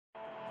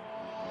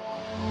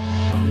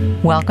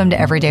Welcome to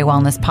Everyday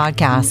Wellness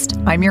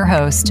Podcast. I'm your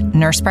host,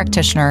 nurse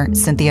practitioner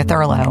Cynthia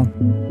Thurlow.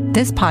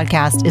 This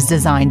podcast is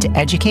designed to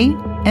educate,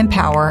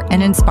 empower,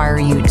 and inspire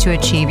you to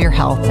achieve your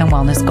health and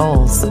wellness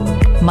goals.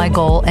 My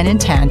goal and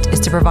intent is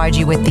to provide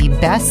you with the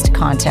best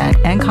content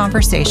and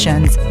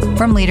conversations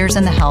from leaders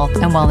in the health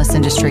and wellness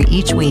industry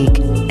each week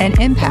and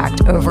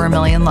impact over 1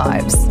 million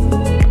lives.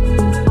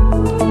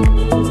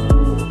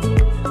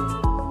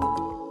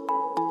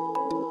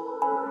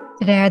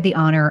 Today, I had the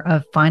honor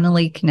of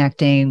finally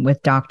connecting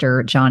with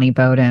Dr. Jonny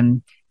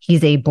Bowden.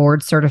 He's a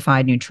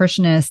board-certified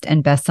nutritionist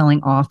and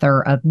best-selling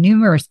author of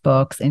numerous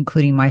books,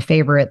 including my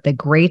favorite, The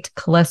Great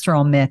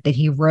Cholesterol Myth, that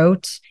he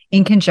wrote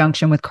in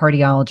conjunction with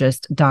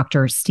cardiologist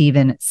Dr.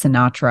 Stephen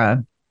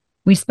Sinatra.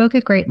 We spoke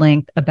at great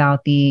length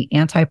about the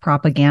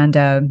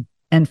anti-propaganda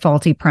and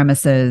faulty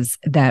premises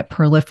that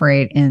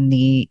proliferate in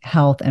the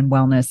health and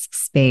wellness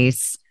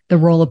space, the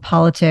role of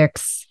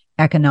politics,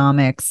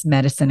 economics,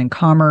 medicine, and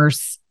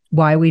commerce,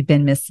 why we've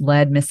been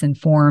misled,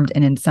 misinformed,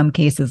 and in some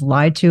cases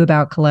lied to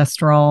about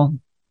cholesterol,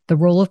 the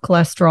role of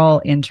cholesterol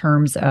in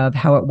terms of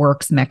how it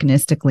works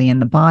mechanistically in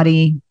the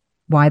body,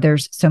 why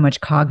there's so much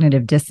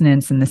cognitive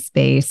dissonance in the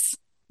space,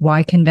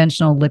 why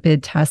conventional lipid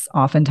tests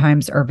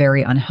oftentimes are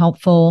very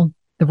unhelpful,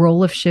 the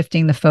role of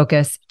shifting the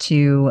focus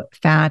to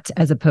fat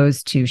as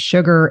opposed to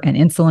sugar and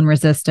insulin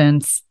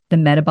resistance, the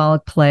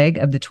metabolic plague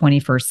of the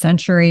 21st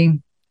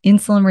century,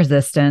 insulin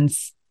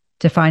resistance,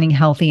 defining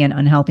healthy and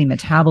unhealthy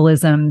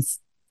metabolisms,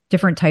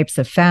 different types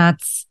of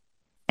fats,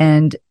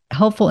 and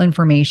helpful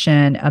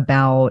information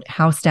about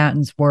how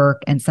statins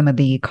work and some of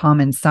the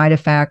common side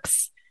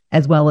effects,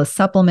 as well as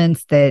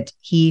supplements that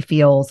he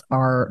feels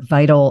are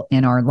vital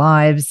in our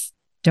lives.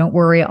 Don't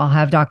worry, I'll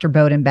have Dr.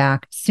 Bowden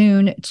back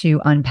soon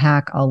to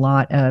unpack a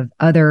lot of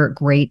other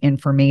great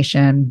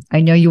information.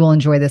 I know you will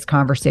enjoy this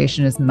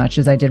conversation as much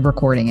as I did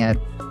recording it.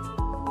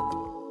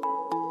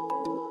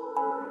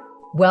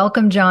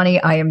 Welcome, Jonny.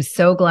 I am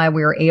so glad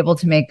we were able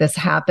to make this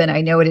happen.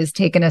 I know it has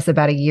taken us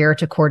about a year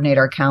to coordinate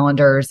our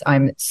calendars.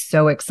 I'm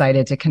so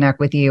excited to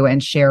connect with you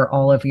and share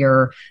all of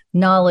your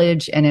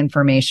knowledge and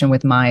information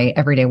with my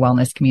everyday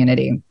wellness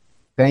community.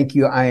 Thank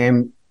you. I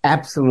am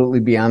absolutely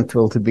beyond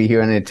thrilled to be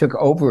here. And it took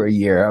over a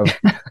year of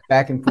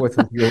back and forth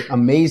with your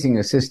amazing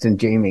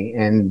assistant, Jamie.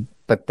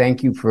 But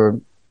thank you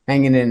for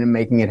hanging in and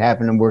making it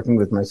happen and working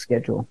with my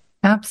schedule.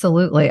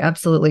 Absolutely.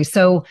 Absolutely.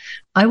 So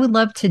I would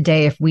love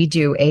today if we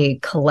do a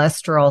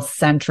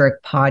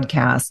cholesterol-centric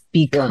podcast,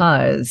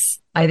 because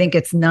I think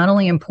it's not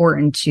only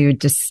important to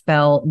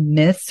dispel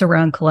myths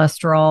around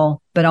cholesterol,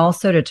 but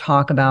also to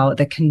talk about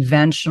the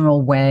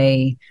conventional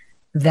way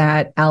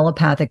that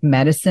allopathic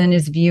medicine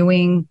is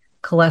viewing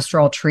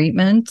cholesterol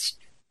treatment.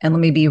 And let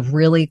me be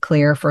really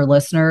clear for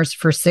listeners,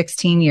 for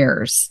 16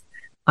 years,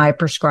 I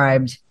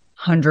prescribed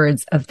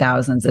hundreds of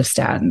thousands of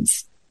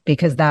statins,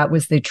 because that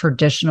was the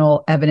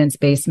traditional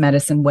evidence-based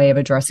medicine way of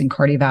addressing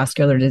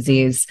cardiovascular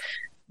disease.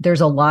 There's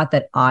a lot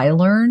that I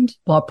learned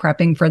while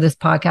prepping for this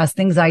podcast,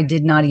 things I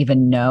did not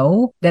even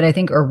know, that I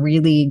think are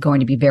really going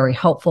to be very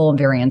helpful and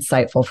very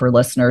insightful for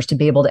listeners to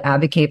be able to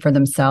advocate for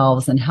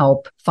themselves and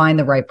help find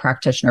the right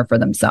practitioner for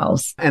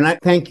themselves. And I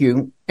thank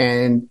you.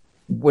 And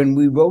when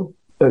we wrote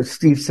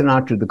Steve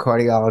Sinatra, the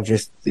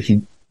cardiologist,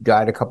 he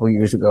died a couple of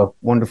years ago,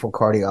 wonderful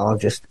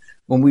cardiologist.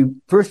 When we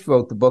first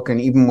wrote the book, and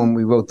even when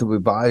we wrote the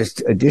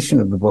revised edition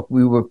of the book,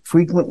 we were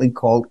frequently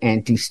called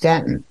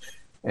anti-statin.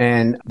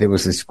 And there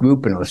was this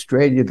group in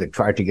Australia that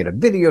tried to get a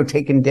video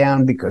taken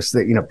down because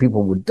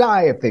people would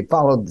die if they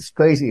followed this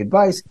crazy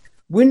advice.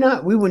 We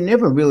were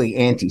never really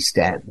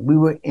anti-statin. We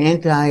were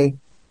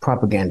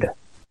anti-propaganda.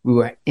 We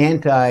were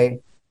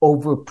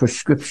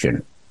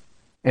anti-overprescription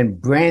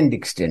and brand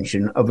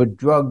extension of a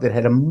drug that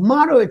had a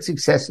moderate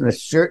success in a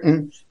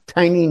certain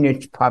tiny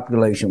niche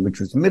population, which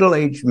was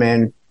middle-aged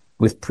men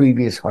with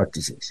previous heart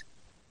disease.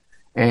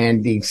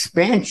 And the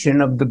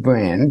expansion of the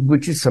brand,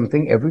 which is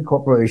something every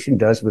corporation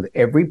does with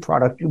every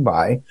product you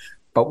buy,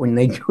 but when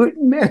they do it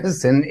in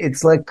medicine,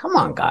 it's like, come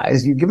on,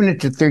 guys, you're giving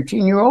it to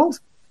 13-year-olds?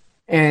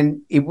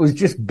 And it was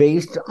just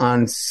based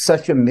on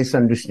such a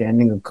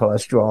misunderstanding of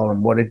cholesterol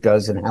and what it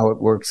does and how it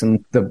works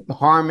and the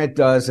harm it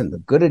does and the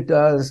good it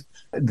does,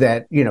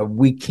 that,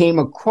 we came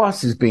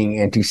across as being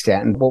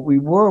anti-statin. What we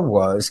were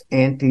was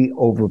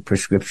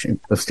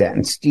anti-overprescription of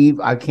statins. Steve,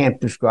 I can't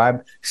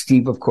prescribe.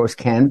 Steve, of course,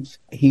 can.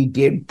 He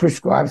did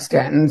prescribe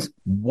statins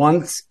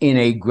once in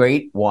a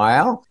great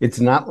while.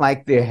 It's not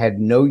like they had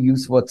no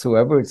use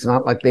whatsoever. It's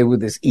not like they were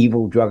this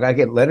evil drug. I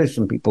get letters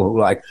from people who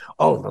are like,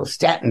 oh, those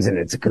statins and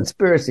it's a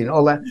conspiracy and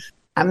all that.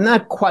 I'm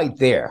not quite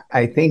there.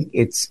 I think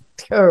it's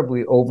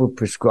terribly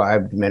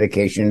overprescribed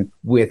medication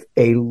with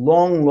a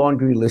long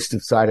laundry list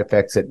of side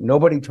effects that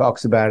nobody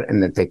talks about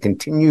and that they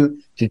continue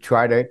to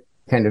try to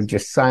kind of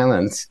just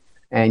silence.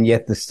 And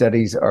yet the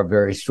studies are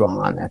very strong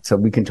on that. So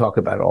we can talk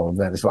about all of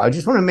that as well. I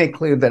just want to make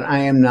clear that I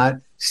am not,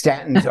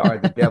 statins are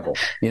the devil,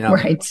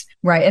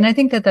 Right. And I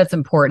think that that's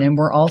important. And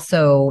we're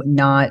also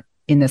not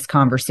in this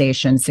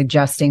conversation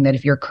suggesting that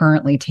if you're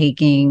currently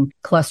taking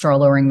cholesterol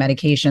lowering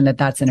medication, that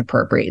that's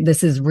inappropriate.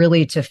 This is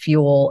really to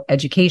fuel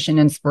education,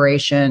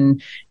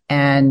 inspiration,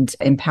 and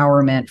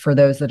empowerment for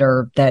those that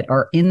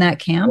are in that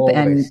camp.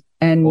 Always.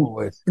 And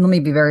Always. let me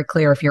be very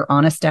clear. If you're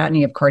on a statin,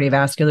 you have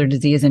cardiovascular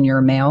disease and you're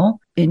a male,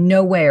 in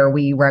no way are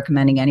we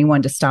recommending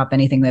anyone to stop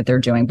anything that they're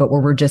doing, but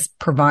we're just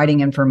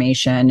providing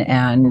information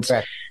and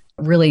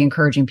really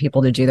encouraging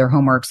people to do their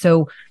homework.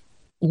 So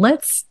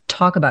let's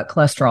talk about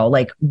cholesterol.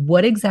 Like,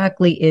 what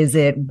exactly is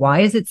it?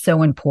 Why is it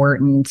so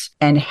important?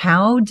 And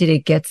how did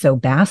it get so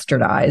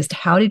bastardized?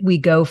 How did we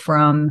go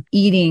from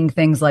eating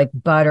things like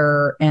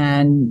butter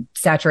and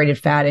saturated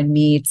fat and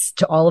meats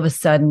to all of a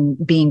sudden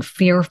being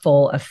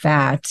fearful of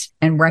fat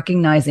and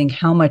recognizing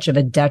how much of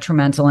a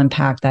detrimental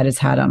impact that has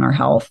had on our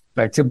health?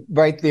 Right. So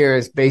right there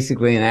is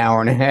basically an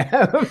hour and a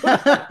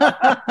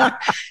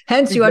half.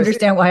 Hence, you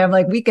understand why I'm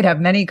like, we could have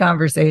many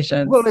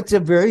conversations. Well, it's a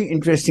very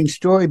interesting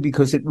story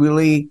because it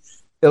really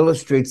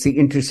illustrates the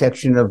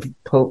intersection of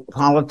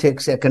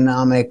politics,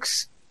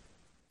 economics,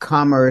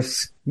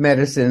 commerce,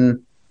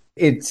 medicine.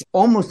 It's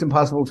almost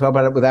impossible to talk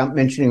about it without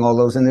mentioning all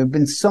those. And there have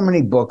been so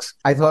many books.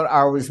 I thought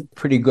ours was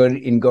pretty good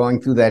in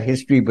going through that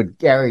history, but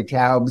Gary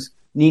Taubes,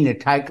 Nina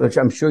Teichlitz,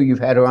 I'm sure you've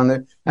had her on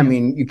there. I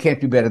mean, you can't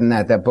do better than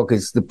that. That book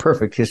is the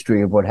perfect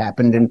history of what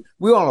happened. And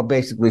we all are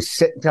basically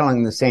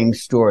telling the same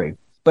story.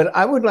 But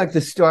I would like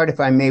to start, if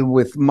I may,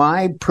 with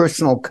my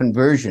personal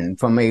conversion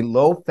from a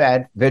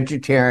low-fat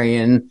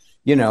vegetarian,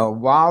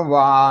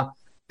 rah,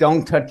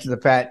 don't touch the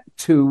fat,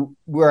 to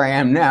where I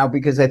am now,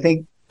 because I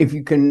think if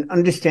you can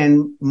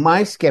understand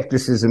my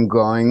skepticism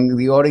growing,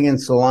 the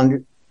audience will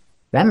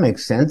that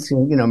makes sense.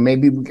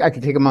 Maybe I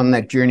could take them on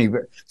that journey.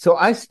 So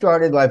I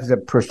started life as a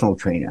personal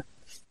trainer.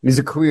 It was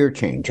a career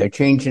change. I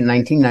changed in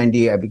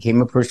 1990. I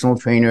became a personal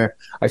trainer.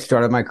 I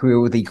started my career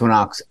with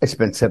Equinox. I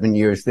spent 7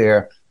 years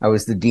there. I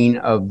was the dean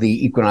of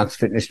the Equinox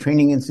Fitness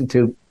Training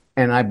Institute,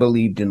 and I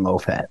believed in low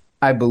fat.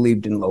 I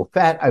believed in low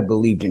fat. I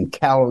believed in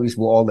calories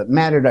were all that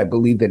mattered. I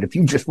believed that if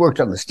you just worked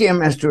on the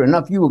Stairmaster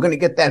enough, you were going to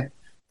get that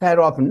fat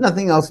off and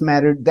nothing else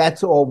mattered.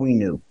 That's all we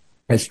knew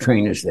as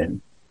trainers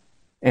then.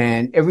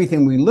 And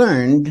everything we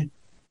learned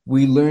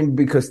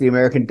because the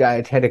American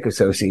Dietetic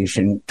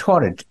Association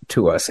taught it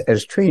to us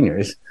as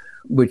trainers,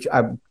 which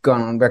I've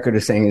gone on record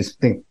as saying is,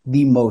 I think,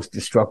 the most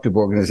destructive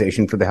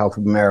organization for the health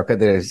of America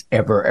that has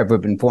ever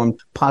been formed,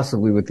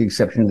 possibly with the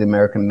exception of the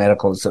American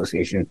Medical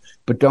Association.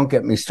 But don't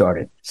get me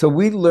started. So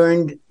we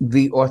learned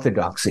the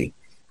orthodoxy.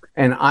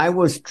 And I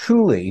was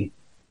truly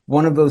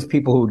one of those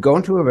people who would go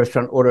into a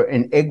restaurant, order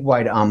an egg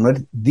white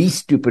omelet, the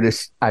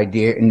stupidest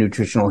idea in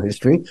nutritional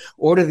history,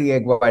 order the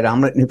egg white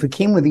omelet. And if it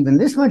came with even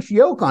this much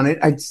yolk on it,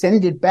 I'd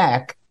send it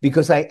back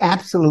because I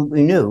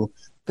absolutely knew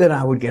that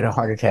I would get a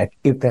heart attack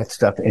if that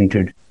stuff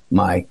entered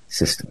my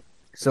system.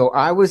 So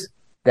I was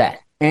that.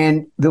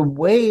 And the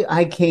way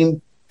I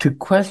came to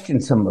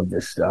question some of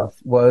this stuff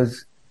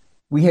was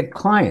we had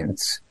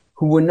clients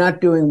who were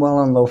not doing well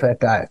on low-fat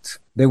diets.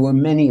 There were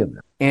many of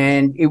them.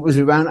 And it was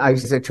around,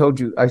 as I told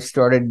you, I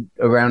started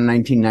around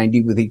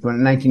 1990 with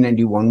Equinox,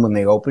 1991 when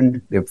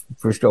they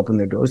first opened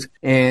their doors.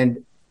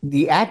 And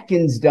the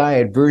Atkins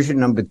diet version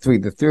number 3,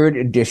 the third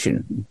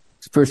edition,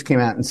 first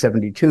came out in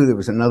 72. There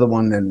was another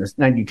one, then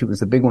 92 was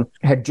the big one,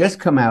 had just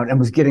come out and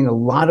was getting a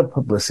lot of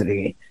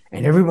publicity.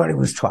 And everybody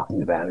was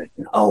talking about it.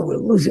 And, we're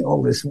losing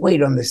all this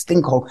weight on this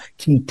thing called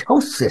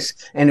ketosis.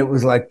 And it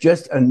was like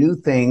just a new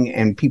thing,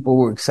 and people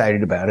were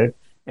excited about it.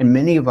 And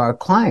many of our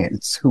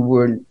clients who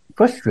were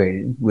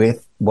frustrated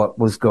with what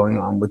was going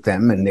on with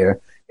them and their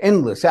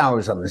endless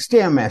hours on the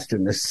Stairmaster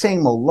and the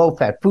same old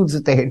low-fat foods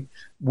that they had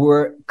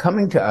were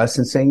coming to us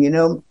and saying,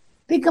 I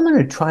think I'm going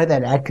to try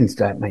that Atkins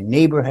diet. My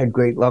neighbor had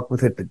great luck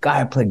with it. The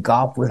guy I played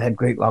golf with had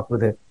great luck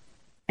with it.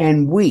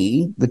 And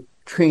we, the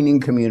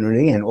training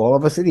community, and all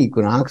of us at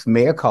Equinox,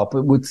 mea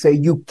culpa, would say,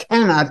 you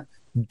cannot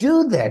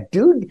do that,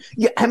 dude.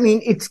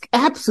 It's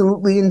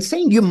absolutely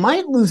insane. You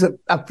might lose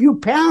a few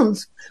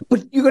pounds,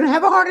 but you're going to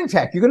have a heart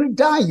attack. You're going to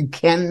die. You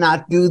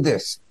cannot do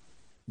this.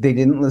 They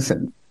didn't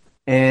listen.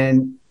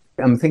 And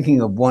I'm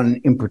thinking of one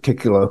in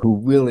particular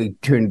who really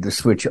turned the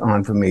switch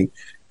on for me.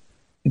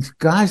 These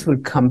guys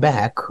would come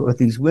back, or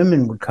these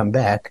women would come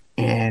back,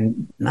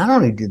 and not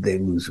only did they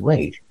lose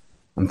weight,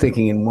 I'm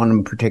thinking in one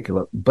in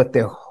particular, but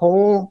their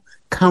whole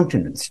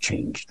countenance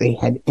changed. They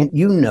had, and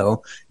you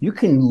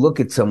can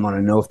look at someone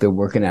and know if they're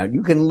working out.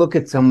 You can look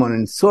at someone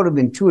and sort of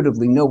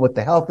intuitively know what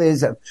the health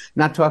is. I'm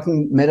not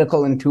talking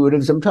medical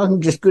intuitives. I'm talking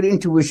just good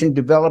intuition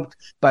developed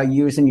by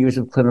years and years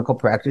of clinical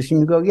practice.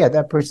 And you go, yeah,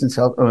 that person's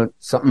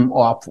something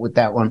off with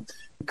that one.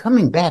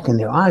 Coming back and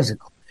their eyes are,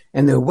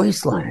 and their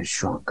waistline has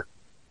shrunk.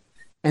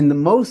 And the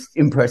most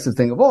impressive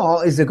thing of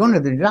all is they're going to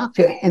the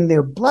doctor and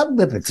their blood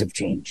lipids have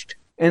changed.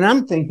 And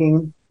I'm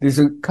thinking, there's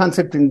a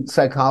concept in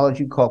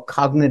psychology called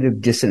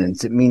cognitive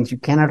dissonance. It means you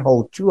cannot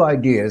hold two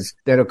ideas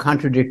that are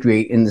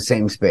contradictory in the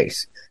same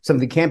space.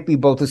 Something can't be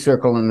both a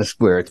circle and a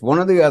square. It's one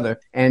or the other.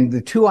 And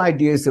the two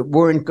ideas that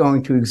weren't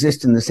going to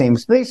exist in the same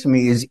space for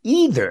me is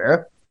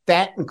either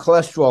fat and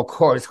cholesterol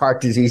cause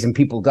heart disease and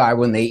people die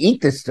when they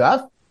eat this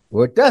stuff,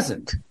 or it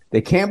doesn't.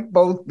 They can't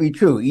both be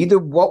true. Either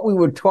what we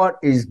were taught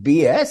is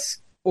BS,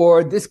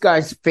 or this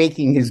guy's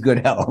faking his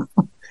good health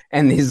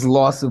and his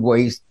loss of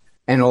weight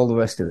and all the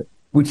rest of it.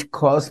 which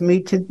caused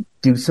me to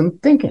do some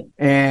thinking.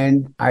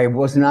 And I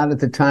was not at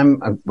the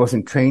time, I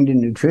wasn't trained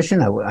in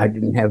nutrition. I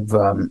didn't have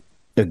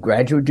a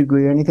graduate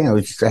degree or anything.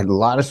 I had a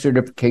lot of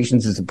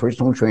certifications as a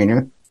personal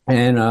trainer.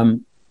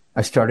 And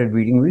I started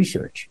reading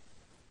research.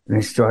 And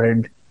I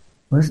started,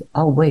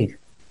 wait,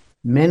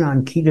 men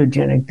on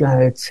ketogenic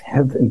diets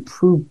have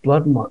improved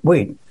blood mark.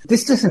 Wait,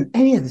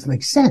 any of this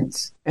makes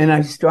sense. And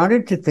I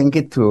started to think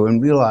it through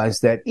and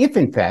realized that if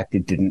in fact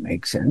it didn't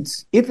make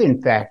sense, if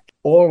in fact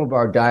all of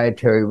our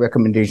dietary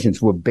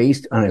recommendations were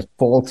based on a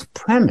false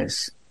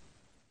premise,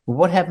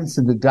 what happens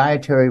to the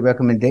dietary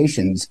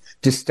recommendations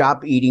to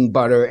stop eating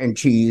butter and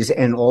cheese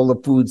and all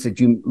the foods that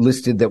you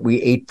listed that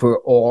we ate for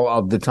all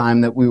of the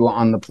time that we were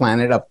on the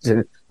planet up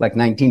to like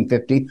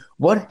 1950?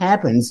 What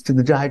happens to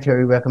the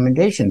dietary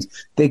recommendations?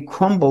 They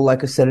crumble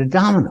like a set of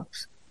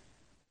dominoes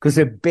because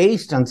they're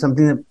based on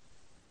something that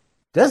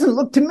doesn't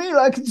look to me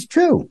like it's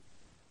true.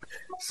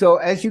 So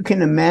as you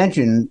can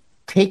imagine,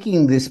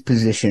 taking this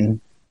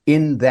position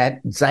in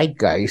that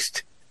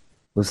zeitgeist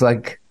was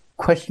like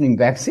questioning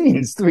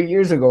vaccines 3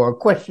 years ago or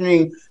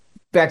questioning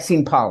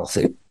vaccine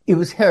policy. It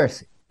was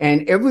heresy.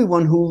 And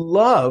everyone who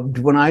loved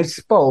when I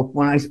spoke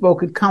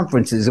at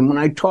conferences and when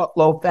I taught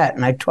low fat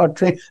and I taught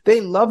training,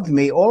 they loved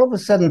me. All of a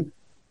sudden,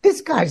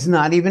 this guy's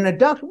not even a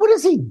doctor. What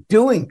is he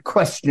doing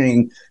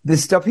questioning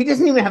this stuff? He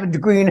doesn't even have a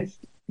degree in it.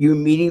 You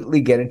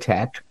immediately get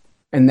attacked.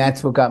 And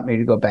that's what got me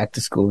to go back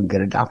to school and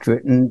get a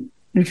doctorate in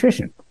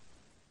nutrition.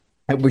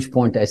 At which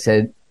point I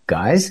said,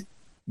 guys,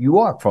 you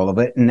are full of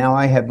it. And now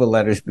I have the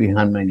letters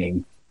behind my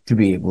name to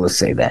be able to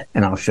say that.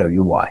 And I'll show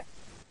you why.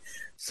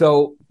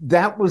 So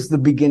that was the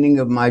beginning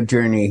of my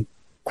journey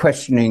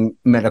questioning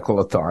medical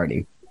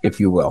authority, if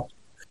you will.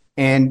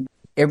 And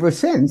ever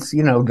since,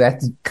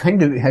 that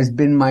kind of has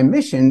been my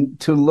mission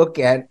to look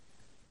at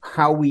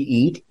how we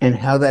eat and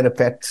how that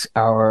affects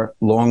our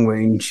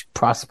long-range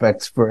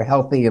prospects for a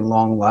healthy and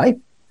long life.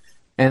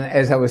 And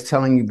as I was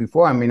telling you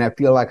before, I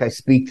feel like I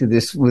speak to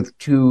this with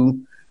two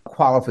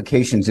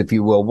qualifications, if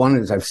you will. One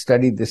is I've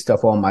studied this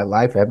stuff all my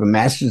life. I have a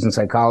master's in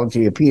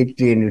psychology, a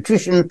PhD in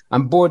nutrition.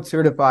 I'm board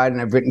certified,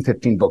 and I've written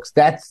 15 books.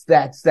 That's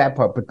that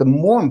part. But the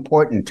more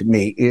important to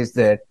me is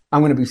that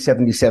I'm going to be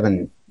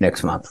 77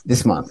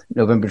 this month,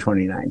 November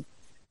 29th.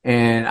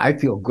 And I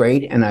feel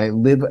great, and I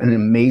live an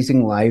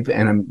amazing life,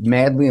 and I'm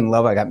madly in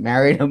love. I got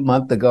married a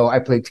month ago. I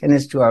play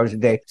tennis 2 hours a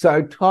day. So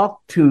I talk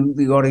to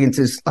the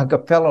audiences like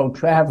a fellow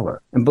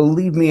traveler. And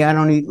believe me, I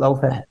don't eat low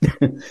fat.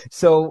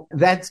 So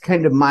that's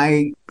kind of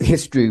my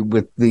history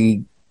with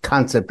the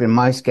concept and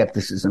my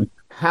skepticism.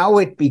 How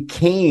it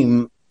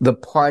became the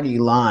party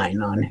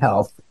line on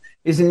health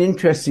is an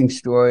interesting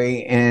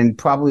story, and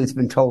probably it's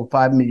been told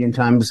 5 million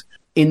times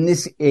in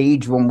this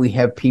age when we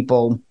have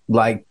people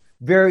like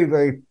very,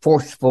 very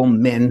forceful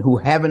men who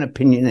have an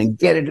opinion and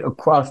get it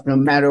across no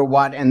matter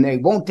what, and they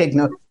won't take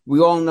no.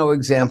 We all know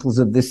examples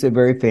of this. They're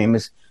very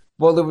famous.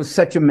 Well, there was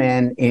such a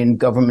man in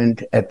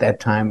government at that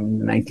time, in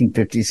the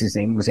 1950s. His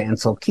name was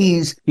Ansel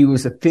Keys. He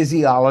was a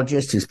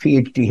physiologist. His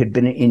PhD had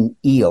been in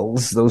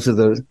eels. Those are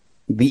the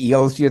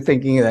eels you're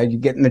thinking of. You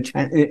get in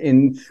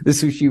the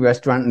sushi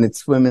restaurant and it's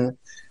swimming.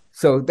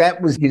 So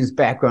that was his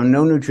background,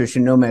 no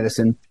nutrition, no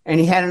medicine.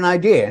 And he had an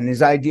idea. And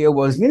his idea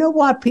was, you know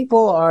what?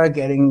 People are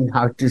getting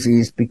heart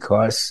disease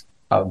because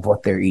of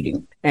what they're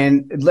eating.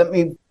 And let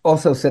me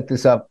also set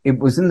this up. It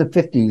was in the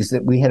 50s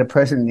that we had a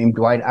president named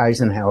Dwight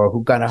Eisenhower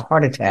who got a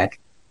heart attack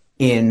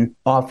in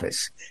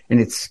office.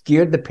 And it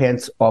scared the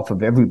pants off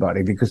of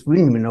everybody because we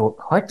didn't even know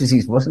heart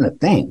disease wasn't a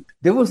thing.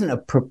 There wasn't a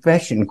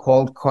profession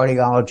called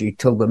cardiology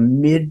till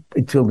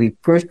the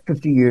first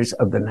 50 years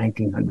of the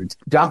 1900s.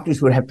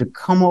 Doctors would have to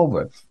come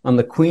over on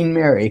the Queen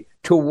Mary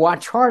to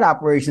watch heart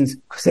operations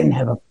because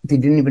they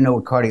didn't even know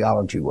what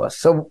cardiology was.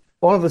 So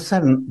all of a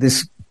sudden,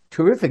 this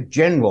terrific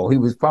general, he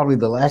was probably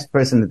the last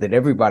president that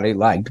everybody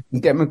liked.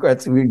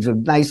 Democrats, he was a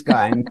nice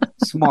guy and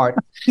smart.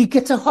 He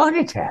gets a heart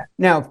attack.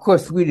 Now, of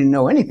course, we didn't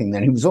know anything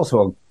then. He was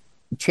also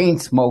a chain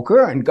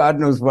smoker and God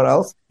knows what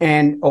else.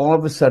 And all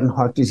of a sudden,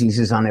 heart disease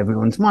is on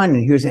everyone's mind.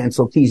 And here's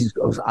Ansel Keys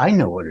goes, I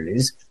know what it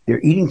is.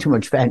 They're eating too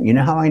much fat. And you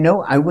know how I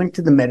know? I went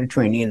to the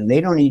Mediterranean and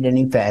they don't eat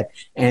any fat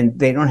and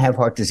they don't have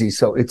heart disease.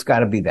 So it's got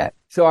to be that.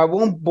 So I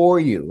won't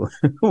bore you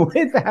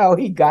with how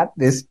he got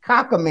this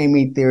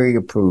cockamamie theory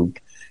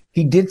approved.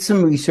 He did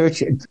some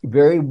research, a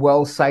very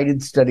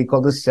well-cited study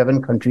called the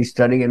 7-country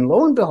study. And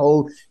lo and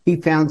behold, he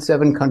found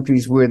 7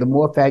 countries where the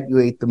more fat you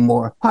ate, the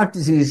more heart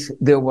disease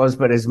there was.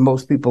 But as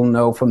most people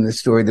know from this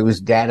story, there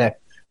was data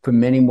for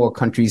many more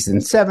countries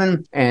than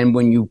 7. And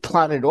when you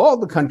plotted all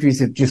the countries,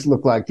 it just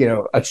looked like,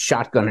 a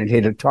shotgun had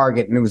hit a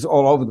target and it was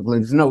all over the place.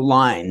 There's no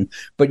line.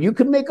 But you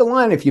could make a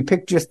line if you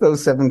picked just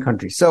those 7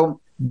 countries.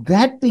 So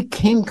that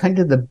became kind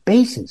of the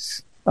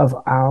basis of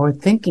our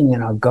thinking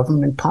and our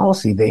government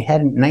policy. They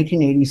had in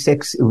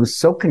 1986, it was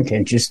so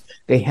contentious,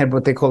 they had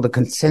what they called a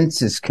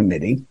consensus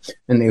committee,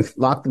 and they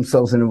locked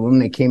themselves in a room.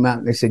 They came out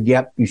and they said,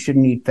 yep, you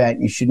shouldn't eat fat,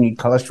 you shouldn't eat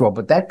cholesterol.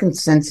 But that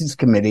consensus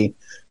committee,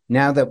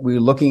 now that we're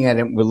looking at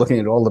it, we're looking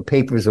at all the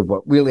papers of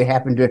what really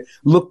happened to it,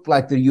 looked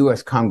like the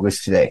U.S.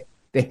 Congress today.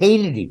 They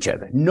hated each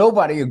other.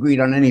 Nobody agreed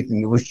on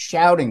anything. There was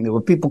shouting. There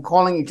were people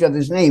calling each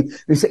other's name.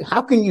 They say,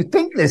 how can you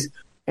think this?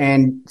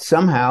 And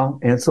somehow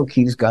Ansel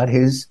Keys got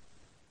his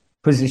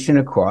position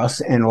across,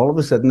 and all of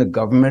a sudden the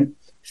government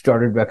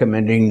started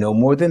recommending no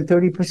more than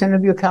 30%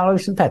 of your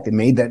calories in fat. They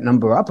made that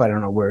number up. I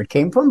don't know where it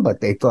came from, but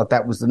they thought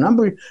that was the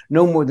number.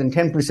 No more than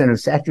 10% of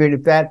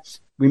saturated fat.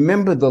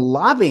 Remember the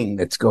lobbying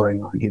that's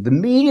going on here. The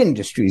meat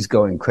industry is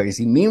going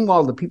crazy.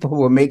 Meanwhile, the people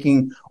who are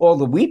making all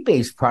the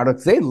wheat-based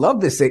products, they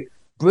love this. They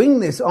bring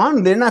this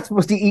on. They're not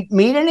supposed to eat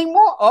meat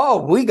anymore.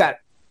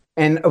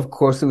 And of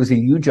course, there was a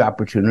huge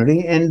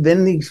opportunity. And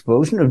then the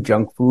explosion of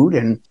junk food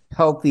and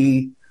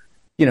healthy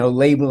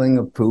labeling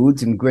of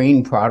foods and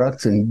grain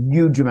products and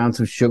huge amounts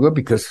of sugar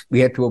because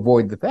we had to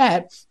avoid the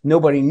fat.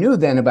 Nobody knew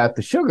then about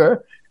the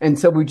sugar. And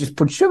so we just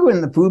put sugar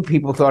in the food.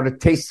 People thought it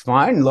tastes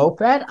fine, low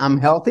fat. I'm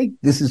healthy.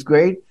 This is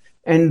great.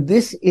 And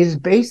this is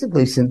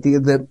basically, Cynthia,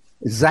 the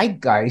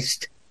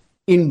zeitgeist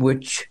in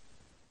which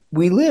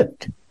we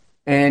lived.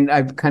 And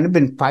I've kind of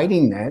been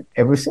fighting that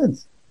ever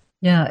since.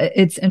 Yeah,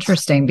 it's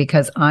interesting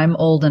because I'm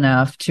old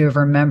enough to have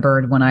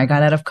remembered when I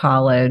got out of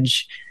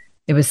college.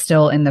 It was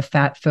still in the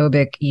fat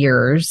phobic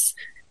years,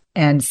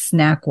 and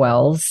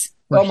SnackWells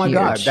were my huge.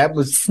 God, that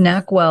was...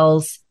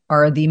 SnackWells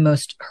are the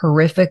most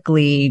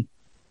horrifically,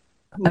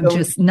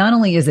 just, not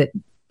only is it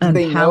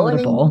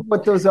unpalatable.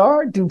 What those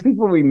are? Do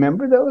people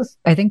remember those?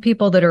 I think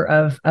people that are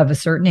of a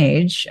certain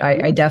age.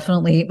 I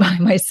definitely,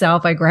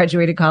 myself, I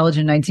graduated college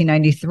in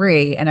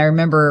 1993. And I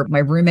remember my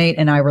roommate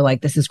and I were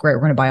like, this is great. We're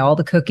going to buy all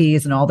the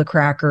cookies and all the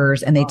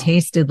crackers. And they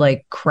tasted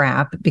like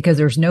crap because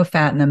there's no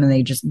fat in them and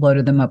they just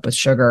loaded them up with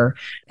sugar.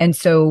 And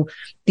so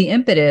the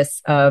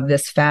impetus of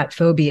this fat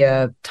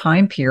phobia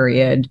time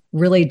period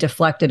really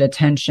deflected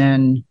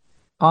attention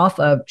off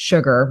of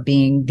sugar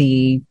and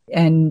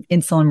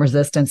insulin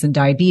resistance and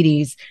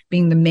diabetes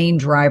being the main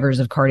drivers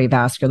of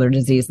cardiovascular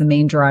disease, the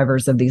main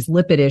drivers of these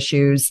lipid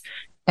issues,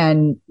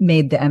 and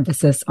made the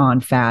emphasis on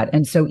fat.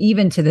 And so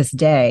even to this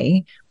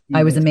day,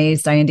 I was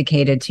amazed. I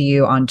indicated to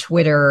you on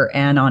Twitter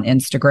and on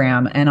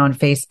Instagram and on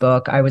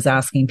Facebook, I was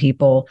asking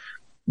people,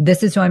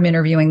 this is who I'm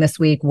interviewing this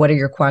week. What are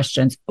your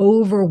questions?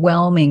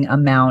 Overwhelming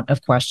amount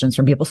of questions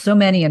from people. So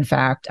many, in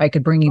fact, I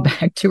could bring you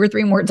back 2 or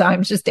 3 more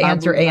times just to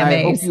answer AMAs.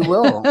 I hope you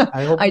will.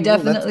 I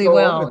definitely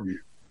will.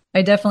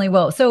 I definitely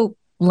will. So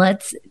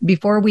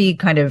before we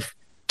kind of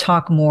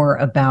talk more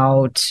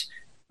about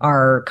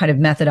our kind of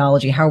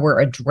methodology, how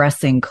we're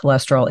addressing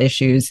cholesterol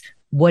issues,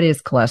 what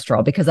is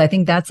cholesterol? Because I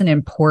think that's an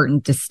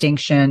important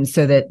distinction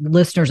so that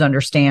listeners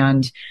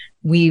understand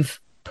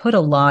we've put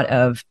a lot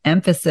of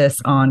emphasis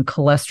on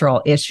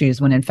cholesterol issues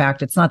when in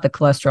fact it's not the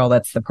cholesterol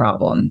that's the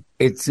problem.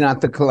 It's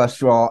not the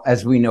cholesterol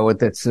as we know it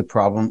that's the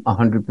problem,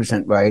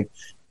 100% right.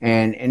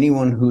 And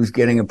anyone who's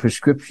getting a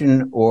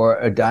prescription or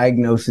a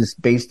diagnosis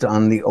based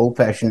on the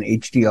old-fashioned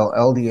HDL,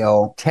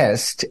 LDL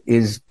test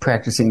is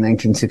practicing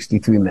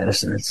 1963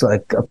 medicine. It's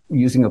like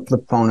using a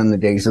flip phone in the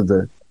days of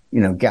the,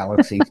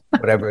 Galaxy,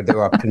 whatever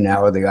they're up to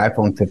now, or the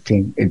iPhone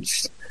 15.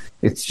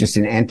 It's just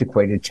an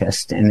antiquated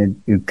test,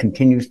 and it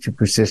continues to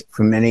persist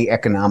for many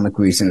economic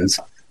reasons.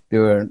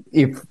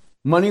 If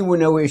money were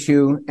no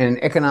issue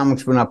and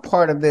economics were not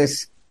part of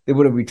this, they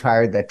would have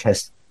retired that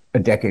test a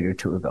decade or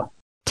two ago.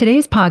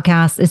 Today's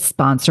podcast is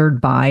sponsored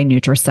by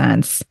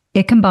NutriSense.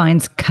 It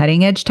combines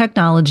cutting-edge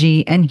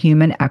technology and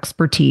human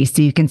expertise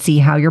so you can see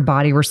how your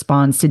body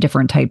responds to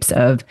different types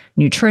of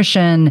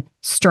nutrition,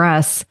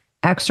 stress,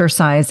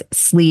 exercise,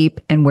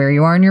 sleep, and where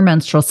you are in your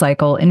menstrual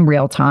cycle in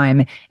real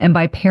time. And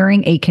by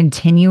pairing a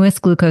continuous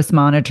glucose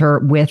monitor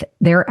with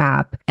their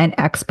app and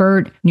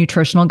expert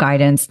nutritional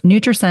guidance,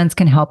 NutriSense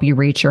can help you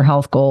reach your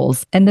health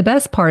goals. And the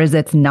best part is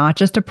it's not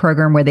just a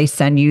program where they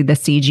send you the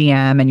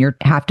CGM and you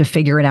have to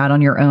figure it out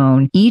on your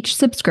own. Each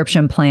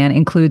subscription plan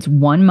includes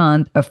 1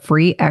 month of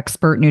free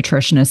expert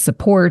nutritionist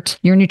support.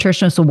 Your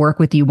nutritionist will work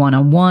with you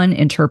one-on-one,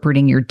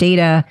 interpreting your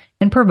data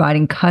and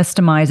providing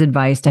customized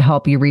advice to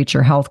help you reach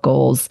your health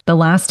goals. The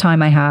last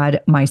time I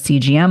had my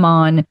CGM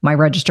on, my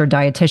registered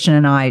dietitian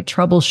and I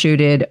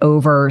troubleshooted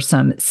over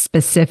some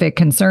specific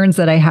concerns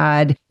that I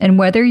had. And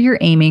whether you're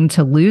aiming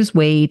to lose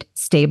weight,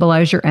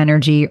 stabilize your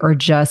energy, or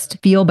just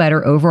feel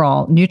better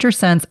overall,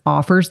 NutriSense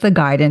offers the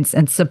guidance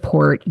and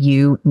support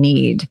you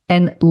need.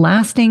 And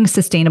lasting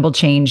sustainable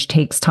change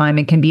takes time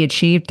and can be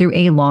achieved through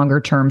a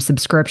longer-term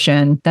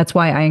subscription. That's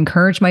why I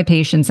encourage my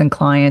patients and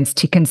clients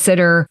to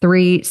consider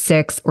 3,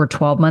 6, or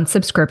 12-month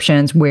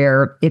subscriptions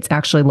where it's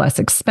actually less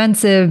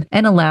expensive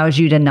and allows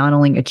you to not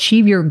only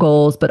achieve your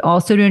goals, but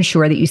also to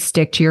ensure that you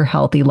stick to your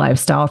healthy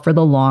lifestyle for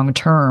the long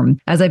term.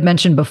 As I've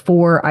mentioned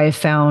before, I have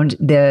found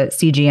the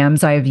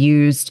CGMs I've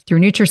used through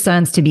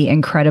NutriSense to be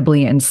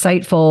incredibly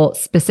insightful,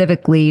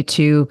 specifically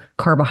to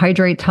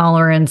carbohydrate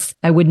tolerance.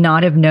 I would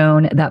not have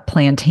known that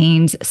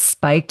plantains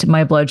spiked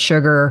my blood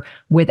sugar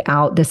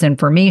without this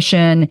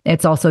information.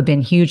 It's also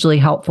been hugely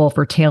helpful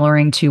for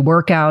tailoring to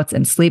workouts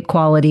and sleep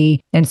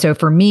quality. And so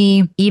for me,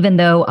 me. Even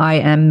though I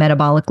am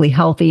metabolically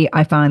healthy,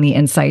 I find the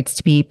insights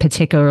to be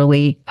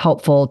particularly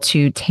helpful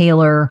to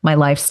tailor my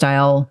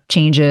lifestyle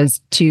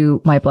changes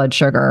to my blood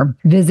sugar.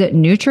 Visit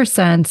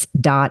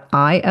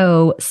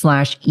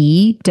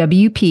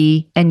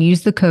nutrisense.io/EWP and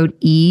use the code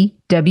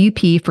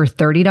EWP for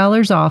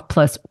 $30 off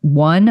plus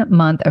 1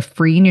 month of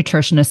free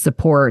nutritionist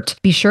support.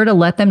 Be sure to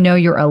let them know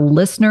you're a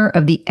listener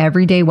of the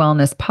Everyday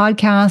Wellness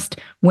podcast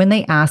when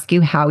they ask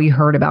you how you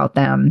heard about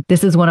them.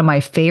 This is one of my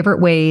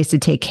favorite ways to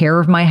take care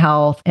of my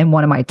health and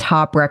one of my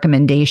top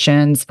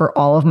recommendations for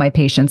all of my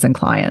patients and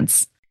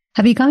clients.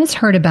 Have you guys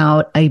heard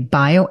about a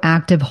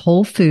bioactive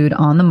whole food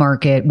on the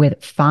market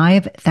with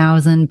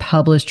 5,000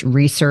 published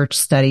research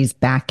studies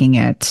backing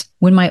it?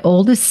 When my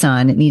oldest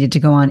son needed to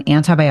go on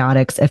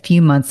antibiotics a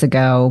few months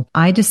ago,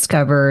 I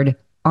discovered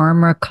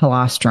Armra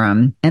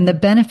colostrum, and the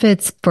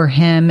benefits for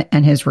him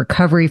and his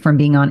recovery from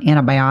being on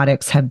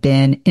antibiotics have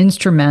been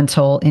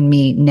instrumental in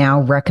me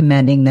now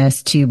recommending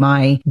this to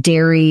my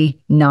dairy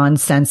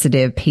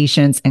non-sensitive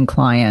patients and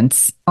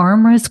clients.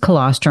 Armra's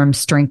colostrum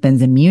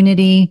strengthens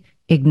immunity,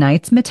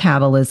 ignites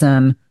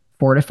metabolism,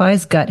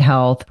 fortifies gut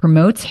health,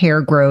 promotes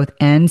hair growth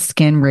and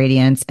skin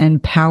radiance,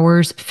 and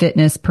powers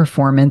fitness,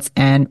 performance,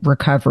 and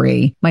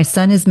recovery. My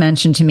son has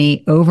mentioned to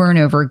me over and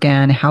over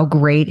again how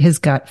great his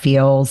gut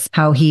feels,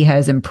 how he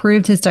has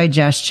improved his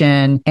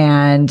digestion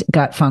and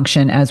gut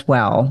function as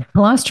well.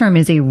 Colostrum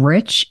is a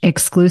rich,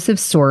 exclusive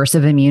source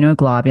of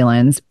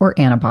immunoglobulins or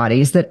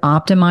antibodies that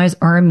optimize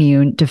our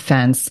immune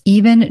defense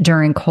even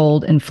during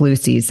cold and flu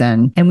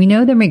season. And we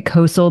know the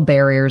mucosal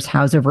barriers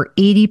house over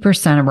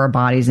 80% of our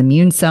body's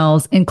immune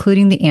cells, including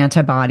the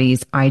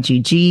antibodies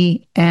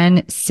IgG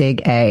and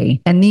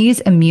Sig-A. And these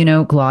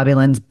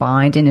immunoglobulins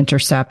bind and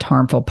intercept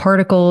harmful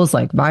particles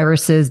like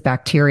viruses,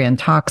 bacteria, and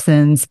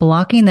toxins,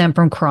 blocking them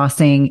from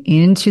crossing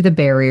into the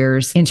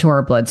barriers into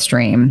our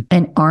bloodstream.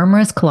 And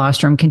Armra's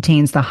colostrum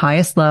contains the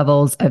highest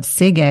levels of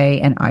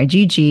Sig-A and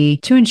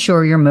IgG to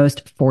ensure your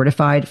most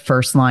fortified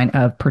first line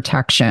of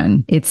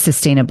protection. It's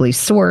sustainably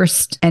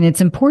sourced, and it's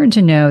important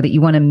to know that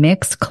you want to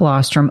mix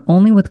colostrum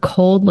only with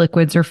cold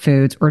liquids or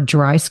foods or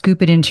dry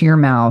scoop it into your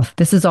mouth.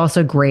 This is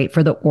also great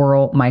for the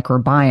oral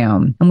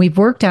microbiome. And we've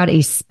worked out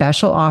a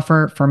special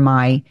offer for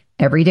my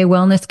Everyday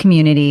Wellness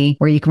community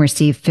where you can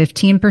receive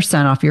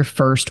 15% off your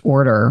first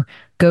order.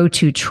 Go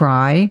to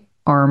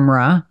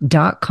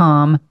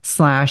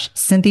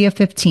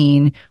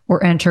tryarmra.com/Cynthia15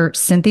 or enter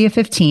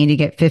Cynthia15 to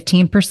get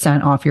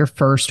 15% off your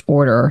first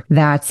order.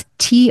 That's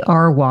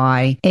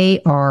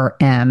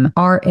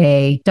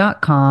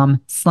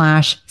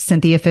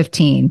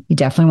tryarmra.com/Cynthia15. You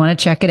definitely want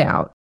to check it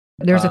out.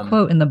 There's a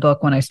quote in the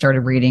book when I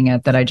started reading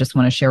it that I just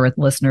want to share with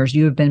listeners.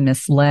 You have been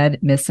misled,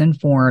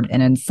 misinformed,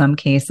 and in some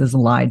cases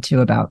lied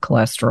to about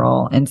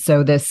cholesterol. And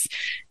so this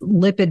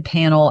lipid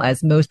panel,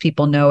 as most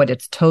people know it,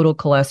 it's total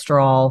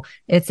cholesterol,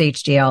 it's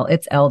HDL,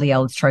 it's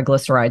LDL, it's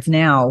triglycerides.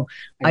 Now,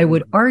 I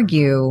would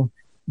argue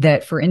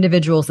that for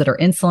individuals that are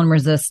insulin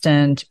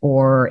resistant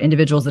or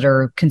individuals that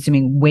are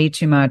consuming way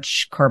too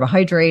much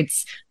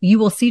carbohydrates, you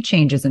will see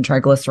changes in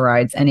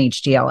triglycerides and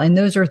HDL. And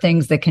those are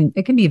things that can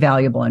be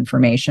valuable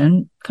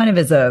information, kind of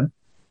as a,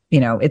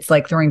 it's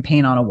like throwing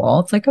paint on a wall.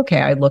 It's like, okay,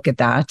 I look at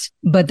that,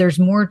 but there's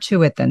more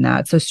to it than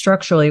that. So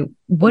structurally,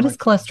 what does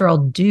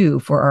cholesterol do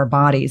for our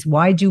bodies?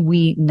 Why do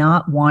we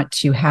not want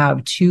to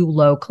have too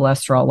low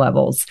cholesterol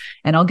levels?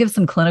 And I'll give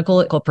some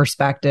clinical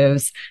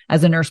perspectives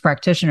as a nurse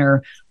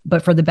practitioner,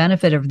 but for the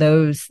benefit of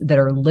those that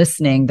are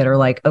listening that are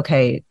like,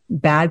 okay,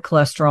 bad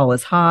cholesterol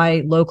is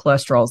high, low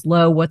cholesterol is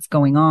low. What's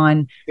going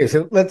on? Okay,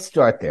 so let's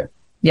start there.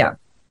 Yeah.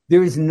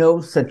 There is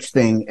no such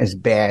thing as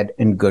bad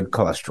and good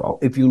cholesterol.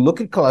 If you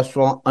look at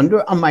cholesterol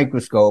under a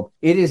microscope,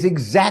 it is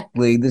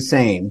exactly the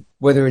same,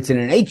 whether it's in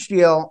an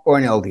HDL or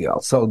an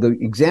LDL. So the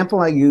example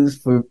I use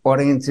for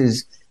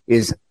audiences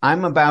is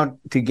I'm about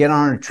to get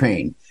on a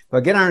train. If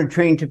I get on a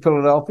train to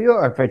Philadelphia,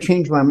 or if I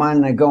change my mind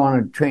and I go on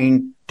a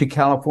train to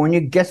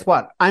California, guess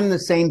what? I'm the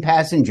same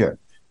passenger.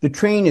 The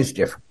train is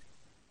different.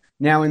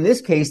 Now, in this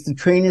case, the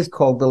train is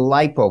called the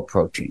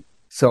lipoprotein.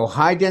 So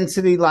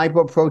high-density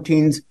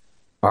lipoproteins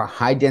are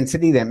high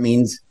density. That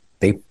means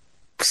they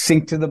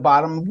sink to the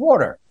bottom of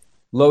water.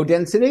 Low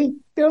density,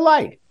 they're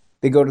light.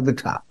 They go to the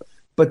top.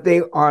 But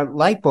they are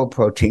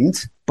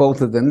lipoproteins, both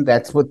of them.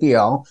 That's what the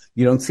L.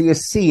 You don't see a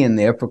C in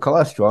there for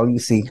cholesterol. You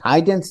see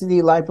high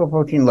density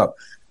lipoprotein, low.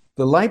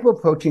 The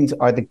lipoproteins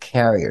are the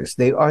carriers.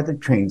 They are the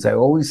trains. I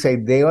always say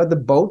they are the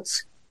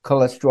boats.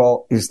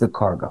 Cholesterol is the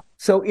cargo.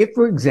 So if,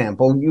 for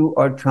example, you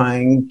are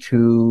trying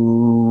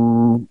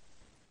to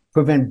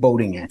prevent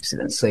boating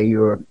accidents, say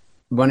you're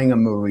running a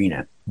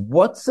marina,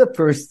 what's the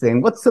first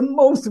thing? What's the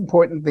most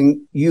important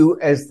thing you,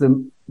 as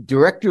the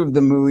director of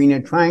the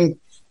marina trying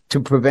to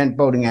prevent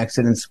boating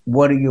accidents,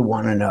 what do you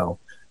want to know?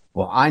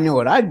 Well, I know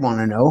what I'd want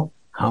to know.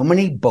 How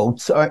many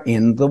boats are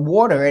in the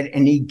water at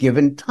any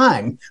given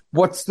time?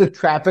 What's the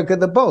traffic of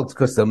the boats?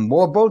 Because the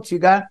more boats you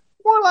got,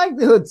 more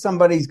likelihood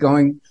somebody's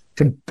going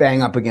to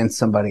bang up against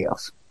somebody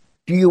else.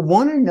 Do you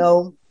want to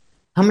know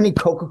how many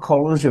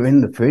Coca-Colas are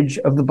in the fridge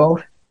of the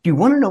boat? Do you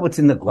want to know what's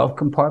in the glove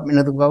compartment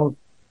of the boat?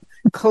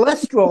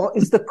 Cholesterol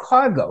is the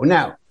cargo.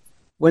 Now,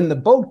 When the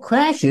boat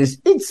crashes,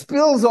 it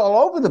spills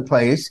all over the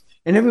place,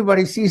 and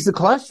everybody sees the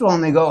cholesterol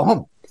and they go,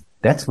 oh,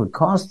 that's what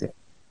caused it.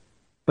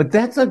 But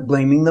that's like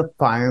blaming the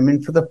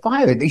firemen for the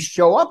fire. They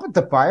show up at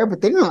the fire, but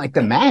they didn't light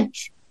the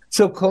match.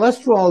 So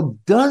cholesterol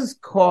does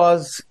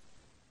cause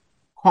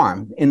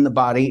harm in the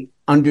body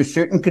under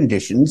certain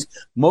conditions,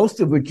 most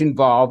of which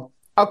involve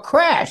a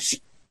crash.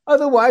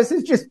 Otherwise,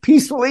 it's just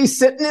peacefully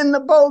sitting in the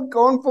boat,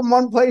 going from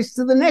one place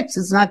to the next.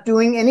 It's not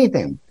doing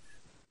anything.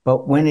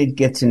 But when it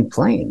gets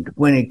inflamed,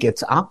 when it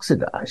gets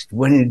oxidized,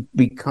 when it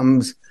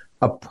becomes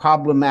a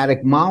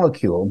problematic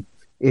molecule,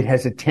 it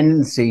has a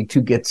tendency to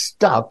get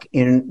stuck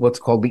in what's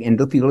called the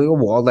endothelial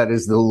wall, that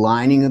is the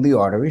lining of the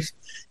arteries,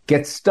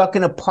 gets stuck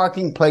in a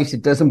parking place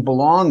it doesn't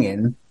belong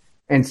in,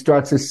 and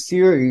starts a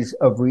series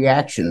of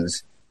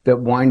reactions that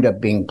wind up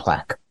being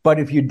plaque. But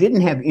if you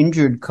didn't have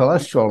injured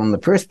cholesterol in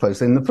the first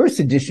place, in the first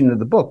edition of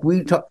the book,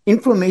 we talk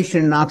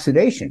inflammation and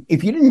oxidation.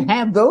 If you didn't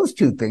have those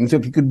two things,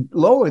 if you could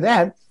lower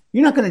that,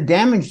 you're not going to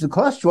damage the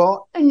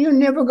cholesterol, and you're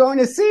never going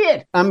to see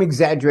it. I'm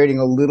exaggerating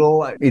a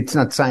little. It's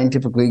not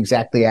scientifically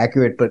exactly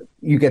accurate, but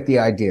you get the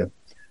idea.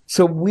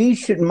 So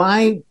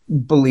my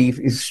belief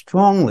is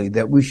strongly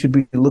that we should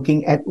be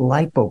looking at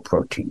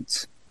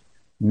lipoproteins,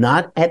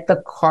 not at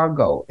the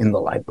cargo in the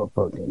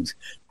lipoproteins.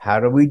 How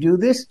do we do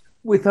this?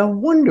 With a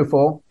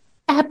wonderful,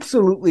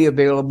 absolutely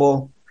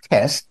available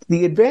test,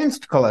 the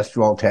advanced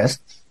cholesterol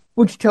test,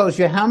 which tells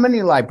you how many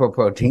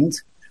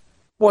lipoproteins,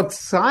 what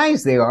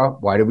size they are.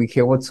 Why do we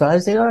care what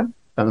size they are?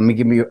 Let me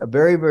give you a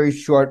very, very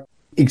short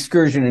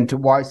excursion into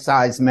why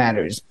size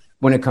matters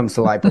when it comes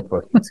to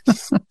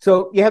lipoproteins.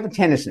 So you have a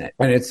tennis net,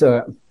 and it's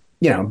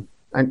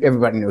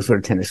everybody knows what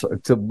a tennis net is.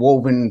 It's a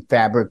woven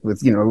fabric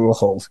with, little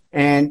holes.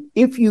 And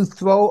if you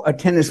throw a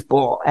tennis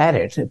ball at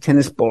it, a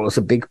tennis ball is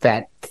a big,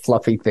 fat,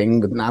 fluffy thing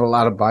with not a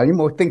lot of volume,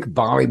 or think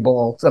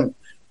volleyball,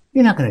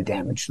 you're not going to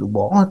damage the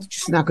ball. It's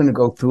just not going to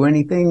go through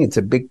anything. It's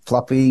a big,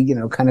 fluffy,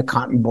 kind of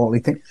cotton ball-y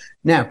thing.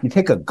 Now, if you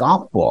take a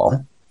golf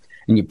ball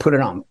and you put it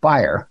on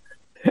fire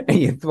and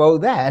you throw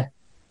that,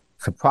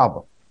 it's a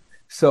problem.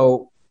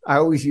 So I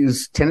always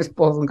use tennis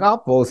balls and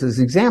golf balls as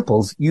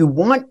examples. You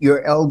want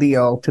your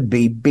LDL to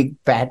be big,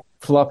 fat,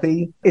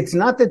 fluffy. It's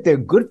not that they're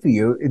good for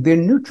you. They're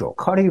neutral,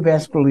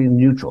 cardiovascularly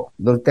neutral.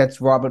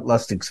 That's Robert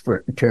Lustig's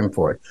term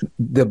for it.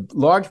 The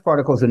large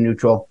particles are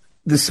neutral.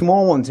 The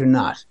small ones are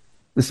not.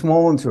 The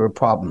small ones are a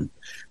problem.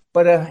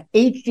 But a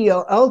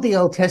HDL,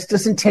 LDL test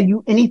doesn't tell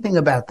you anything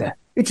about that.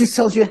 It just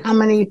tells you how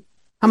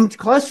much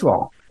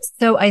cholesterol.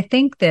 So I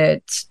think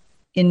that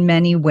in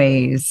many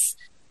ways,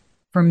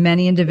 for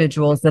many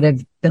individuals that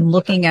have been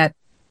looking at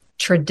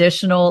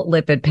traditional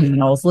lipid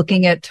panels,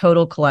 looking at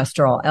total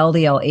cholesterol,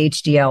 LDL,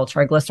 HDL,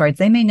 triglycerides,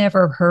 they may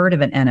never have heard of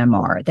an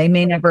NMR. They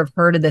may never have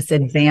heard of this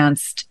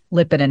advanced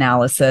lipid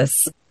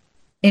analysis.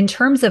 In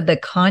terms of the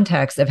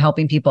context of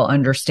helping people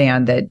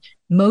understand that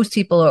most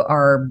people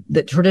are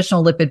the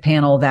traditional lipid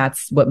panel,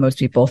 that's what most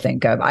people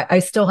think of.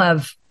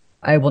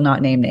 I will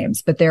not name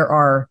names, but there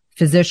are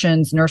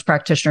physicians, nurse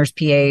practitioners,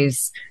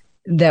 PAs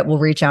that will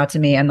reach out to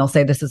me and they'll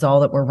say, this is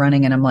all that we're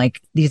running. And I'm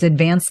like, these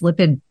advanced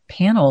lipid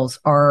panels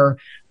are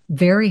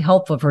very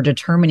helpful for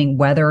determining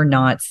whether or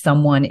not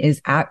someone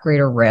is at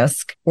greater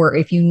risk, or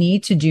if you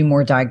need to do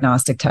more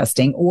diagnostic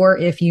testing, or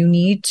if you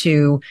need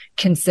to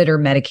consider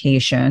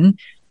medication.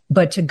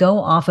 But to go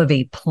off of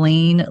a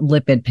plain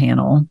lipid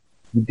panel,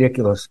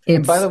 ridiculous.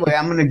 And by the way,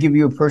 I'm going to give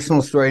you a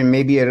personal story, and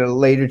maybe at a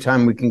later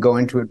time we can go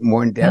into it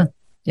more in depth.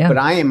 Yeah. But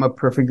I am a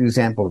perfect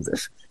example of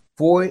this.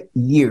 For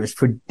years,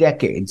 for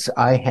decades,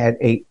 I had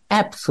a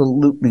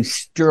absolutely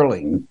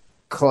sterling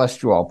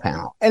cholesterol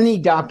panel. Any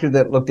doctor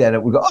that looked at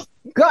it would go, oh,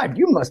 God,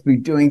 you must be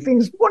doing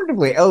things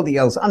wonderfully.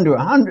 LDL's under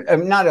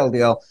 100, not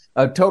LDL,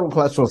 total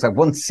cholesterol is like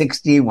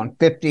 160,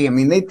 150. I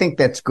mean, they think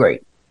that's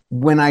great.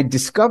 When I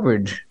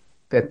discovered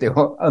that there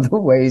are other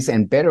ways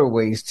and better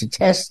ways to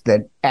test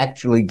that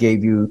actually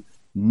gave you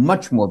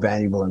much more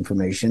valuable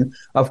information,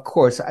 of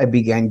course, I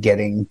began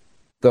getting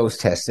those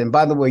tests. And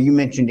by the way, you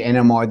mentioned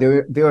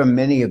NMR. There are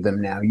many of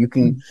them now. You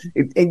can,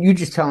 and you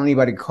just tell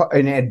anybody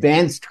an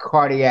advanced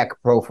cardiac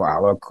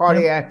profile or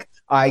cardiac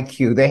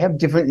IQ. They have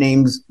different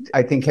names.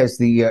 I think has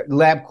the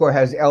LabCorp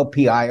has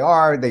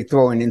LPIR. They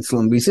throw in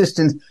insulin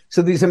resistance.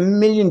 So there's a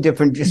million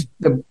different,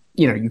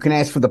 you can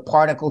ask for the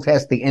particle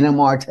test, the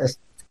NMR test.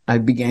 I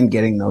began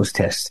getting those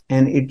tests,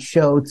 and it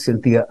showed,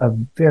 Cynthia, a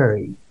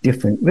very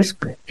different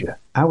risk picture.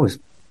 I was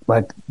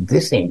like,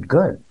 this ain't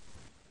good.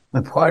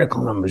 My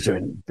particle numbers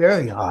are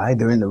very high.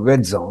 They're in the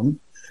red zone.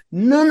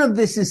 None of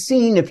this is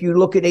seen if you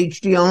look at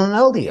HDL and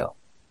LDL.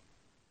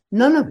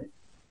 None of it.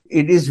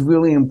 It is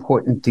really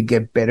important to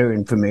get better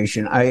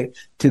information.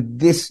 To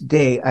this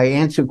day, I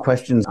answer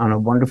questions on a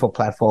wonderful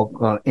platform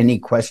called Any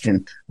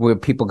Question, where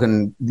people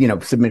can,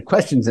 submit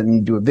questions and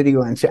you do a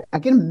video answer. I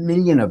get 1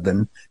 million of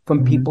them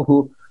from people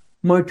who,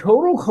 my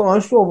total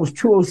cholesterol was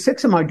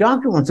 206 and my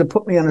doctor wants to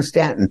put me on a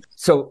statin.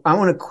 So I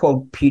want to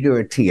quote Peter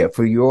Attia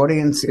for your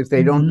audience. If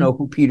they don't know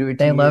who Peter Attia is.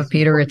 They love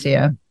Peter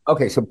Attia.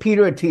 Okay. So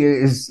Peter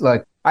Attia is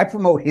like, I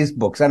promote his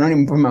books. I don't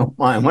even promote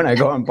mine when I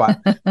go and buy.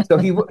 So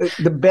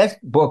the best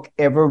book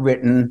ever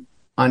written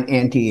on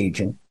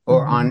anti-aging.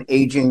 or on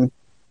aging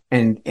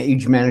and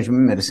age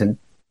management medicine.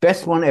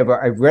 Best one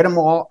ever. I've read them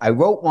all. I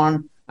wrote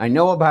one. I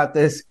know about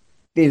this.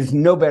 There's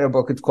no better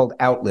book. It's called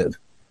Outlive.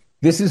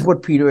 This is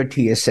what Peter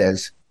Attia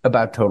says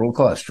about total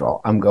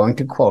cholesterol. I'm going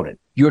to quote it.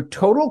 Your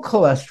total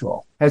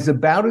cholesterol has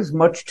about as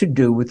much to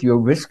do with your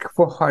risk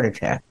for heart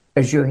attack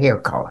as your hair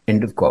color.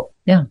 End of quote.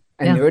 Yeah.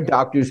 And there are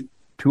doctors,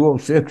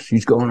 206,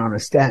 he's going on a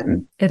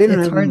statin. They're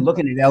not even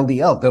looking at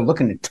LDL. They're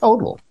looking at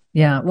total.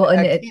 Yeah. Well,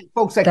 and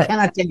folks, I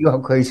cannot tell you how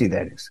crazy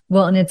that is.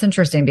 Well, and it's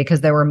interesting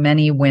because there were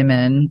many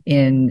women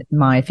in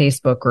my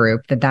Facebook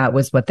group that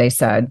was what they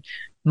said.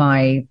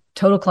 My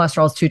total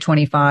cholesterol is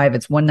 225.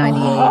 It's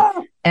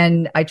 198.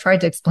 And I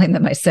tried to explain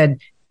them. I said,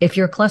 if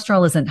your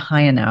cholesterol isn't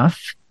high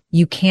enough,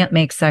 you can't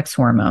make sex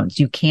hormones.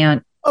 You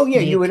can't. Oh,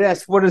 yeah. You would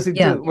ask, what does it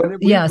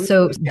do?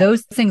 So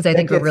those things I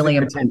think are really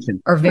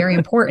are very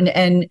important.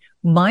 And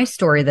my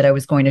story that I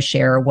was going to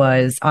share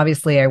was,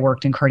 obviously, I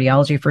worked in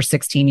cardiology for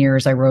 16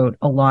 years. I wrote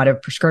a lot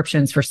of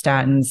prescriptions for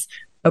statins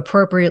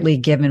appropriately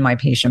given my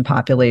patient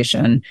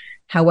population.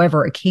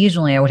 However,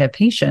 occasionally I would have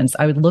patients,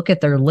 I would look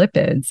at their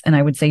lipids and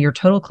I would say, your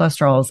total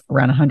cholesterol is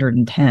around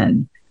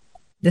 110.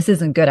 This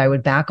isn't good. I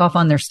would back off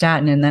on their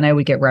statin and then I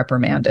would get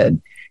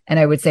reprimanded. And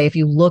I would say, if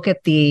you look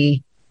at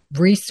the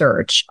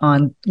research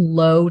on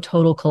low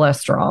total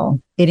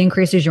cholesterol, it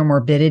increases your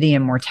morbidity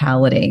and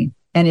mortality.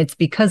 And it's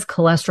because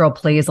cholesterol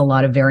plays a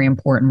lot of very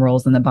important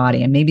roles in the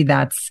body. And maybe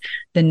that's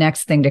the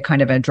next thing to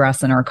kind of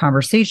address in our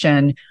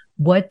conversation.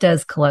 What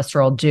does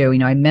cholesterol do?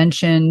 I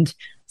mentioned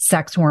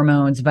sex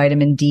hormones,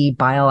 vitamin D,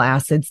 bile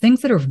acids,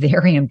 things that are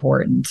very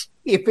important.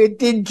 If it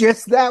did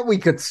just that, we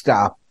could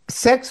stop.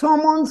 Sex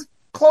hormones?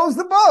 Close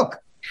the book.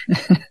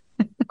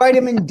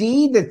 Vitamin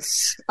D,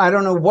 that's, I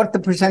don't know what the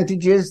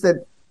percentage is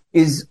that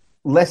is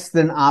less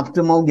than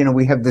optimal.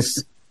 We have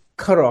this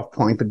cutoff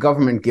point the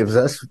government gives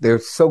us. They're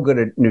so good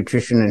at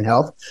nutrition and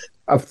health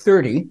of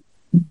 30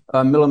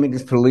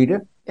 millimeters per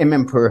liter,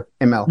 per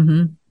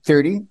ml,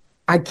 30.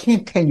 I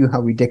can't tell you how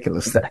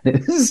ridiculous that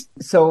is.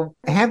 So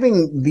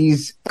having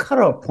these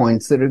cutoff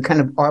points that are kind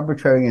of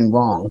arbitrary and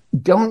wrong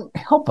don't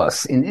help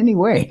us in any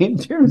way in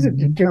terms of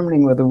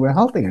determining whether we're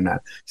healthy or not.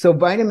 So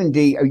vitamin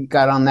D, you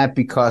got on that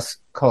because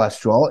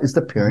cholesterol is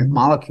the parent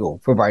molecule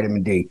for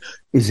vitamin D.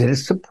 Is it a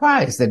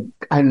surprise that,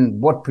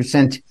 and what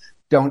percent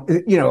don't,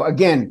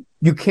 again,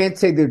 you can't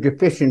say they're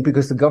deficient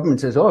because the government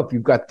says, if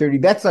you've got 30,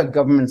 that's like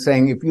government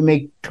saying if you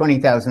make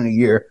 20,000 a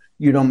year,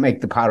 you don't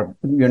make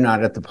you're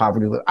not at the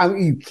poverty level. Are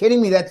you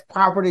kidding me? That's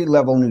poverty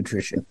level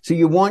nutrition. So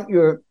you want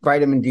your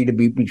vitamin D to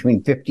be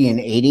between 50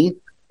 and 80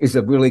 is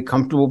a really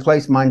comfortable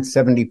place. Mine's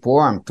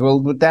 74. I'm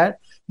thrilled with that.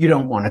 You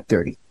don't want a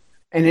 30.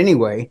 And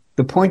anyway,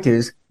 the point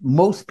is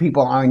most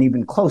people aren't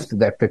even close to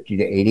that 50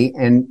 to 80.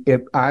 And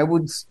if I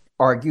would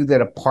argue that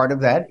a part of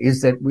that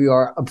is that we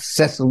are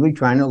obsessively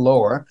trying to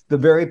lower the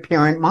very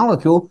parent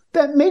molecule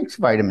that makes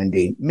vitamin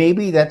D.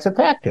 Maybe that's a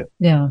factor.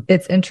 Yeah.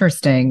 It's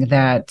interesting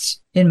that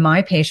in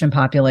my patient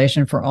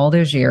population for all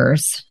those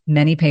years,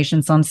 many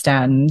patients on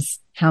statins,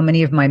 how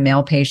many of my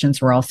male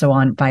patients were also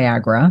on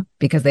Viagra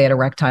because they had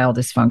erectile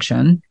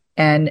dysfunction,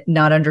 and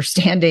not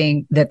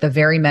understanding that the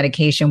very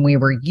medication we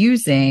were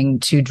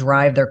using to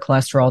drive their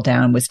cholesterol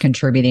down was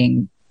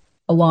contributing,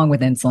 along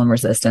with insulin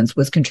resistance,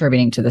 was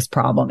contributing to this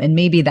problem. And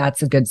maybe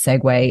that's a good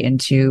segue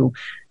into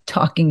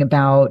talking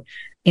about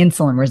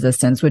insulin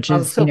resistance, which is,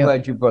 I'm so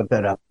glad you brought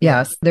that up.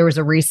 Yes. There was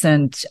a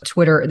recent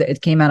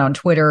it came out on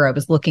Twitter. I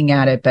was looking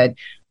at it, but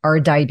our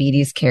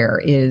diabetes care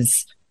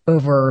is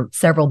over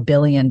several $1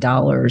 billion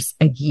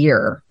a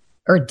year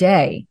or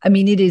day. I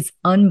mean, it is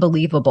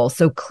unbelievable.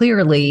 So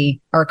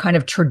clearly our kind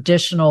of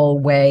traditional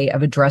way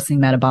of addressing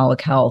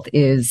metabolic health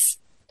is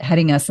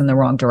heading us in the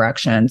wrong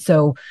direction.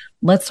 So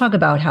let's talk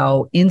about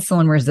how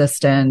insulin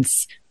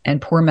resistance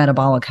and poor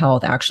metabolic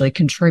health actually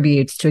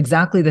contributes to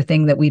exactly the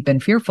thing that we've been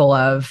fearful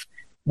of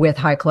with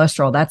high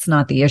cholesterol. That's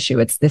not the issue.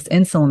 It's this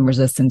insulin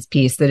resistance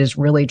piece that is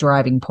really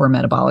driving poor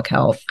metabolic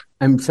health.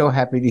 I'm so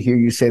happy to hear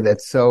you say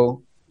that.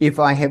 So if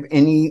I have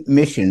any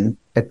mission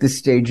at this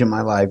stage in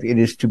my life, it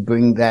is to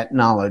bring that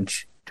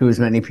knowledge to as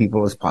many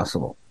people as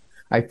possible.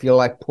 I feel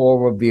like Paul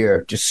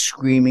Revere just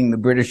screaming, the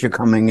British are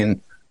coming,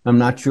 and I'm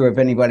not sure if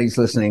anybody's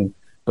listening,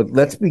 but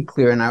let's be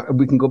clear, and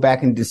we can go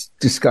back and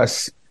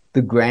discuss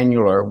the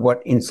granular,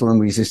 what insulin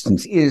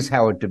resistance is,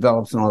 how it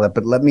develops and all that.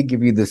 But let me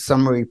give you the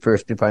summary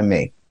first, if I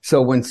may.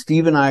 So when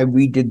Steve and I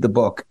redid the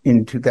book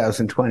in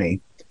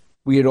 2020,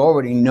 we had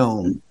already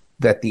known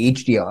that the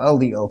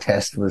HDL-LDL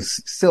test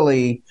was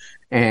silly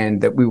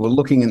and that we were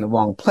looking in the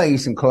wrong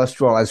place, and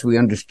cholesterol, as we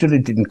understood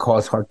it, didn't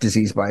cause heart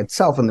disease by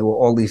itself, and there were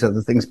all these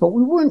other things, but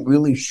we weren't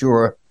really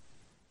sure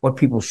what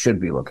people should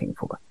be looking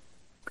for.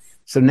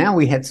 So now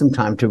we had some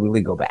time to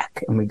really go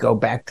back, and we go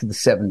back to the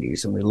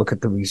 70s and we look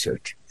at the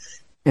research.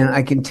 And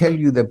I can tell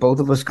you that both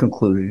of us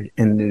concluded,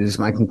 and it is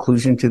my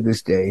conclusion to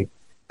this day,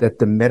 that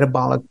the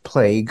metabolic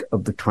plague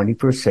of the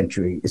 21st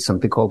century is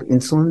something called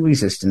insulin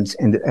resistance,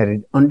 and that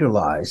it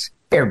underlies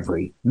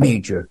every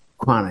major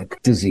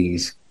chronic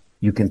disease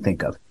you can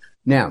think of.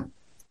 Now,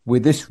 where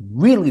this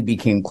really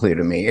became clear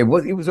to me, it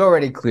was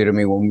already clear to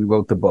me when we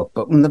wrote the book,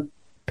 but when the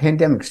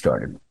pandemic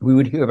started, we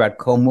would hear about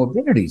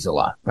comorbidities a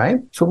lot, right?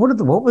 So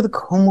what were the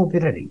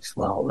comorbidities?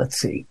 Well, let's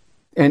see.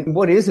 And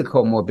what is a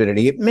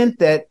comorbidity? It meant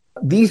that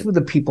these were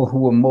the people who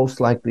were most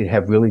likely to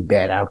have really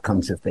bad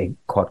outcomes if they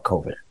caught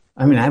COVID.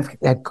 I mean, I've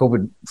had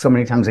COVID so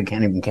many times I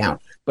can't even count.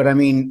 But I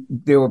mean,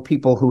 there were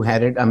people who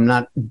had it. I'm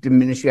not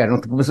diminishing. I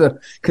don't think it was a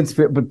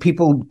conspiracy, but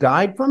people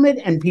died from it,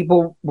 and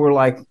people were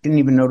like, didn't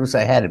even notice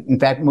I had it. In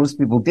fact, most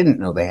people didn't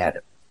know they had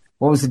it.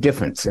 What was the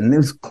difference? And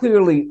there's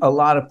clearly a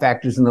lot of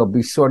factors, and they'll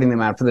be sorting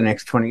them out for the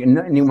next 20. And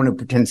anyone who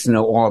pretends to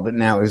know all of it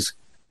now is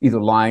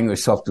either lying or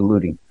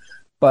self-deluding.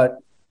 But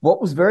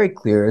what was very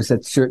clear is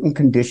that certain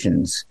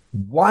conditions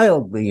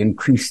wildly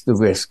increased the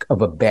risk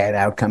of a bad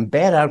outcome.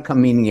 Bad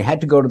outcome meaning you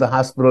had to go to the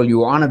hospital, you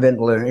were on a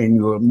ventilator, and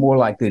you were more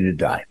likely to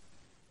die.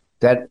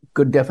 That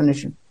good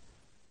definition?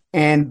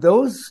 And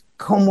those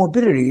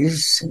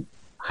comorbidities,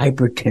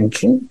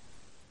 hypertension,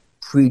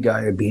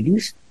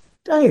 prediabetes,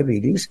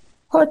 diabetes,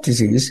 heart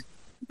disease,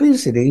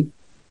 obesity,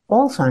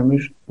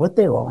 Alzheimer's, what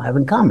they all have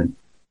in common.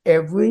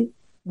 Every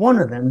one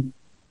of them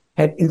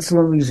had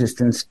insulin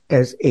resistance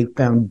as a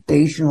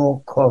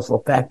foundational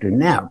causal factor.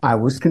 Now, I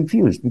was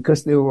confused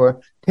because they were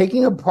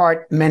taking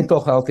apart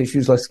mental health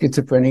issues like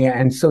schizophrenia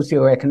and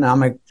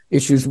socioeconomic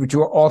issues, which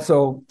were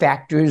also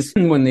factors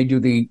when they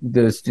do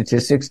the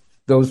statistics.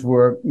 Those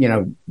were,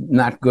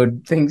 not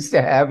good things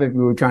to have if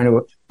we were trying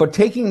to, but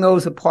taking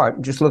those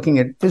apart, just looking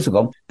at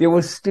physical, there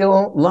was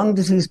still lung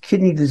disease,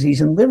 kidney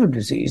disease, and liver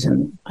disease.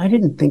 And I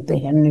didn't think they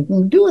had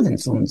anything to do with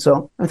insulin.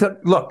 So I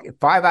thought, look, if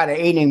 5 out of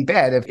 8 ain't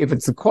bad, if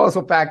it's the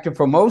causal factor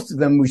for most of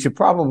them, we should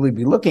probably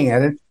be looking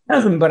at it.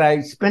 But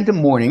I spent a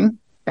morning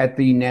at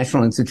the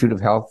National Institute of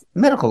Health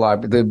Medical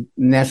Library, the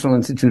National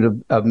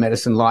Institute of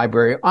Medicine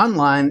Library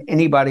online.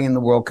 Anybody in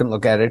the world can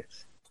look at it.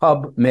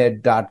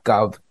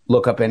 PubMed.gov.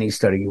 Look up any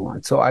study you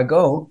want. So I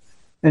go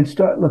and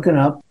start looking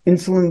up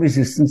insulin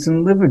resistance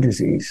and liver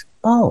disease.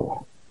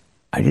 Oh,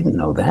 I didn't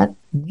know that.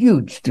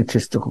 Huge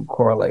statistical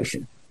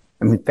correlation.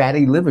 I mean,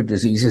 fatty liver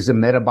disease is a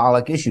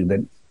metabolic issue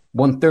that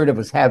 1/3 of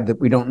us have that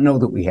we don't know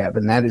that we have.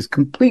 And that is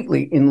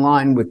completely in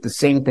line with the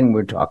same thing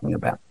we're talking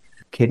about.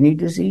 Kidney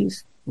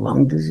disease,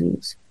 lung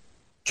disease.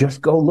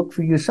 Just go look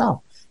for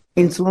yourself.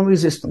 Insulin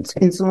resistance,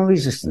 insulin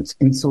resistance,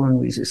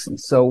 insulin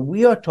resistance. So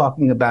we are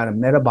talking about a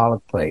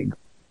metabolic plague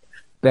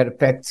that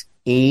affects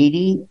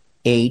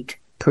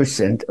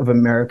 88% of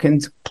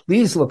Americans.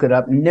 Please look it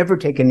up. Never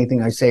take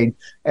anything I say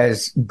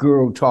as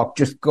guru talk.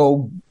 Just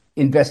go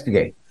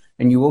investigate.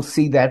 And you will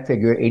see that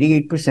figure,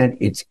 88%.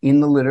 It's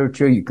in the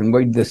literature. You can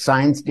read the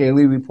Science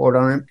Daily report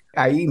on it.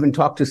 I even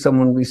talked to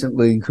someone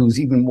recently who's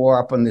even more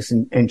up on this,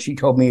 and she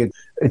told me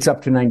it's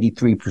up to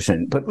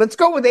 93%. But let's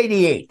go with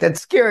 88.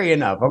 That's scary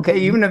enough, okay?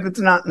 Even if it's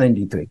not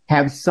 93.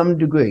 Have some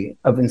degree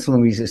of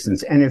insulin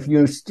resistance. And if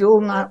you're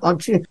still not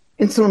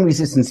insulin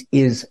resistance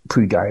is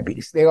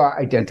prediabetes. They are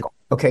identical.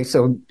 Okay,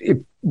 so if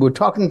we're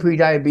talking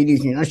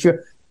prediabetes, you're not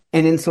sure,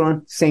 and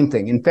insulin, same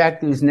thing. In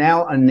fact, there's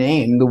now a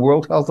name, the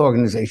World Health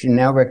Organization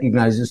now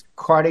recognizes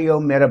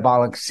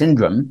cardiometabolic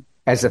syndrome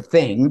as a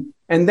thing,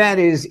 and that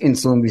is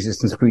insulin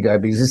resistance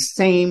prediabetes, the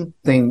same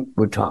thing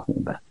we're talking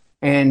about.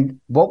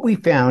 And what we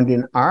found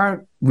in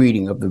our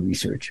reading of the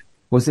research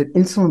was that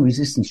insulin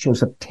resistance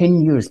shows up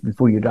 10 years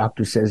before your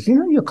doctor says,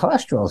 your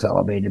cholesterol is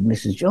elevated,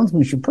 Mrs. Jones,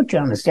 we should put you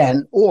on a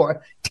statin,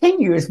 or 10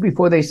 years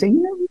before they say,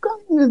 you've got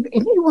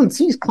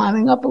A1C's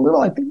climbing up a little.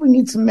 I think we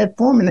need some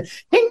metformin.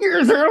 10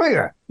 years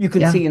earlier, you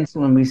can see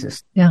insulin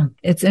resistance. Yeah,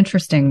 it's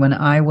interesting. When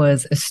I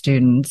was a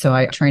student, so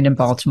I trained in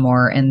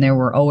Baltimore, and there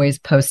were always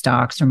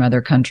postdocs from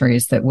other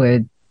countries that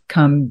would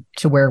come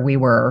to where we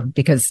were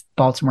because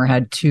Baltimore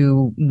had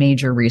 2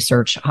 major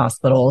research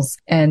hospitals.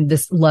 And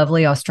this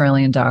lovely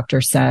Australian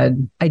doctor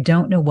said, I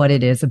don't know what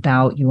it is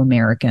about you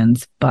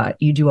Americans, but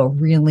you do a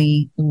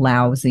really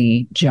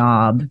lousy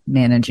job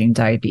managing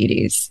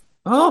diabetes.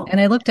 Oh.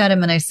 And I looked at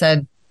him and I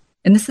said,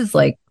 and this is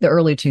like the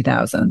early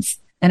 2000s.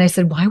 And I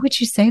said, why would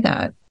you say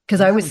that?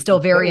 Because I was still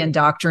very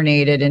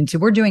indoctrinated into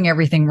we're doing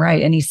everything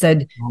right. And he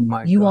said,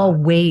 you all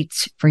wait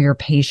for your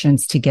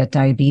patients to get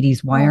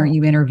diabetes. Why aren't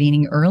you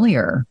intervening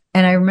earlier?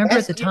 And I remember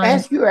at the time.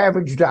 Ask your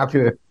average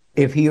doctor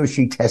if he or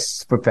she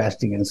tests for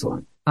fasting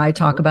insulin. I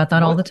talk about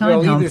that all the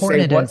time, how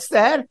important it is. What's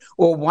that?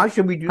 Or why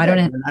should we do that?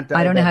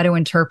 I don't know how to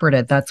interpret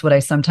it. That's what I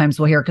sometimes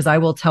will hear, because I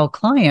will tell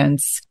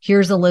clients,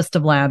 here's a list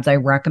of labs I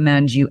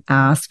recommend you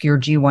ask your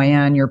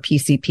GYN, your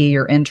PCP,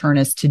 your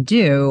internist to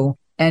do.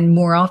 And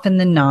more often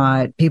than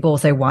not, people will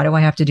say, why do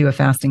I have to do a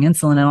fasting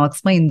insulin? And I'll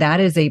explain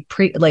that is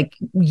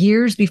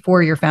years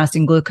before your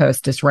fasting glucose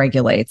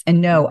dysregulates.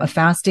 And no, a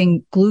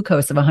fasting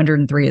glucose of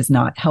 103 is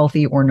not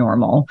healthy or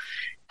normal.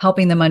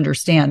 Helping them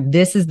understand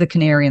this is the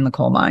canary in the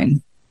coal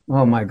mine.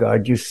 Oh my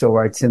God, you're so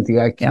right,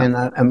 Cynthia. I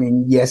cannot, I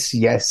mean, yes.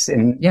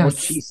 And what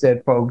she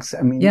said, folks,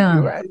 I mean,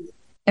 you're right.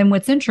 And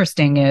what's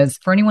interesting is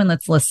for anyone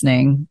that's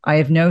listening, I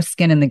have no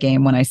skin in the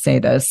game when I say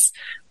this.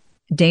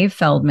 Dave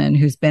Feldman,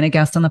 who's been a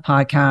guest on the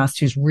podcast,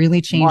 who's really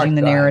changing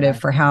the narrative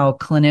for how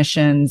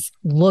clinicians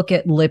look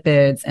at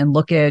lipids and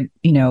look at,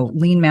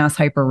 lean mass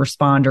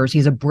hyper-responders.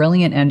 He's a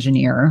brilliant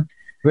engineer.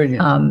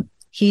 Brilliant.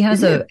 He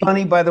has Isn't it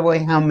funny, by the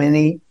way, how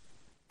many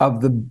of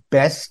the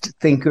best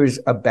thinkers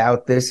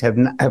about this have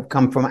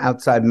come from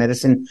outside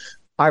medicine.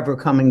 Ivor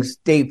Cummings,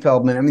 Dave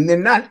Feldman. I mean, they're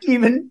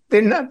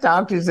not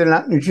doctors, they're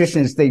not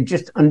nutritionists. They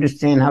just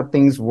understand how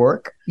things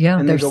work. Yeah,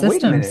 and they're they go,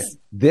 systems. wait a minute,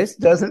 this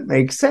doesn't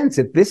make sense.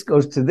 If this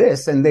goes to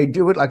this, and they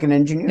do it like an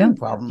engineering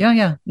problem.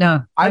 Yeah.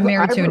 No, I'm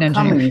married to an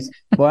engineer. Cummings,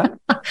 what?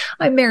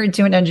 I'm married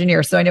to an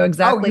engineer, so I know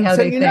exactly how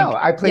they think.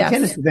 I play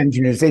tennis with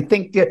engineers. They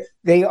think that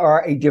they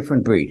are a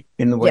different breed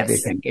in the way they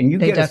think. And you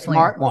get a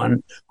smart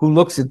one who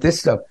looks at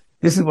this stuff.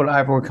 This is what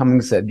Ivor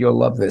Cummings said. You'll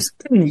love this.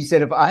 He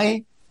said,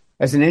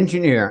 as an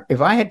engineer, if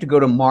I had to go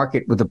to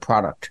market with a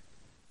product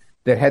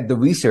that had the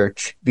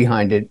research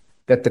behind it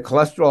that the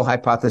cholesterol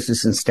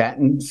hypothesis and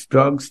statin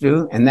drugs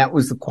do, and that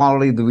was the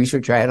quality of the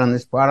research I had on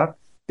this product,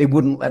 they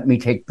wouldn't let me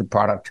take the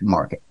product to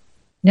market.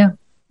 Yeah.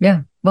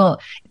 Well,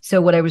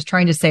 so what I was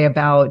trying to say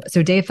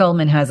so Dave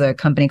Feldman has a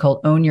company called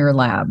Own Your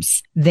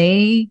Labs.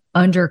 They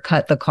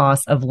undercut the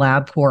cost of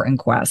LabCorp and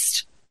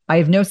Quest. I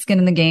have no skin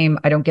in the game.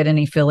 I don't get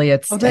any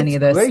affiliates to any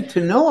of this. That's great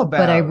to know about.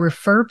 But I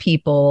refer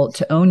people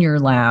to Own Your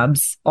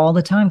Labs all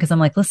the time because I'm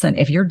like, listen,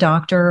 if your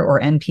doctor or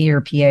NP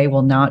or PA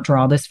will not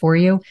draw this for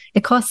you,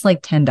 it costs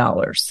like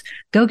 $10.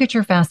 Go get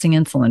your fasting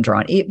insulin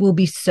drawn. It will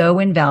be so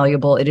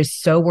invaluable. It is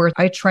so worth.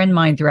 I trend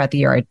mine throughout the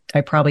year. I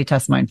probably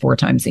test mine 4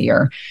 times a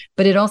year,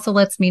 but it also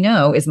lets me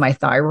know, is my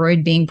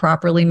thyroid being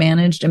properly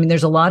managed? I mean,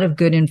 there's a lot of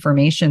good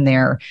information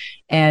there.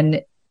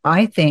 And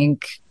I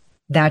think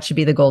that should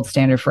be the gold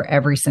standard for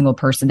every single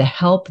person to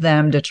help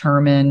them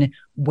determine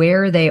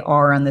where they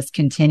are on this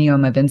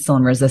continuum of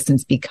insulin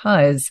resistance,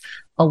 because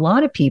a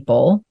lot of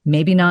people,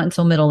 maybe not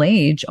until middle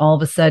age, all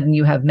of a sudden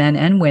you have men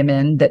and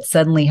women that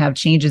suddenly have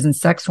changes in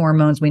sex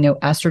hormones. We know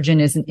estrogen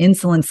is an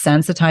insulin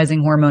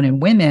sensitizing hormone in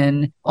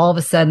women. All of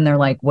a sudden they're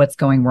like, what's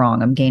going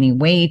wrong? I'm gaining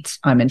weight.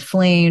 I'm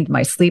inflamed.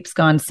 My sleep's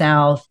gone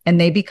south, and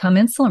they become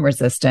insulin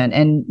resistant.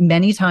 And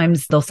many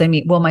times they'll say to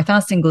me, well, my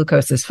fasting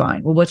glucose is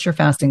fine. Well, what's your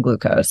fasting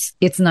glucose?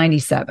 It's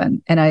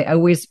 97. And I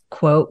always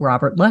quote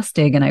Robert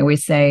Lustig, and I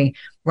always say,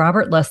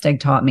 Robert Lustig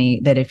taught me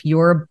that if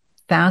your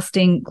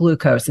fasting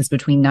glucose is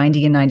between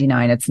 90 and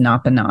 99, it's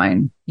not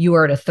benign. You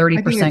are at a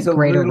 30%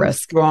 greater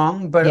risk.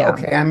 Strong, but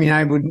okay. I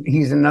mean,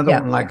 he's another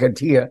one like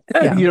Atia.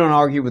 You don't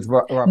argue with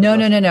Robert.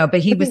 No. But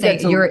he was saying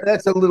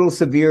that's a little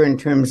severe in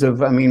terms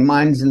of, I mean,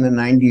 mine's in the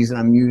 90s and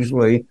I'm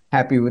usually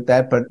happy with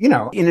that. But,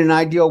 in an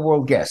ideal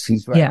world, guess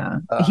he's right. Yeah.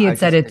 He had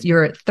said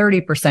you're at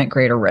 30%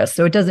 greater risk.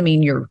 So it doesn't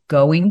mean you're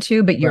going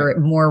to, but you're at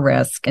more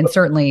risk. And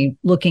certainly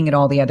looking at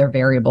all the other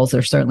variables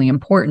are certainly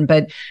important.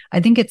 But I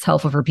think it's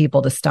helpful for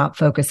people to stop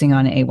focusing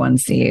on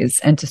A1Cs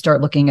and to start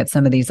looking at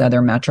some of these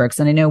other metrics.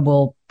 And I know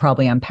we'll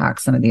probably unpack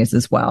some of these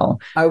as well.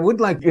 I would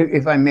like,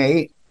 if I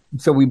may,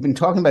 so we've been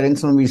talking about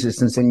insulin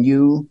resistance, and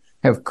you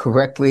have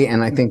correctly,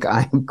 and I think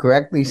I have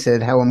correctly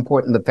said how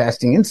important the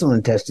fasting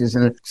insulin test is.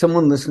 And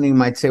someone listening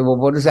might say, well,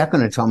 what is that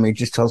going to tell me? It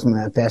just tells me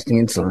I'm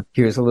fasting insulin.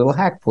 Here's a little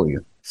hack for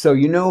you. So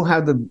you know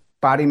how the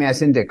body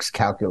mass index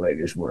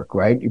calculators work,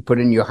 right? You put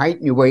in your height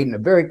and your weight in a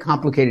very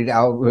complicated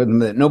algorithm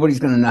that nobody's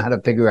going to know how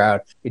to figure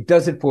out. It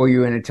does it for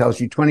you, and it tells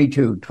you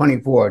 22,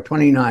 24,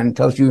 29, it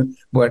tells you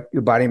what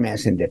your body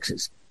mass index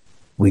is.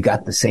 We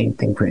got the same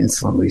thing for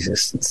insulin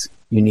resistance.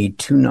 You need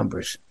 2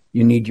 numbers.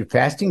 You need your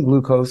fasting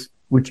glucose,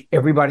 which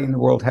everybody in the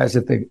world has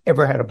if they've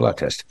ever had a blood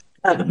test.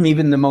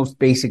 Even the most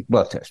basic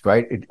blood test,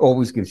 right? It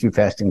always gives you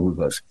fasting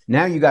glucose.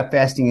 Now you got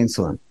fasting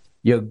insulin.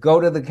 You go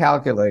to the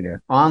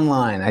calculator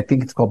online. I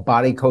think it's called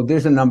Body Code.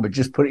 There's a number.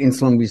 Just put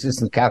insulin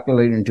resistance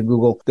calculator into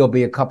Google. There'll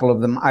be a couple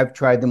of them. I've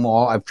tried them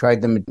all. I've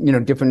tried them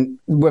at, different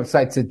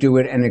websites that do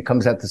it, and it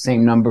comes out the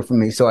same number for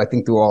me. So I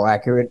think they're all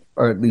accurate,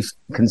 or at least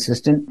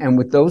consistent. And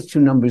with those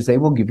 2 numbers, they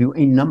will give you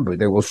a number.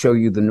 They will show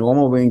you the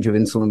normal range of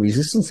insulin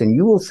resistance, and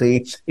you will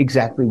see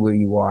exactly where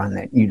you are on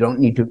that. You don't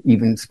need to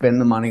even spend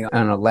the money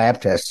on a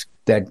lab test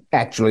that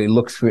actually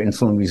looks for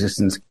insulin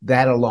resistance,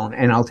 that alone.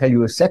 And I'll tell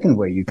you a second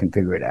way you can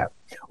figure it out,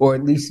 or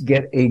at least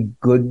get a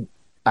good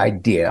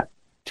idea.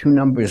 2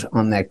 numbers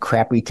on that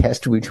crappy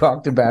test we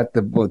talked about,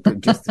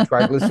 just the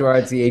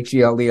triglycerides, the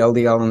HDL, the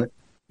LDL, and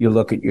you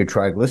look at your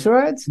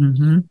triglycerides,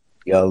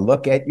 you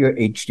look at your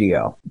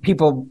HDL.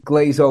 People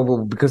glaze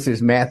over because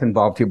there's math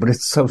involved here, but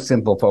it's so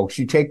simple, folks.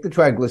 You take the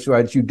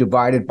triglycerides, you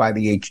divide it by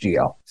the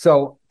HDL.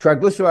 So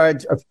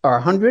triglycerides are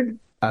 100,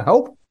 I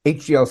hope.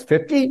 HDL is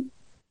 50.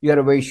 You got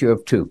a ratio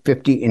of 2,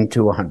 50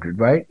 into 100,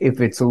 right?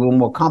 If it's a little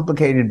more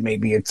complicated,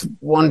 maybe it's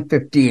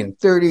 150 and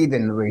 30,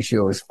 then the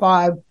ratio is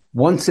 5.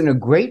 Once in a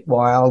great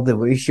while, the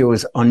ratio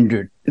is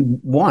under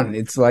 1.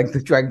 It's like the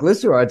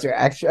triglycerides are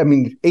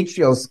actually,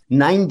 HDL is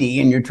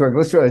 90 and your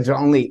triglycerides are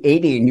only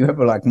 80 and you have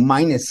like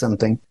minus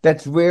something.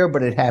 That's rare,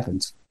 but it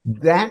happens.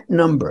 That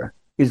number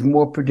is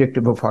more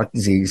predictive of heart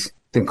disease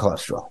than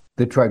cholesterol.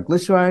 The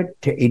triglyceride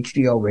to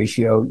HDL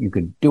ratio, you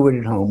could do it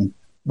at home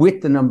with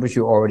the numbers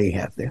you already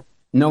have there,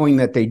 knowing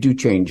that they do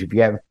change. If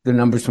you have the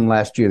numbers from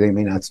last year, they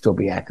may not still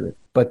be accurate.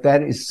 But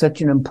that is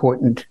such an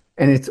important,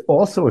 and it's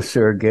also a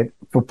surrogate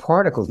for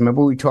particles.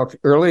 Remember we talked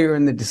earlier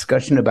in the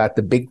discussion about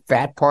the big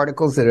fat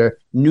particles that are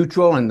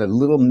neutral and the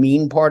little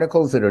mean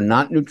particles that are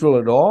not neutral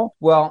at all?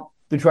 Well,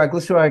 The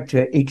triglyceride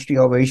to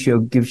HDL ratio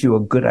gives you a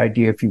good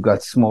idea if you've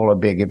got small or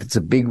big. If it's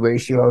a big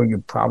ratio,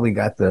 you've probably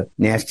got the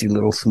nasty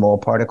little small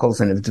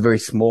particles. And if it's a very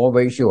small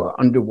ratio, or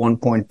under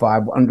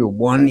 1.5, under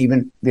 1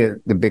 even,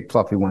 the big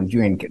fluffy ones,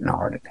 you ain't getting a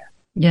heart attack.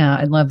 Yeah,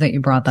 I love that you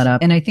brought that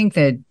up. And I think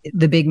that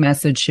the big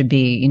message should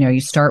be,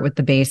 you start with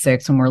the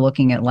basics when we're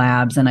looking at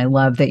labs. And I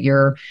love that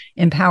you're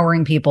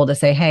empowering people to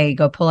say, hey,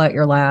 go pull out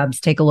your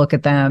labs, take a look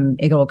at them.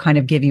 It will kind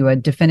of give you a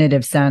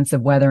definitive sense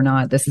of whether or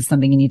not this is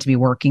something you need to be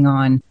working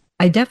on.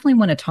 I definitely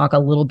want to talk a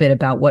little bit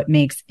about what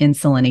makes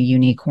insulin a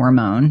unique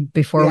hormone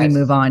before we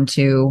move on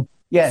to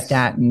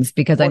statins,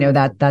 because I know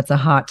that that's a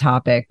hot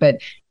topic. But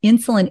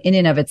insulin in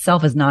and of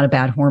itself is not a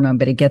bad hormone,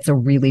 but it gets a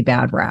really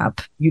bad rap.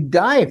 You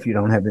die if you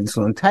don't have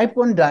insulin. Type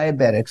 1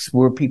 diabetics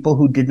were people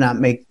who did not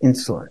make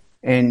insulin.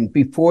 And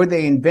before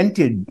they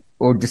invented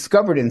or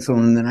discovered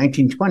insulin in the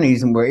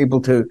 1920s and were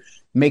able to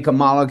make a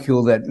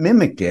molecule that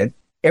mimicked it,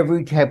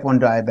 every type 1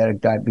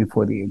 diabetic died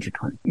before the age of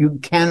 20. You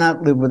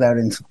cannot live without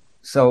insulin.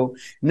 So,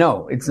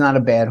 no, it's not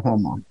a bad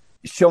hormone.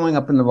 Showing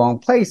up in the wrong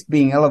place,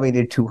 being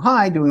elevated too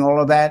high, doing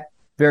all of that,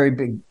 very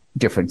big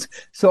difference.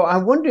 So I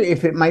wonder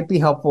if it might be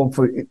helpful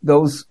for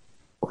those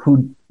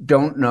who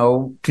don't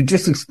know to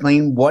just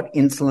explain what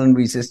insulin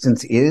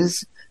resistance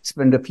is,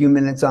 spend a few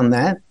minutes on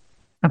that.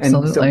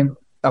 Absolutely.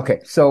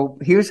 So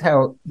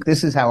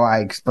this is how I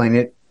explain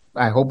it.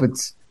 I hope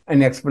it's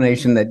an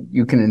explanation that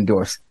you can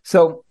endorse.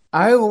 So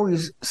I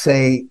always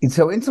say,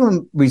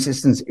 insulin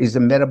resistance is a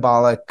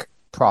metabolic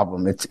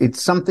problem.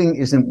 It's something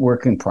isn't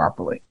working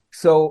properly.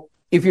 So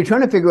if you're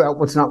trying to figure out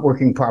what's not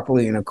working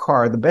properly in a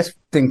car, the best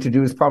thing to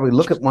do is probably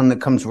look at one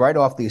that comes right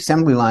off the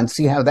assembly line,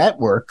 see how that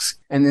works,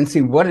 and then see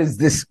what is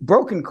this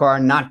broken car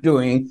not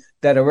doing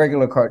that a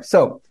regular car.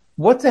 So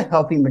what's a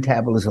healthy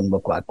metabolism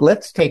look like?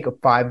 Let's take a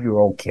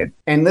 5-year-old kid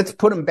and let's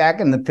put him back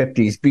in the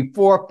 50s,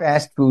 before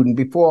fast food and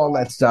before all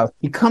that stuff.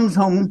 He comes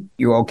home,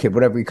 year old kid,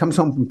 whatever, he comes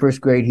home from first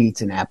grade, he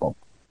eats an apple.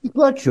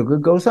 Blood sugar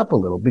goes up a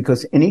little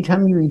because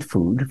anytime you eat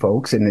food,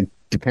 folks, and it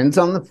depends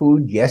on the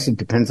food. Yes, it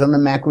depends on the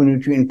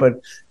macronutrient, but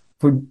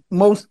for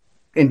most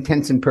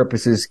intents and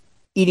purposes,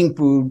 eating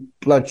food,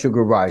 blood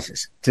sugar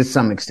rises to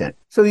some extent.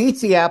 So he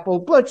eats the apple,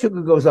 blood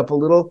sugar goes up a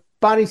little.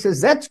 Body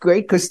says, that's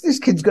great because this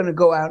kid's going to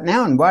go out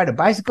now and ride a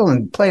bicycle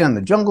and play on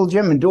the jungle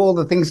gym and do all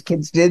the things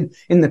kids did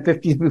in the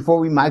 50s before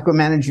we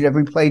micromanaged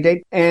every play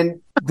date. And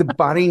the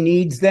body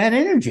needs that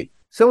energy.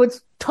 So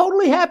it's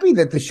totally happy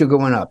that the sugar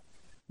went up.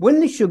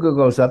 When the sugar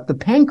goes up, the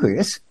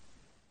pancreas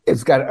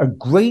has got a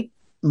great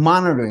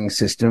monitoring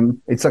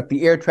system. It's like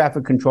the air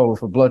traffic controller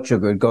for blood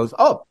sugar. It goes,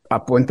 up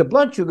went the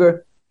blood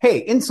sugar.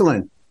 Hey,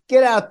 insulin,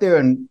 get out there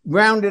and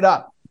round it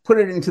up. Put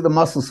it into the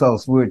muscle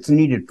cells where it's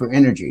needed for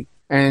energy.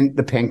 And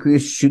the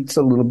pancreas shoots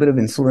a little bit of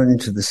insulin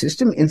into the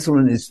system.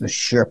 Insulin is the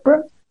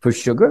Sherpa for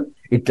sugar.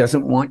 It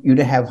doesn't want you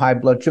to have high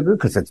blood sugar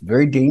because that's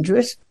very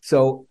dangerous.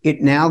 So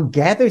it now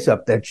gathers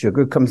up that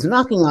sugar, comes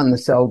knocking on the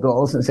cell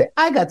doors and say,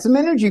 I got some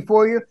energy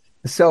for you.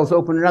 The cells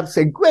open it up and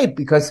say, great,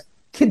 because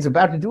kid's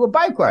about to do a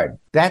bike ride.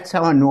 That's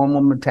how a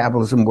normal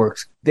metabolism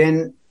works.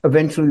 Then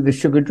eventually the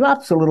sugar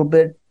drops a little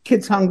bit.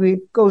 Kid's hungry,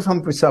 goes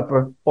home for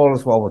supper. All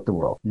is well with the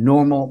world.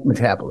 Normal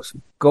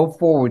metabolism. Go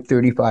forward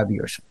 35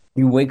 years.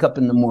 You wake up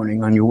in the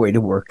morning on your way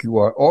to work. You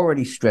are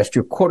already stressed.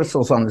 Your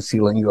cortisol's on the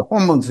ceiling. Your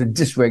hormones are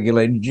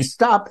dysregulated. You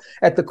stop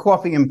at the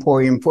coffee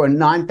emporium for a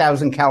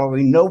 9,000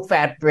 calorie, no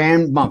fat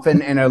brand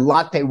muffin and a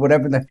latte,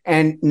 whatever.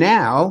 And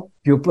now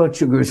your blood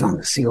sugar is on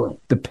the ceiling.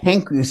 The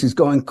pancreas is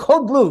going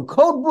code blue,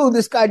 code blue.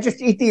 This guy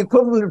just ate the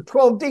equivalent of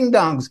 12 ding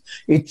dongs.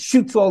 It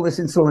shoots all this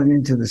insulin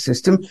into the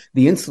system.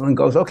 The insulin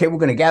goes, okay, we're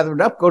going to gather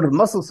it up, go to the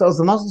muscle cells.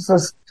 The muscle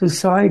cells say,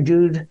 sorry,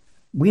 dude.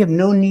 We have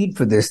no need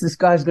for this. This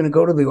guy's going to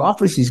go to the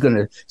office. He's going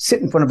to sit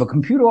in front of a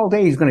computer all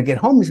day. He's going to get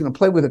home. He's going to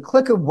play with a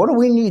clicker. What do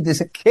we need?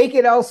 Take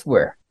it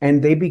elsewhere.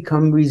 And they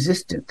become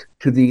resistant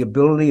to the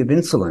ability of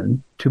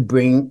insulin to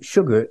bring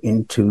sugar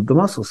into the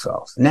muscle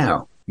cells.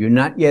 Now, you're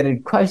not yet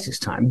at crisis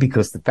time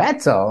because the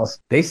fat cells,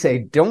 they say,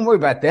 don't worry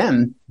about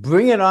them.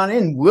 Bring it on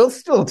in. We'll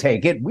still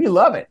take it. We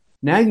love it.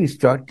 Now you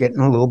start getting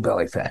a little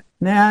belly fat.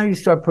 Now you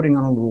start putting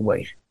on a little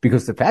weight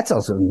because the fat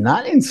cells are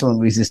not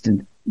insulin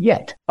resistant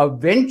yet.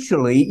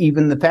 Eventually,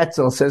 even the fat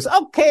cell says,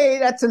 okay,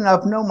 that's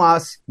enough, no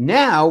mas.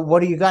 Now,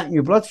 what do you got in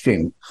your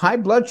bloodstream? High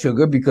blood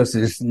sugar because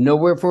there's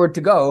nowhere for it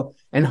to go,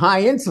 and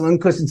high insulin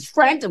because it's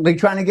frantically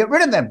trying to get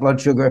rid of that blood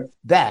sugar.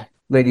 That,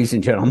 ladies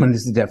and gentlemen,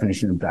 is the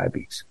definition of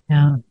diabetes.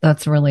 Yeah,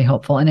 that's really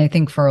helpful. And I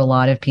think for a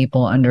lot of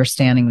people,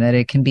 understanding that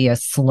it can be a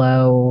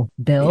slow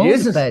build. It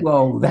is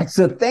slow. That's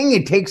the thing.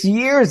 It takes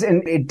years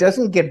and it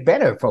doesn't get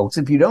better, folks,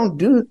 if you don't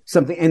do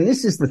something. And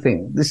this is the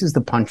thing. This is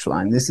the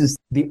punchline. This is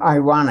the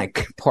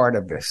ironic part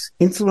of this.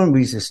 Insulin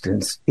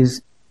resistance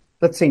is,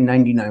 let's say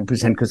 99%,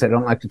 because I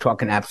don't like to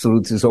talk in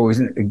absolutes. There's always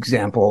an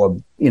example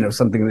of,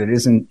 something that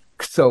isn't.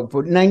 So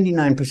for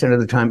 99% of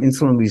the time,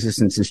 insulin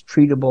resistance is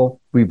treatable,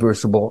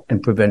 reversible,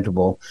 and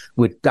preventable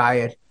with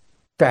diet,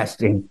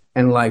 fasting,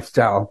 and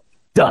lifestyle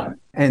done.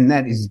 And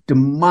that is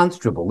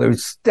demonstrable.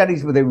 There's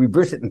studies where they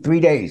reverse it in 3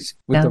 days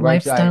with the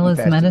right diet and lifestyle is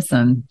fasting.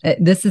 medicine.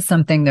 This is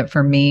something that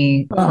for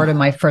me, part of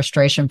my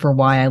frustration for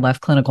why I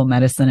left clinical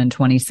medicine in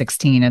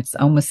 2016, it's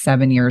almost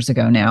 7 years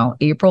ago now,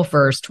 April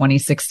 1st,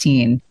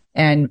 2016.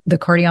 And the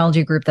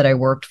cardiology group that I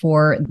worked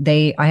for,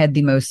 I had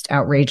the most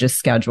outrageous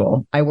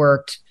schedule. I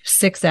worked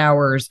 6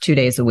 hours, 2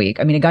 days a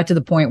week. I mean, it got to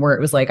the point where it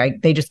was like,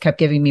 they just kept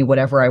giving me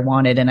whatever I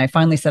wanted. And I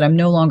finally said, I'm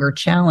no longer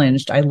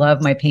challenged. I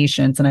love my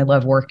patients and I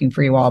love working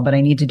for you all, but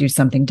I need to do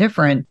something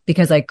different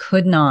because I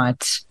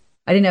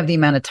didn't have the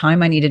amount of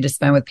time I needed to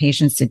spend with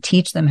patients to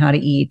teach them how to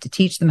eat, to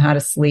teach them how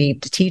to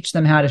sleep, to teach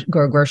them how to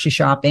go grocery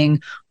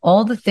shopping,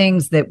 all the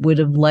things that would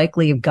have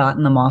likely have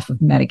gotten them off of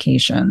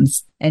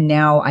medications. And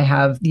now I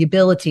have the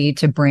ability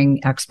to bring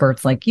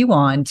experts like you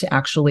on to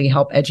actually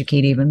help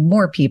educate even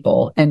more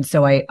people. And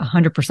so I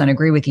 100%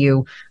 agree with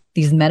you.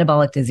 These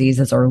metabolic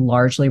diseases are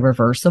largely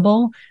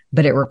reversible,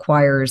 but it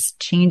requires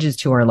changes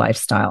to our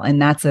lifestyle.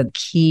 And that's a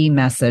key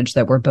message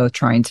that we're both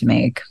trying to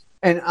make.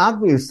 And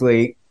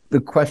obviously,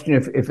 the question,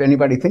 if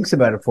anybody thinks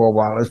about it for a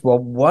while, is, well,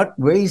 what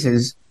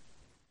raises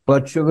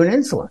blood sugar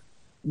and insulin?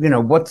 You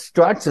know, what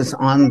starts us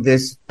on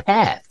this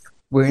path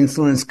where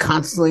insulin is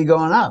constantly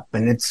going up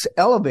and it's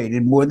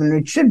elevated more than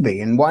it should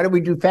be? And why do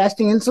we do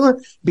fasting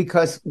insulin?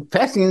 Because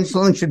fasting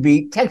insulin should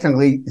be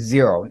technically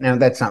zero. Now,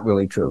 that's not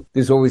really true.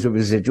 There's always a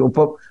residual.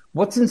 But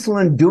what's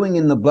insulin doing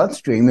in the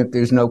bloodstream if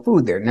there's no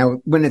food there?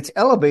 Now, when it's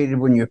elevated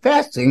when you're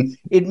fasting,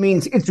 it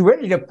means it's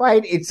ready to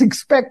fight.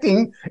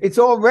 It's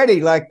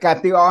already like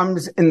got the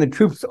arms and the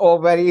troops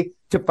all ready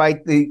to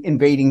fight the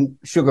invading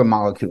sugar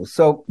molecules.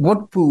 So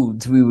what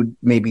foods we would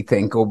maybe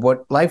think, or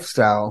what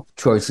lifestyle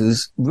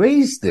choices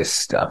raise this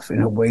stuff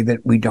in a way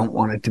that we don't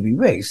want it to be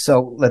raised?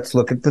 So let's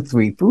look at the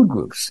 3 food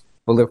groups.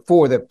 Well, there are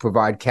 4 that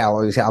provide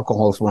calories.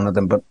 Alcohol is one of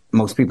them, but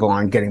most people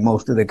aren't getting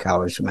most of their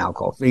calories from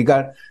alcohol. So you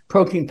got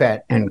protein,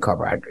 fat, and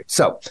carbohydrates.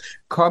 So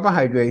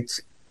carbohydrates,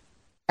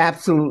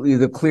 absolutely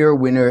the clear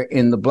winner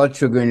in the blood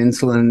sugar and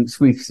insulin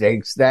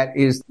sweepstakes. That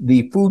is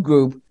the food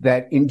group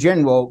that in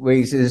general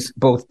raises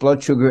both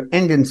blood sugar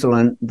and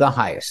insulin the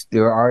highest.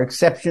 There are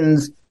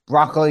exceptions.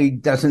 Broccoli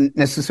doesn't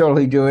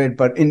necessarily do it,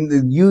 but in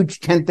the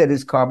huge tent that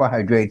is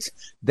carbohydrates,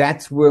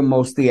 that's where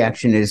most of the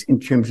action is in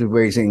terms of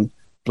raising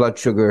blood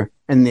sugar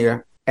and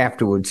there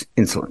afterwards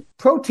insulin.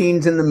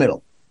 Protein's in the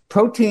middle.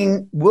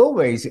 Protein will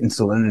raise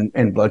insulin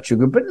and blood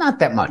sugar, but not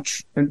that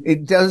much. And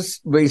it does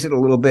raise it a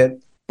little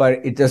bit,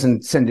 but it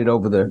doesn't send it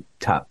over the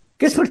top.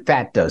 Guess what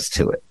fat does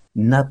to it?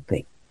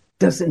 Nothing.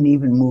 Doesn't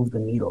even move the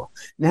needle.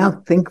 Now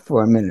think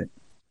for a minute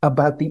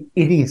about the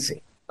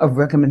idiocy of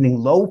recommending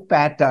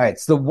low-fat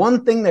diets. The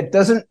one thing that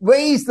doesn't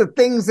raise the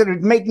things that are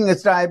making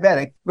us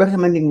diabetic,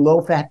 recommending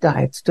low-fat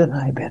diets to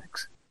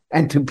diabetics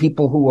and to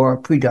people who are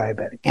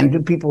pre-diabetic and to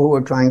people who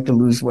are trying to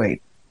lose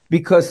weight.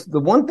 Because the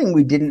one thing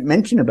we didn't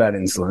mention about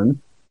insulin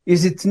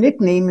is its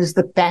nickname is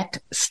the fat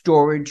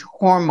storage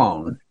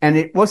hormone. And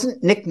it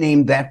wasn't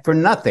nicknamed that for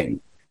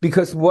nothing.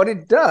 Because what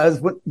it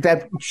does,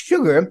 that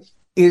sugar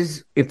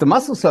is, if the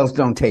muscle cells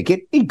don't take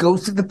it, it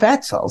goes to the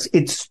fat cells.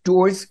 It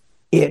stores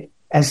it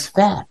as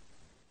fat.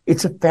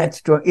 It's a fat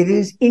store. It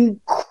is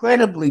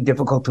incredibly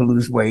difficult to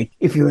lose weight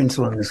if your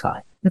insulin is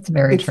high. That's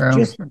very true. It's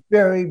just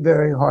very,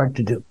 very hard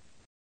to do.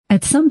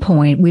 At some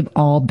point, we've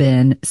all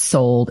been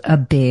sold a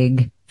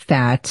big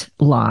fat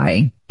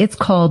lie. It's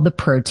called the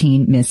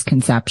protein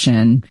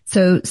misconception.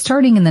 So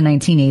starting in the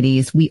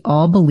 1980s, we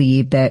all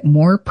believed that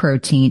more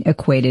protein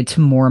equated to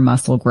more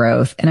muscle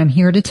growth. And I'm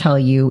here to tell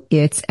you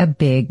it's a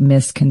big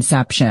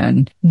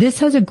misconception. This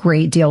has a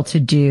great deal to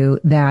do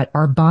that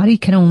our body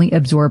can only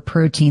absorb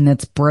protein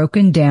that's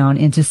broken down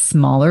into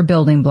smaller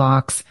building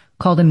blocks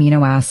called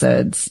amino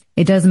acids.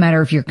 It doesn't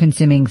matter if you're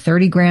consuming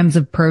 30 grams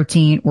of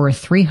protein or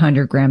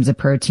 300 grams of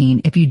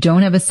protein. If you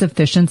don't have a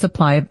sufficient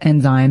supply of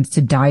enzymes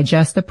to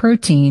digest the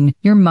protein,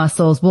 your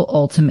muscles will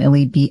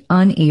ultimately be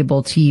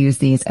unable to use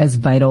these as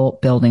vital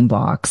building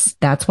blocks.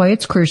 That's why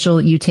it's crucial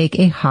you take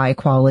a high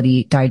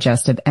quality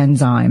digestive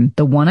enzyme.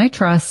 The one I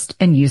trust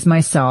and use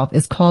myself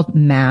is called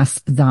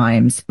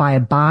Masszymes by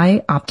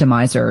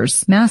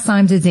Optimizers.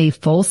 Masszymes is a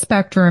full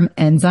spectrum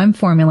enzyme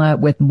formula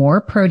with more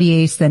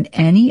protease than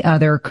any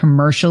other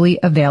commercially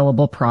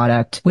available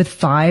product, with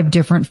 5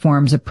 different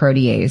forms of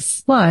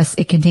protease. Plus,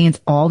 it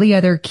contains all the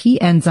other key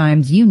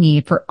enzymes you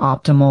need for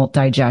optimal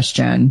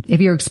digestion.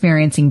 If you're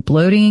experiencing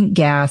bloating,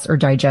 gas, or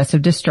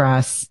digestive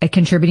distress, a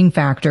contributing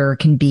factor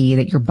can be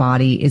that your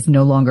body is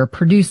no longer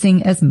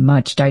producing as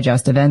much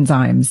digestive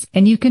enzymes.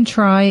 And you can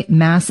try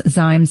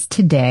Masszymes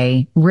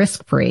today,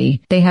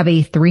 risk-free. They have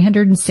a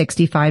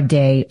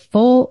 365-day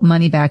full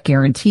money-back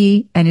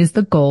guarantee and is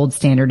the gold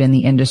standard in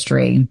the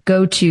industry.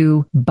 Go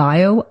to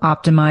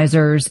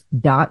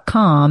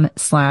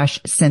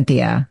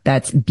bioptimizers.com/Cynthia.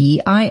 That's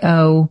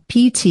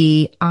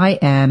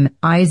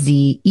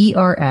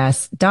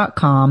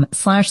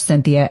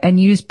bioptimizers.com/Cynthia and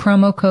use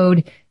promo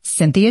code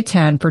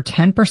Cynthia10 for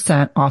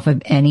 10% off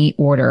of any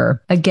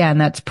order. Again,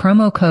 that's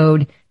promo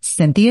code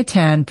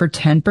Cynthia10 for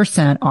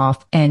 10%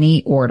 off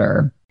any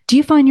order. Do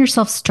you find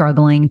yourself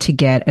struggling to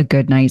get a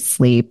good night's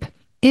sleep?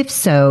 If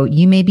so,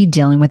 you may be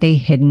dealing with a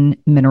hidden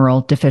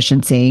mineral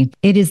deficiency.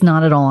 It is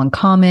not at all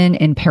uncommon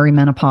in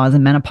perimenopause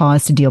and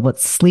menopause to deal with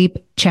sleep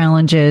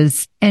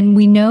challenges. And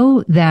we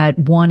know that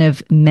one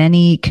of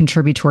many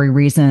contributory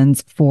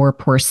reasons for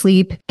poor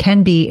sleep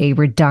can be a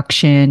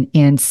reduction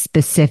in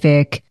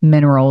specific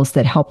minerals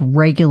that help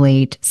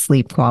regulate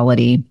sleep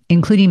quality,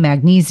 including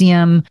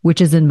magnesium, which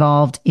is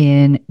involved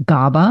in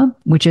GABA,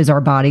 which is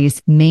our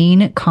body's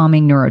main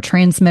calming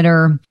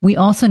neurotransmitter. We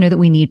also know that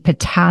we need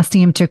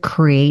potassium to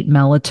create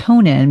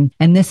melatonin.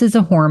 And this is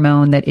a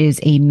hormone that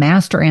is a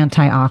master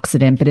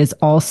antioxidant, but is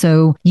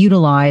also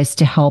utilized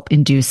to help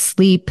induce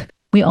sleep.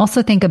 We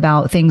also think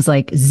about things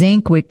like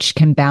zinc, which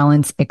can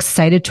balance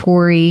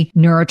excitatory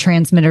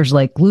neurotransmitters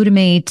like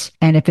glutamate.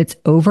 And if it's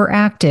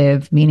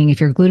overactive, meaning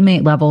if your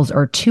glutamate levels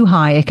are too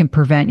high, it can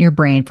prevent your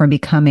brain from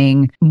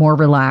becoming more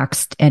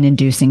relaxed and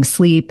inducing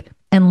sleep.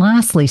 And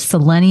lastly,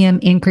 selenium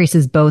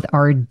increases both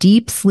our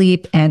deep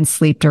sleep and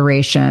sleep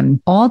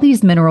duration. All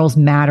these minerals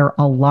matter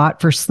a lot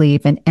for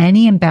sleep, and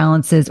any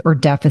imbalances or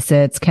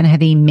deficits can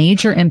have a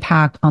major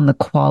impact on the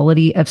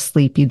quality of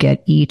sleep you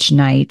get each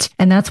night.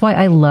 And that's why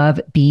I love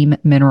Beam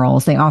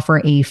Minerals. They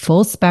offer a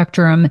full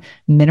spectrum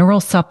mineral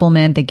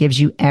supplement that gives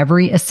you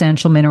every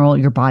essential mineral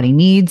your body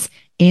needs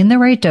in the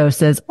right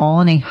doses, all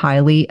in a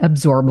highly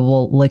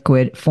absorbable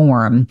liquid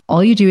form.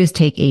 All you do is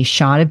take a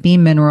shot of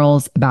Beam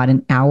Minerals about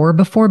an hour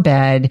before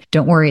bed.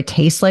 Don't worry, it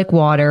tastes like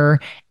water,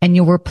 and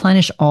you'll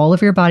replenish all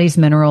of your body's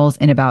minerals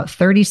in about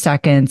 30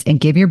 seconds and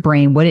give your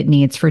brain what it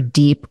needs for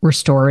deep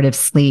restorative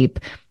sleep.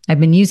 I've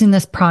been using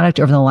this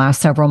product over the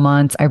last several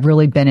months. I've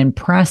really been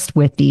impressed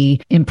with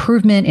the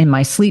improvement in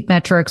my sleep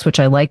metrics, which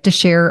I like to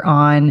share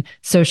on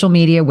social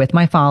media with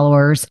my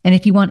followers. And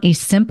if you want a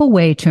simple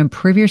way to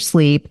improve your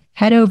sleep,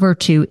 head over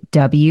to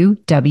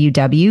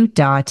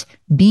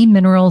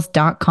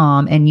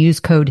www.beamminerals.com and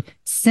use code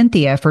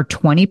Cynthia for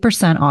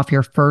 20% off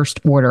your first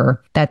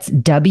order. That's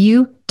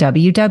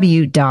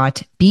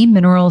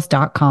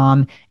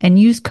www.beamminerals.com and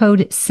use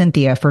code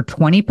Cynthia for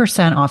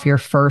 20% off your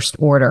first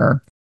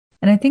order.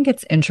 And I think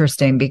it's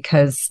interesting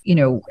because,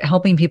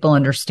 helping people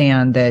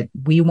understand that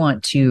we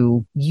want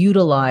to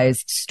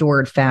utilize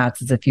stored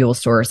fats as a fuel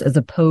source as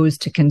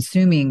opposed to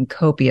consuming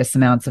copious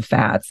amounts of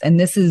fats. And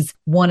this is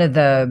one of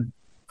the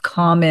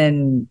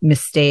common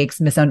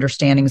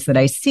misunderstandings that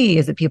I see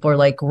is that people are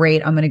like,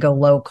 great, I'm going to go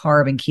low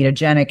carb and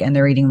ketogenic. And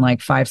they're eating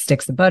like 5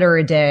 sticks of butter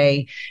a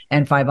day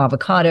and 5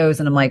 avocados.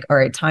 And I'm like, all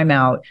right, time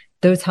out.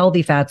 Those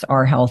healthy fats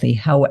are healthy.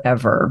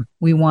 However,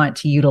 we want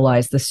to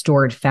utilize the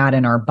stored fat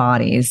in our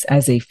bodies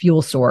as a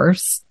fuel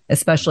source,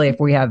 especially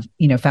if we have,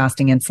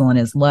 fasting insulin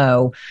is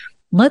low.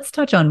 Let's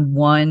touch on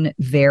one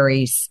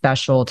very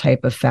special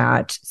type of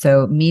fat.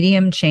 So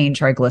medium chain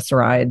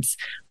triglycerides.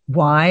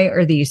 Why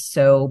are these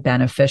so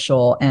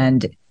beneficial?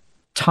 And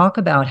talk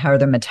about how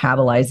they're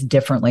metabolized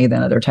differently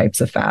than other types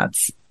of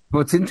fats.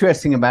 What's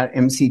interesting about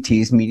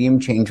MCTs, medium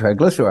chain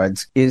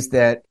triglycerides, is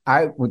that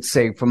I would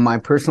say from my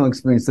personal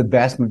experience, the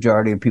vast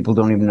majority of people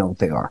don't even know what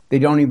they are. They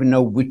don't even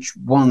know which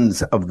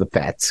ones of the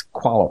fats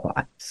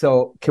qualify.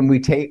 So can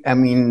we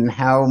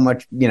how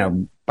much,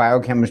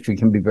 biochemistry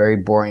can be very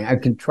boring. I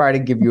can try to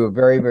give you a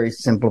very, very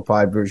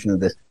simplified version of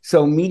this.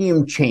 So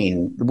medium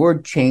chain, the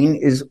word chain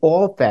is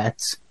all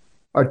fats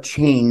are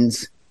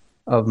chains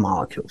of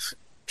molecules,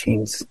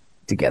 chains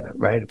together,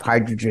 right? Of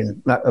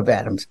hydrogen, of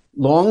atoms.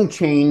 Long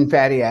chain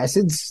fatty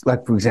acids,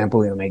 like for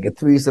example, the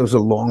omega-3s, those are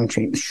long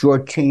chain,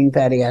 short chain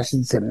fatty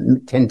acids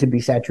that tend to be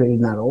saturated,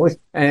 not always.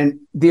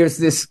 And there's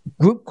this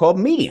group called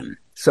medium.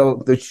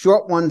 So the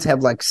short ones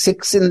have like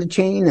 6 in the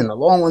chain and the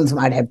long ones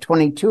might have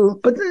 22.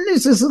 But then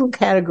there's this little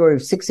category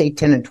of 6, 8,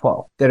 10, and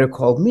 12 that are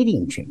called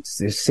medium chains.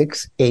 There's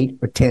 6, 8,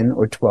 or 10,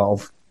 or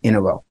 12 in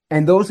a row.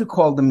 And those are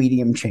called the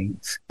medium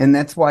chains. And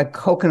that's why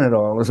coconut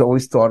oil is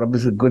always thought of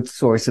as a good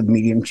source of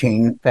medium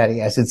chain fatty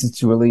acids.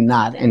 It's really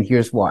not. And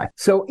here's why.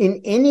 So in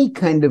any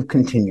kind of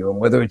continuum,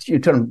 whether it's you're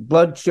talking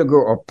blood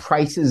sugar or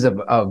prices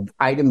of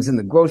items in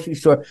the grocery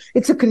store,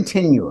 it's a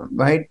continuum,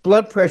 right?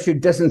 Blood pressure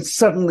doesn't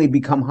suddenly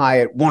become high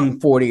at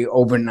 140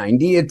 over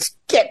 90. It's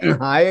getting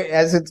higher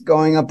as it's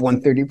going up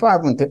 135,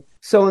 130.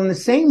 So in the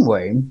same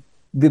way,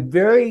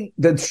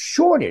 the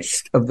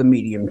shortest of the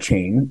medium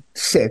chain,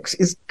 6,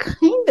 is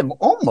kind of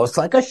almost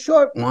like a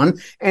short one,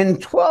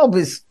 and 12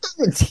 it's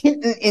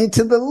hitting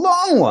into the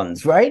long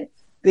ones, right?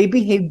 They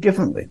behave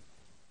differently.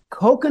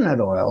 Coconut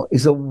oil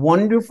is a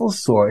wonderful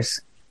source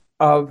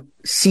of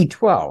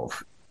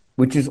C12,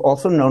 which is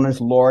also known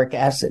as lauric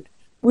acid,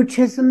 which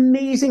has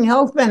amazing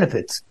health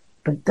benefits,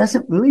 but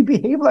doesn't really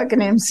behave like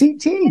an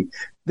MCT.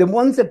 The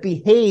ones that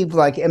behave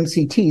like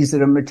MCTs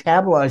that are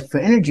metabolized for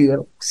energy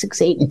are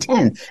 6, 8, and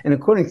 10. And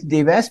according to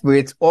Dave Asprey,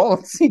 it's all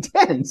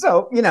C10.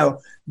 So,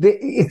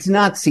 it's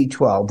not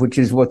C12, which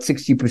is what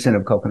 60%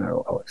 of coconut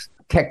oil is.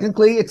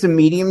 Technically, it's a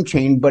medium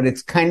chain, but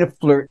it's kind of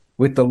flirt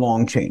with the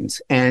long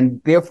chains.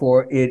 And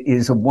therefore, it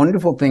is a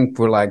wonderful thing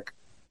for like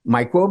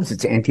microbes.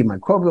 It's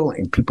antimicrobial,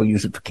 and people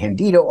use it for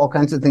candida, all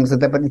kinds of things like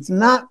that. But it's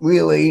not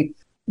really...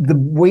 The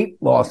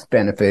weight loss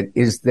benefit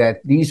is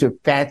that these are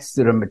fats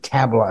that are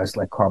metabolized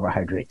like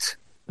carbohydrates.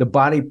 The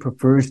body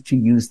prefers to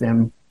use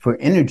them for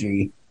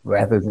energy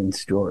rather than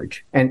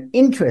storage. And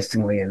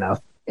interestingly enough,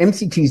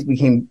 MCTs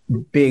became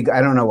big,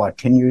 I don't know what,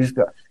 10 years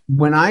ago.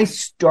 When I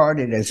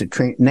started as a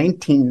trainer,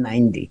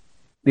 1990,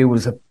 there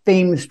was a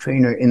famous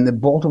trainer in the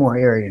Baltimore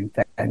area, in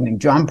fact, named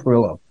John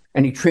Perillo,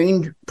 and he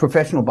trained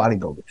professional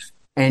bodybuilders.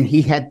 And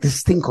he had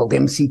this thing called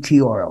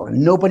MCT oil, and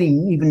nobody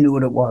even knew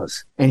what it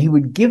was. And he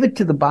would give it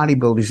to the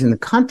bodybuilders in the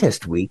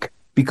contest week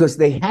because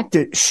they had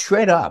to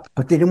shred up,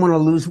 but they didn't want to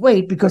lose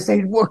weight because they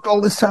had worked all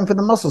this time for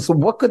the muscle. So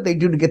what could they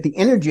do to get the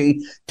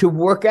energy to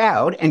work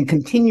out and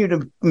continue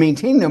to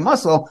maintain their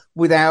muscle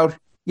without,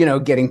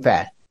 getting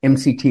fat?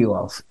 MCT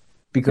oils.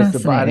 Because the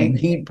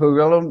body,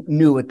 Perillo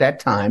knew at that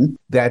time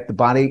that the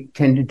body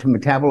tended to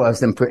metabolize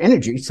them for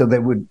energy, so they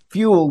would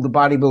fuel the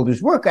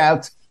bodybuilders'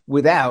 workouts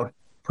without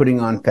putting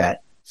on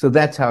fat. So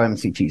that's how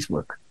MCTs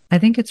work. I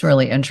think it's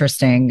really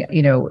interesting,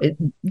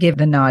 give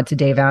the nod to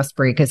Dave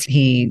Asprey because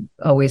he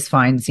always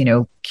finds,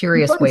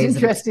 curious ways.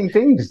 Interesting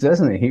things,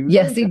 doesn't he?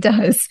 Yes, he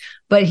does.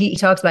 But he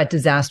talks about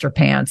disaster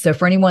pants. So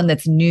for anyone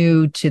that's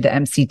new to the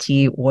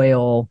MCT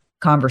oil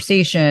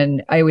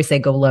conversation, I always say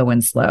go low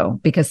and slow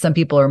because some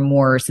people are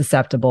more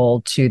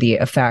susceptible to the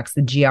effects,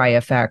 the GI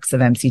effects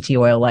of MCT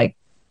oil, like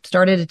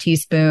start at a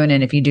teaspoon.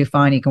 And if you do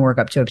fine, you can work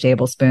up to a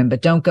tablespoon,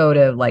 but don't go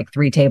to like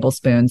 3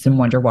 tablespoons and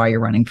wonder why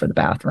you're running for the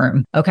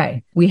bathroom.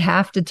 Okay. We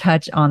have to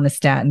touch on the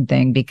statin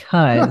thing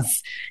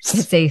because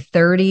it's a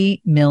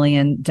 $30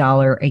 million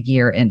a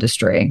year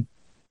industry.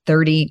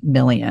 30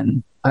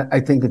 million. I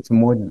think it's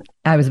more than that.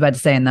 I was about to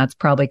say, and that's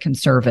probably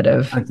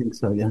conservative. I think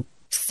so, yeah.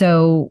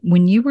 So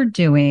when you were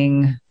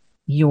doing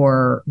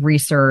your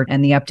research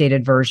and the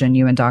updated version,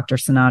 you and Dr.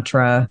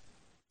 Sinatra,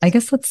 I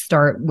guess let's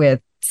start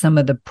with some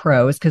of the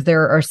pros because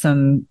there are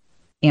some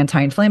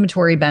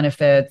anti-inflammatory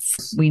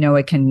benefits. We know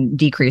it can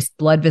decrease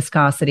blood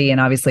viscosity. And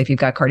obviously, if you've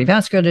got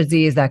cardiovascular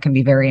disease, that can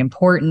be very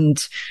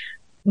important.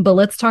 But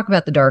let's talk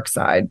about the dark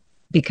side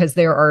because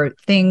there are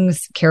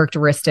things,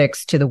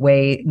 characteristics to the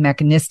way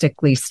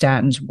mechanistically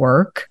statins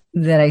work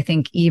that I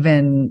think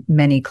even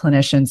many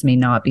clinicians may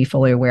not be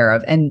fully aware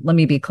of. And let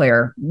me be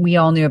clear, we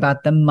all knew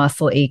about the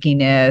muscle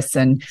achiness,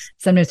 and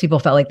sometimes people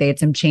felt like they had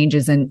some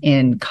changes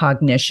in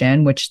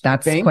cognition, which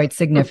that's quite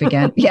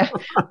significant. Yeah.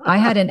 I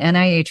had an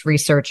NIH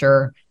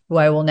researcher who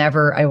I will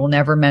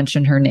never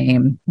mention her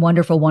name,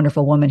 wonderful,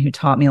 wonderful woman who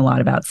taught me a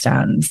lot about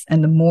statins.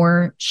 And the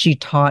more she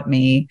taught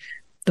me,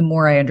 the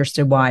more I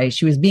understood why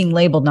she was being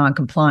labeled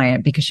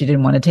non-compliant because she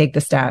didn't want to take the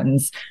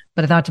statins.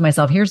 But I thought to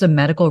myself, here's a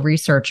medical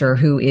researcher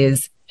who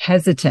is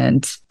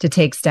hesitant to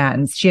take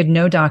statins. She had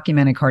no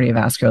documented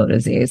cardiovascular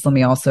disease. Let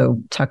me also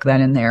tuck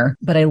that in there.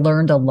 But I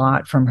learned a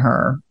lot from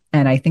her.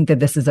 And I think that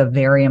this is a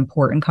very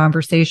important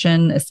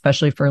conversation,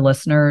 especially for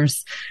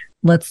listeners.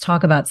 Let's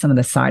talk about some of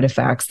the side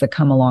effects that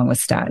come along with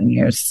statin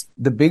use.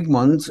 The big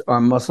ones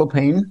are muscle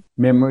pain,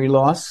 memory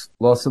loss,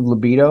 loss of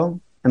libido,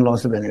 and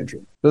loss of energy.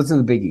 Those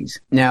are the biggies.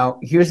 Now,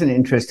 here's an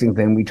interesting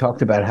thing. We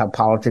talked about how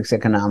politics,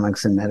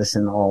 economics, and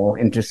medicine all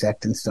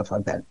intersect and stuff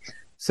like that.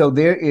 So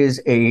there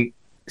is a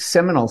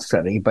seminal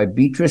study by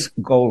Beatrice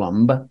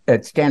Golomb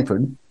at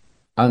Stanford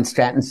on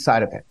statin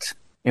side effects.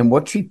 And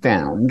what she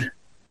found,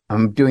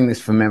 I'm doing this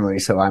from memory,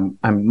 so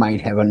I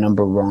might have a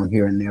number wrong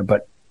here and there,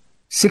 but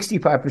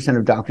 65%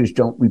 of doctors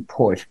don't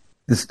report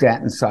the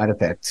statin side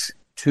effects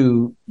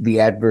to the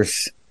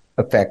adverse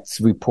effects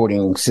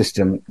reporting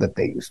system that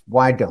they use.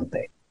 Why don't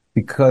they?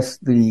 Because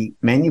the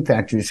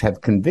manufacturers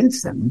have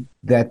convinced them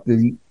that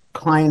the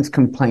clients'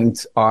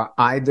 complaints are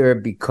either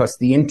because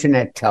the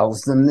internet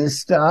tells them this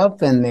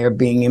stuff and they're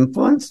being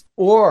influenced,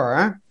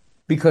 or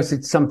because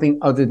it's something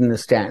other than the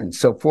statin.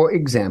 So, for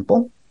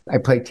example, I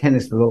play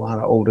tennis with a lot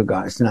of older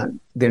guys.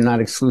 They're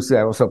not exclusive.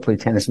 I also play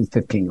tennis with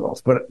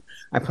 15-year-olds, but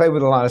I play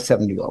with a lot of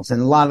 70-year-olds,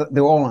 and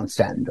they're all on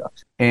statin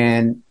drugs.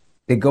 And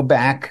they go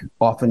back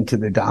often to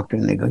the doctor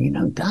and they go,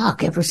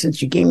 Doc, ever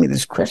since you gave me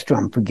this Crestor,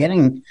 I'm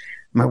forgetting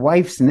my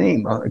wife's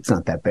name. Well, it's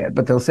not that bad,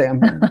 but they'll say,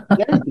 I'm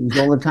forgetting things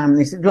all the time. And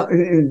they say,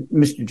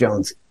 Mr.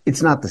 Jones,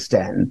 it's not the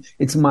statin.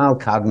 It's mild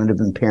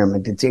cognitive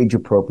impairment. It's age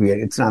appropriate.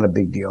 It's not a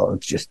big deal.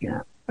 It's just,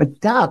 But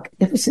Doc,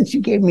 ever since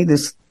you gave me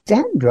this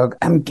statin drug,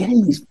 I'm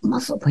getting these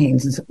muscle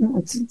pains. And so, no,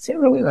 it's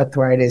really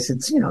arthritis.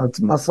 It's,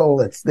 it's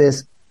muscle. It's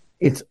this.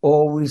 It's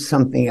always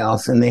something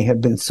else. And they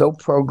have been so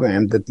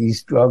programmed that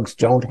these drugs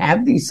don't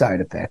have these side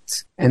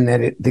effects and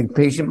that the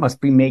patient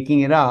must be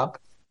making it up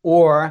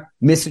or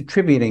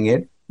misattributing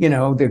it.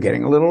 They're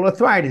getting a little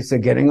arthritis. They're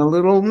getting a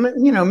little,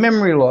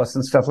 memory loss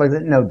and stuff like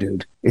that. No,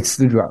 dude, it's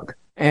the drug.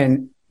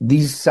 And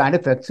these side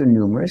effects are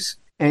numerous.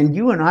 And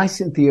you and I,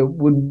 Cynthia,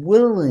 would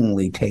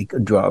willingly take a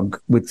drug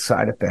with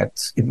side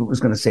effects if it was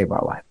going to save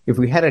our life. If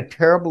we had a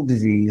terrible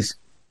disease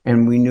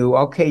and we knew,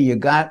 okay, you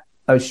got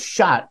a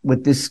shot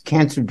with this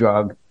cancer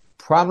drug,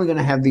 probably going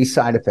to have these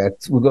side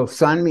effects. We'll go,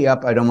 sign me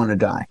up. I don't want to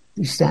die.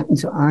 These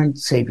statins aren't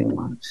saving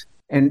lives.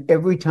 And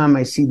every time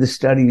I see the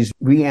studies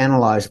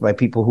reanalyzed by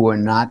people who are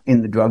not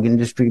in the drug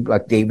industry,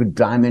 like David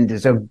Diamond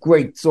is a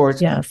great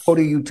source. Yes. Go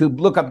to YouTube,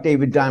 look up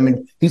David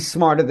Diamond. He's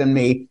smarter than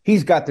me.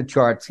 He's got the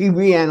charts. He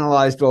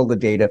reanalyzed all the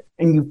data.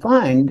 And you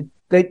find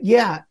that,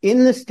 yeah,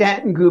 in the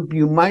statin group,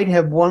 you might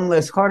have one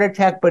less heart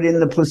attack, but in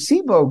the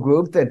placebo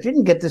group that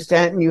didn't get the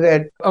statin, you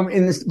had,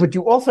 but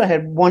you also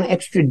had one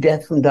extra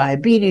death from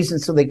diabetes.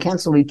 And so they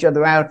cancel each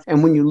other out.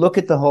 And when you look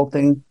at the whole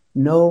thing,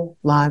 no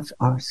lives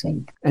are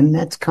saved. And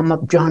that's come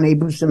up. John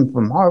Abramson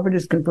from Harvard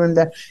has confirmed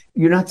that.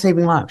 You're not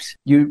saving lives.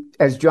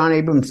 As John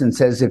Abramson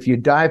says, if you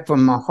die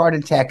from a heart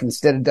attack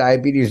instead of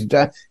diabetes,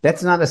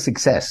 that's not a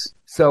success.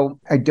 So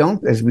I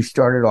don't, as we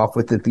started off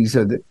with, that these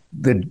are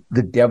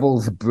the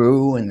devil's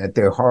brew and that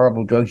they're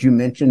horrible drugs. You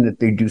mentioned that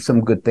they do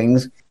some good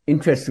things.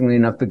 Interestingly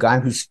enough, the guy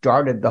who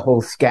started the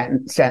whole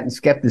statin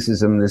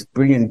skepticism, this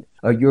brilliant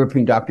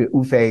European doctor,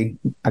 Uwe,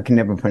 I can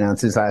never pronounce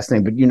his last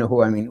name, but you know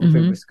who I mean,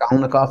 Uwe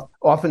Raskolnikov,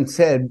 often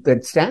said that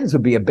statins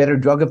would be a better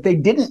drug if they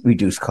didn't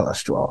reduce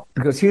cholesterol.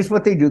 Because here's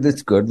what they do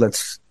that's good.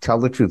 Let's tell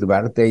the truth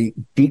about it. They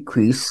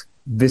decrease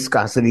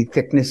viscosity,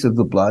 thickness of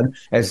the blood,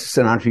 as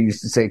Sinatra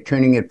used to say,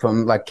 turning it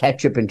from like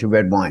ketchup into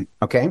red wine.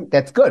 Okay,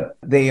 that's good.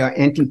 They are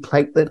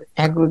antiplatelet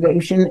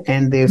aggregation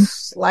and they're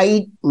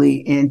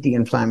slightly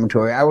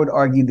anti-inflammatory. I would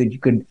argue that you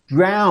could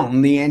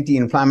drown the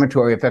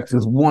anti-inflammatory effects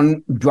with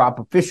one drop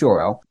of fish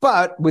oil,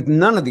 but with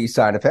none of these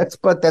side effects,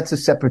 but that's a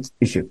separate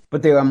issue.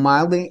 But they are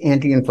mildly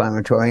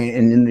anti-inflammatory,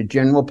 and in the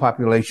general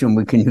population,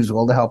 we can use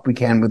all the help we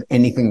can with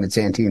anything that's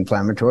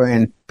anti-inflammatory.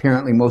 And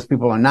apparently most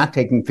people are not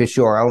taking fish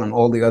oil and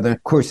all the other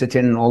quercetin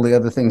and all the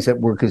other things that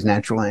work as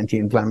natural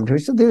anti-inflammatory.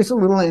 So there's a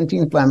little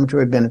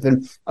anti-inflammatory benefit,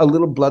 a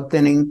little blood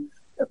thinning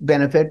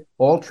benefit,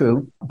 all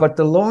true. But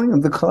the lowering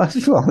of the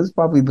cholesterol is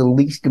probably the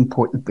least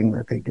important thing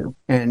that they do.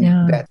 And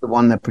that's the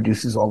one that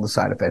produces all the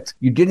side effects.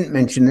 You didn't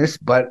mention this,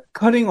 but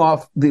cutting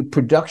off the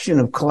production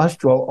of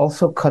cholesterol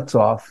also cuts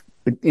off,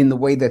 in the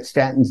way that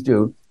statins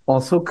do,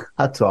 also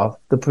cuts off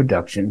the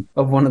production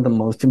of one of the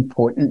most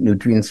important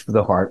nutrients for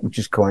the heart, which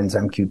is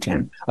coenzyme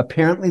Q10.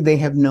 Apparently, they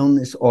have known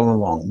this all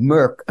along.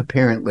 Merck,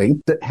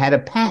 apparently, had a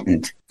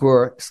patent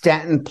for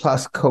statin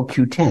plus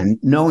CoQ10,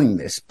 knowing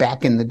this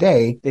back in the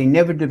day. They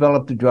never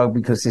developed a drug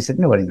because they said,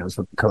 nobody knows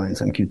what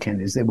coenzyme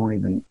Q10 is. It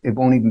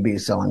won't even be a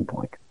selling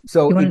point.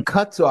 So it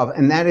cuts off,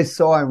 and that is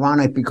so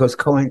ironic because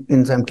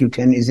coenzyme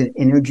Q10 is an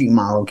energy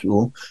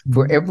molecule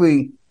for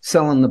every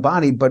cell in the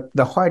body, but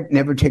the heart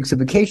never takes a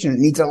vacation. It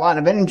needs a lot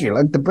of energy,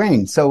 like the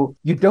brain. So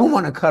you don't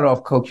want to cut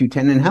off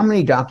CoQ10. And how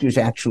many doctors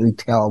actually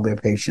tell their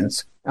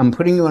patients, I'm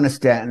putting you on a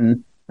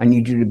statin, I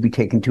need you to be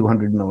taking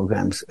 200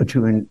 milligrams of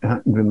coenzyme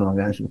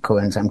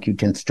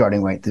Q10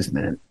 starting right this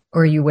minute.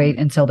 Or you wait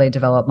until they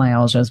develop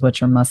myalgias,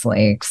 which are muscle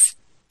aches,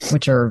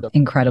 which are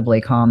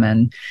incredibly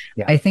common.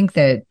 Yeah. I think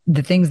that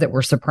the things that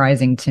were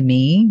surprising to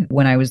me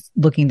when I was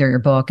looking through your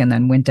book and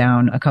then went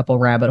down a couple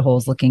rabbit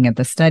holes looking at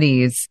the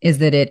studies is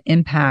that it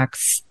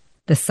impacts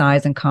the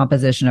size and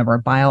composition of our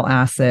bile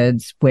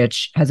acids,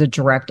 which has a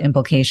direct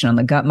implication on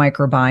the gut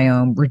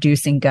microbiome,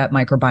 reducing gut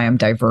microbiome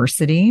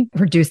diversity,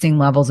 reducing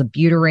levels of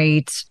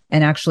butyrate,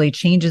 and actually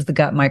changes the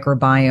gut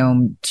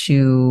microbiome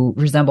to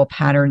resemble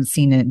patterns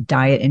seen in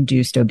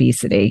diet-induced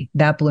obesity.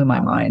 That blew my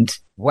mind.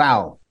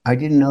 Wow. I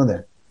didn't know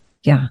that.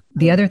 Yeah.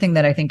 The other thing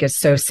that I think is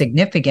so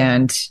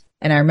significant,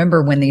 and I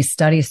remember when these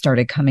studies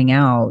started coming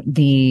out,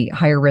 the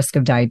higher risk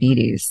of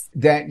diabetes.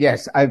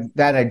 I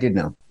did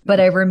know.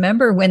 But I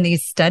remember when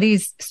these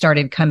studies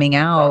started coming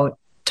out,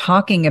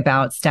 talking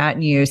about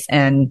statin use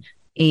and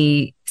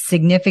a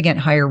significant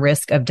higher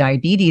risk of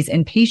diabetes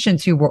in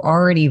patients who were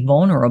already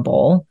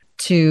vulnerable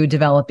to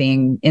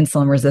developing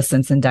insulin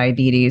resistance and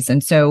diabetes.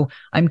 And so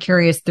I'm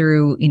curious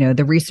through,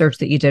 the research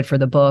that you did for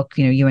the book,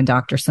 you and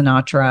Dr.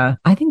 Sinatra,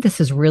 I think this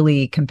is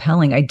really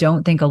compelling. I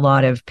don't think a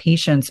lot of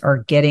patients are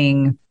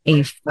getting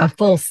a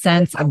full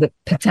sense of the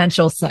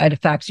potential side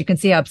effects. You can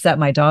see how upset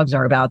my dogs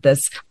are about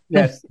this.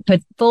 Yes.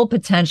 The full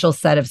potential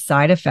set of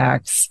side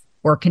effects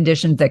or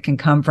conditions that can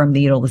come from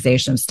the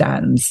utilization of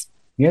statins.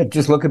 Yeah,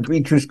 just look at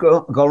Beatrice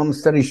Golem's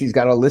study. She's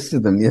got a list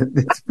of them.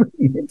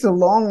 It's a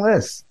long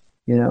list,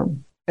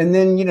 And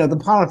then, the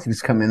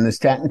politics come in. The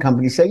statin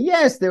companies say,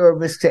 yes, there are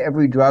risks to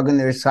every drug and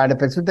there are side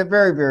effects, but they're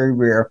very, very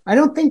rare. I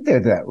don't think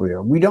they're that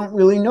rare. We don't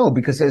really know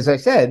because, as I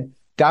said,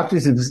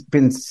 doctors have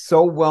been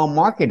so well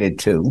marketed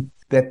to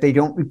that they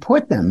don't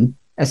report them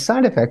as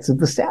side effects of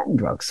the statin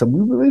drugs. So we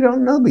really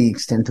don't know the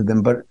extent of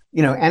them. But,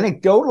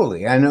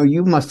 anecdotally, I know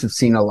you must have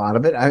seen a lot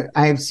of it.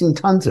 I have seen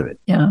tons of it.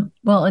 Yeah.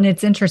 Well, and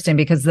it's interesting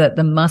because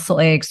the muscle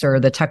aches, or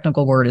the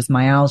technical word is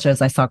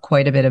myalgias, I saw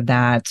quite a bit of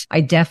that. I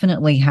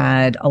definitely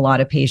had a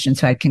lot of patients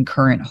who had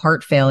concurrent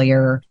heart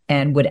failure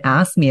and would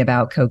ask me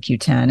about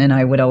CoQ10. And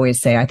I would always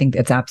say, I think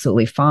it's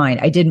absolutely fine.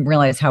 I didn't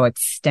realize how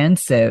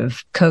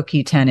extensive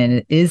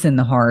CoQ10 is in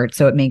the heart.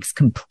 So it makes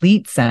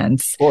complete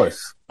sense. Of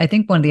course. I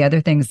think one of the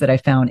other things that I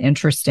found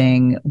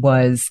interesting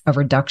was a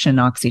reduction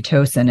in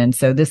oxytocin. And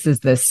so this is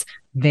this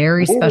this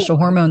very special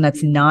hormone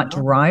that's not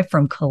derived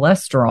from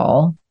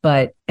cholesterol.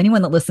 But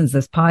anyone that listens to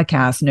this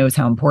podcast knows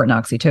how important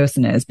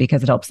oxytocin is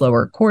because it helps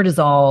lower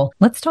cortisol.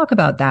 Let's talk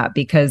about that,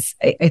 because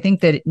I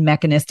think that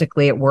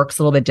mechanistically it works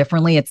a little bit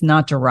differently. It's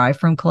not derived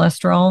from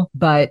cholesterol,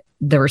 but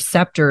the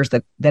receptors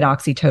that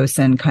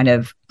oxytocin kind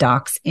of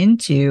docks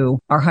into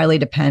are highly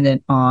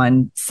dependent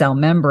on cell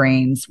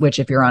membranes, which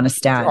if you're on a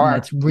statin,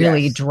 that's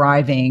really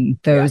driving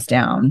those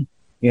down.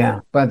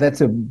 Yeah, but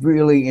that's a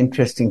really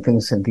interesting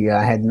thing, Cynthia.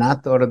 I had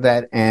not thought of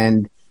that.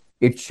 And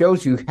it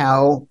shows you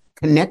how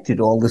connected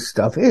all this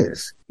stuff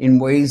is in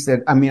ways that,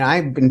 I mean,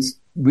 I've been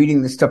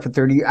reading this stuff for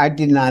 30 years. I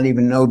did not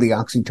even know the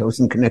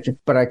oxytocin connection,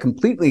 but I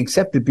completely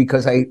accept it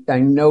because I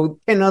know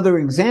 10 other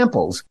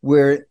examples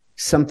where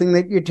something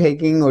that you're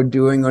taking or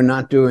doing or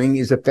not doing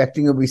is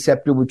affecting a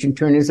receptor, which in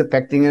turn is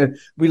affecting a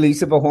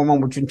release of a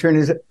hormone, which in turn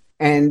is,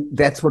 and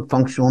that's what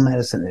functional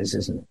medicine is,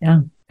 isn't it?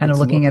 Yeah. Kind of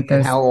looking at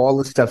those. How all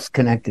the stuff's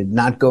connected,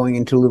 not going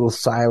into little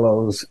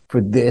silos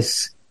for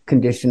this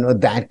condition or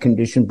that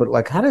condition, but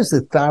like, how does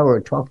the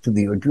thyroid talk to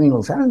the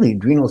adrenals? How do the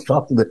adrenals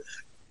talk to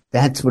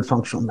that's what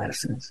functional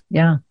medicine is.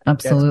 Yeah,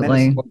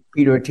 absolutely. That's what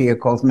Peter Attia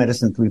calls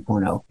medicine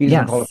 3.0. He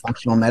doesn't call it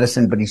functional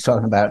medicine, but he's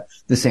talking about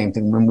the same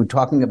thing when we're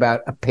talking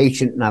about a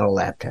patient, not a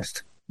lab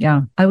test.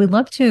 Yeah. I would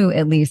love to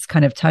at least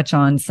kind of touch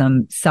on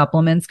some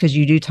supplements, because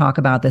you do talk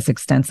about this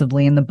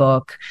extensively in the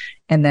book.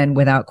 And then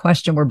without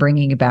question, we're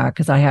bringing you back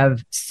because I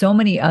have so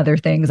many other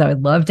things I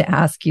would love to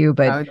ask you.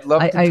 But I'd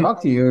love to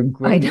talk to you.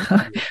 I know.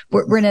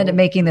 We're going to end up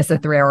making this a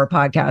 3-hour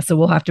podcast, so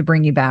we'll have to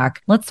bring you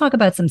back. Let's talk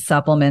about some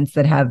supplements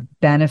that have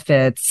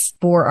benefits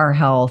for our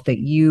health that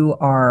you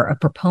are a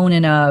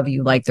proponent of.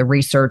 You like the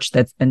research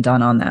that's been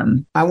done on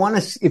them. I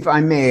want to, if I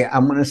may,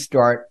 I'm going to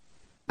start.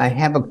 I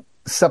have a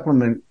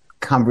supplement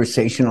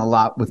conversation a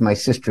lot with my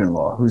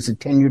sister-in-law, who's a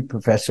tenured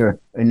professor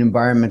in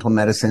environmental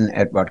medicine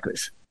at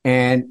Rutgers.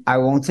 And I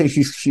won't say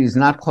she's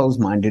not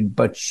closed-minded,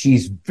 but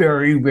she's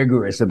very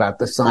rigorous about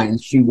the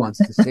science she wants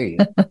to see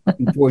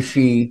before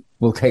she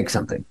will take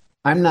something.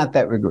 I'm not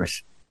that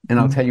rigorous, and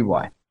I'll tell you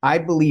why. I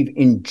believe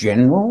in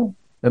general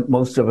that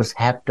most of us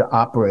have to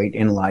operate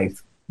in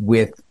life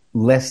with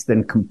less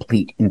than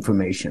complete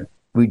information.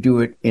 We do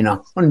it in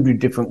 100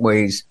 different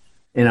ways,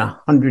 in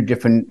 100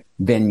 different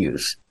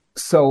venues.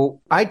 So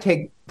I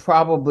take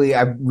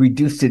I've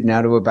reduced it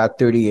now to about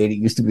 38. It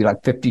used to be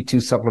like 52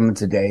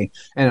 supplements a day.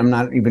 And I'm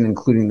not even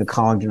including the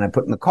collagen I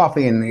put in the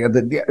coffee and the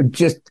other,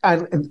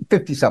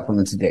 50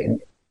 supplements a day.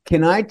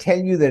 Can I tell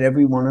you that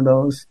every one of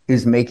those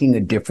is making a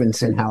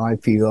difference in how I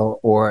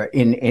feel or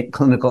in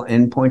clinical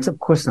endpoints? Of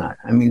course not.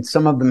 I mean,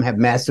 some of them have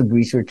massive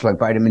research like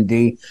vitamin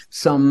D.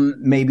 Some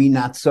maybe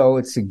not so.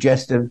 It's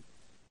suggestive.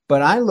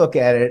 But I look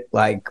at it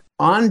like,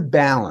 on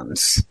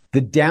balance,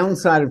 the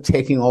downside of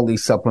taking all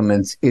these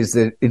supplements is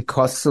that it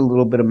costs a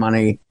little bit of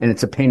money and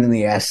it's a pain in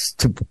the ass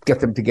to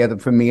get them together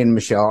for me and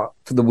Michelle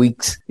for the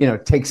weeks. You know,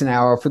 it takes an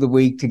hour for the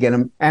week to get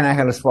them. And I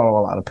had to swallow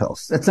a lot of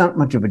pills. That's not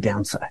much of a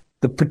downside.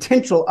 The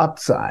potential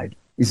upside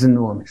is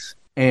enormous.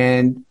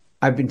 And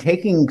I've been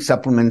taking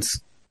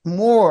supplements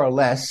more or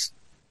less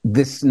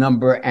this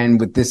number and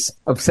with this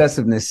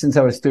obsessiveness since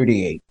I was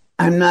 38.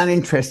 I'm not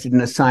interested in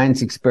a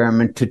science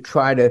experiment to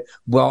try to,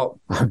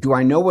 well, do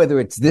I know whether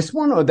it's this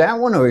one or that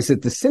one, or is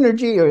it the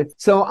synergy?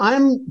 So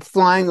I'm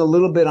flying a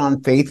little bit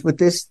on faith with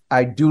this.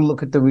 I do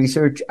look at the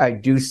research. I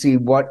do see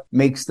what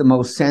makes the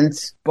most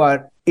sense,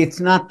 but it's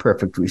not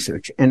perfect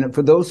research. And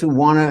for those who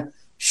want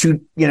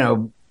to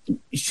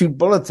shoot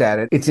bullets at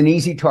it, it's an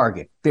easy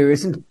target. There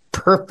isn't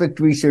perfect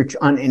research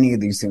on any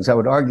of these things. I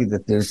would argue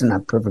that there's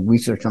not perfect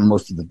research on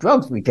most of the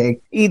drugs we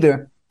take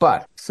either.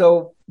 But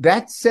so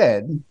that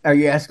said, are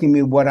you asking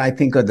me what I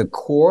think are the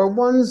core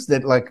ones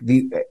that like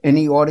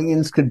any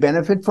audience could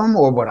benefit from,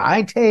 or what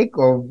I take,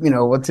 or,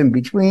 what's in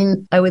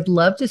between? I would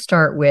love to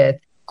start with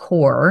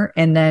core.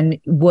 And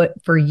then what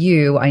for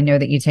you, I know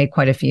that you take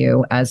quite a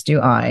few, as do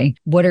I.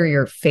 What are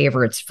your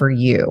favorites for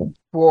you?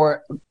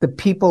 For the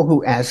people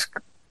who ask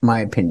my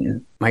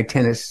opinion, my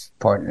tennis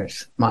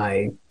partners,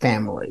 my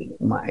family,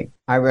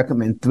 I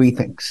recommend 3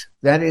 things.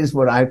 That is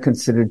what I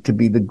consider to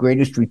be the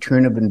greatest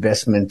return of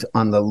investment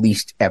on the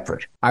least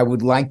effort. I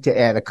would like to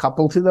add a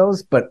couple to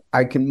those, but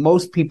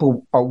most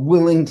people are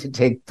willing to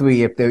take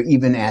 3 if they're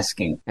even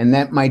asking. And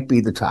that might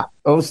be the top.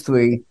 Those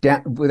 3,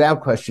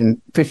 without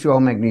question, fish oil,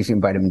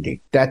 magnesium, vitamin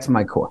D. That's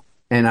my core.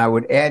 And I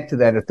would add to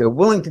that, if they're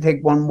willing to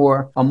take one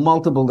more, a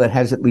multiple that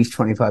has at least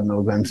 25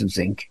 milligrams of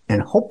zinc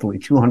and hopefully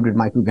 200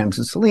 micrograms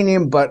of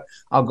selenium, but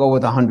I'll go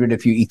with 100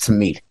 if you eat some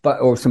meat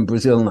or some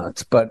Brazil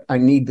nuts. But I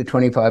need the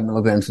 25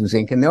 milligrams of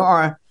zinc. And there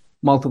are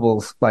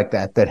multiples like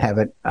that have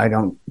it. I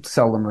don't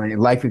sell them or any.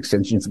 Life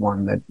Extension's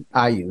one that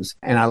I use.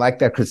 And I like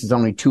that because it's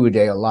only 2 a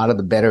day. A lot of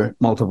the better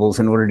multiples,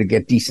 in order to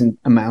get decent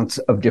amounts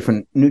of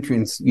different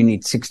nutrients, you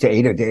need 6 to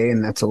 8 a day.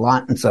 And that's a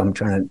lot. And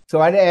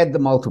so I'd add the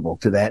multiple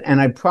to that.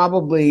 And I'd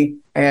probably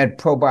add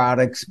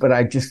probiotics, but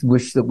I just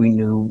wish that we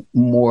knew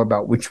more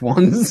about which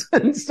ones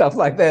and stuff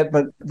like that.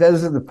 But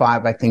those are the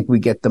 5 I think we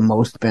get the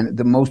most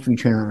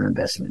return on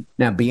investment.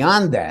 Now,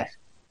 beyond that,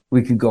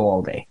 we could go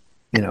all day.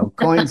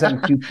 Coins on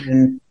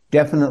Cupid,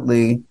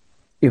 definitely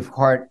if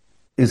heart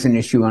is an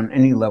issue on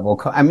any level.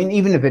 I mean,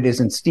 even if it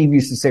isn't, Steve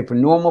used to say for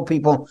normal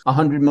people,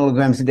 100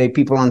 milligrams a day,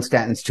 people on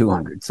statins,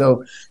 200.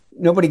 So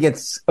nobody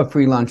gets a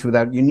free lunch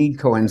without, you need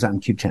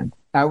coenzyme Q10.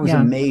 I was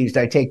amazed.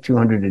 I take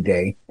 200 a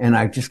day, and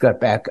I just got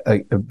back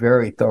a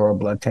very thorough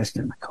blood test,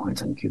 and my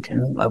coenzyme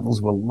Q10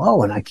 levels were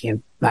low, and I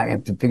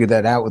have to figure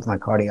that out with my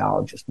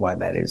cardiologist, why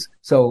that is.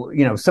 So,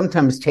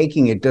 sometimes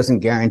taking it doesn't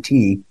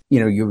guarantee,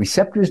 your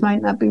receptors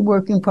might not be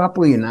working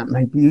properly, and that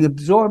might be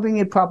absorbing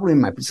it properly,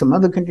 might be some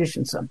other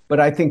conditions. But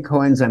I think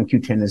coenzyme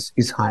Q10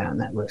 is high on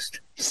that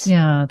list.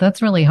 Yeah,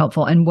 that's really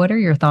helpful. And what are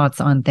your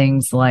thoughts on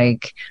things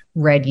like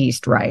red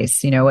yeast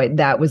rice?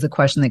 That was a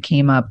question that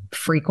came up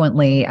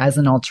frequently as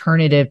an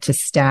alternative to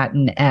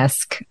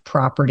statin-esque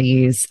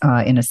properties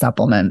in a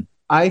supplement.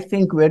 I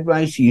think red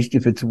rice yeast,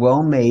 if it's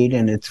well made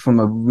and it's from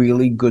a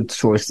really good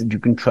source that you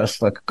can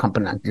trust, like a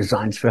company like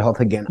Designs for Health.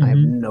 Again, I have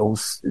no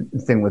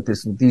thing with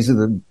this. These are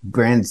the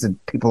brands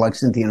that people like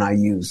Cynthia and I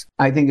use.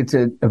 I think it's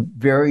a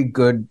very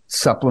good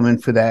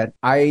supplement for that.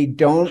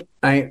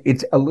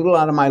 It's a little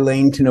out of my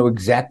lane to know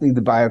exactly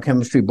the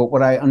biochemistry, but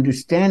what I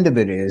understand of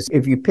it is,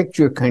 if you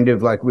picture kind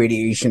of like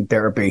radiation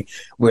therapy,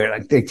 where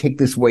like they take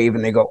this wave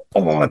and they go,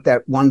 at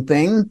that one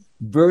thing,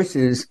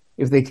 versus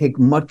if they take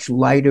much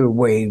lighter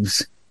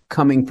waves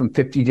coming from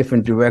 50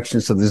 different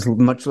directions, so there's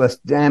much less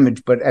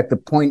damage, but at the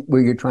point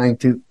where you're trying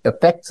to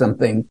affect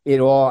something, it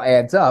all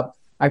adds up.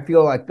 I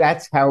feel like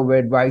that's how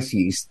red rice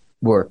yeast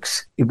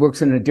works. It works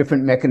in a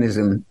different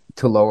mechanism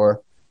to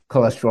lower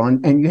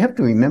cholesterol. And you have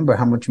to remember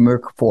how much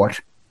Merck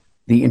fought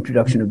the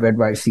introduction of red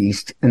rice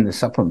yeast in the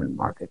supplement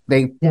market.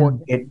 They fought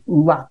it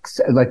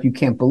like you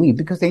can't believe,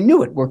 because they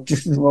knew it worked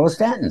just as well as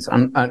statins,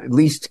 at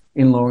least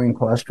in lowering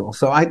cholesterol.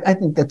 So I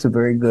think that's a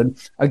very good.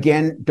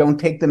 Again, don't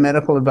take the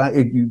medical advice.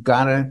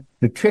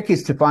 The trick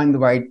is to find the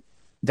right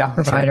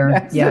doctor.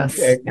 Provider. Yes.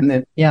 And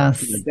then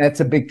that's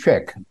a big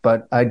trick.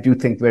 But I do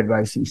think red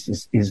rice yeast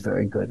is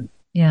very good.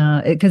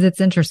 Yeah, because it's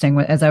interesting.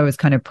 As I was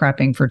kind of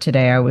prepping for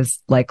today, I was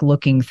like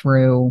looking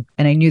through,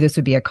 and I knew this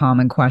would be a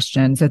common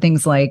question. So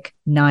things like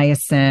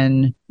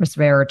niacin,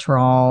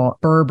 resveratrol,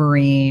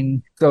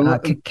 berberine,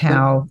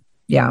 cacao.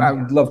 Yeah. I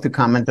would love to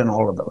comment on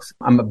all of those.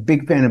 I'm a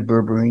big fan of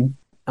berberine.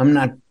 I'm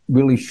not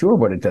really sure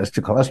what it does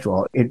to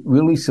cholesterol. It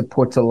really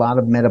supports a lot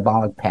of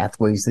metabolic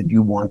pathways that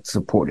you want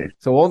supported.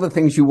 So all the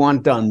things you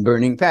want done,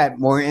 burning fat,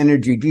 more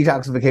energy,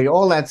 detoxification,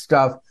 all that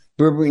stuff,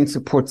 berberine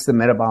supports the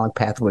metabolic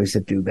pathways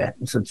that do that.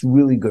 So it's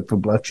really good for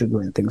blood sugar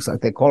and things like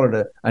that. They call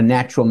it a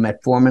natural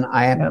metformin.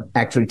 I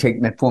actually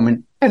take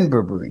metformin and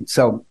berberine.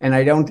 So, and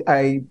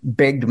I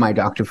begged my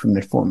doctor for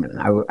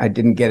metformin. I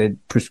didn't get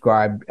it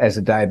prescribed as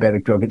a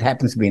diabetic drug. It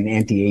happens to be an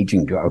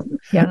anti-aging drug.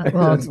 Yeah,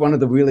 well, it's one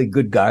of the really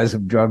good guys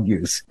of drug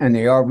use. And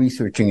they are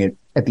researching it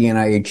at the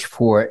NIH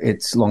for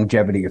its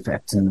longevity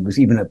effects. And there was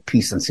even a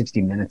piece on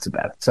 60 Minutes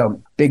about it.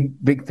 So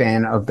big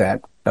fan of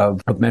that,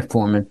 of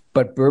metformin.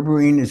 But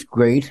berberine is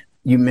great.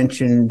 You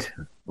mentioned,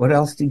 what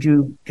else did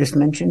you just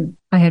mention?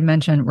 I had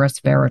mentioned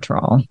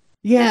resveratrol.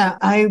 Yeah,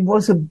 I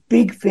was a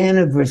big fan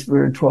of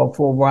resveratrol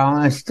for a while,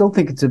 and I still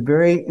think it's a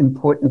very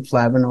important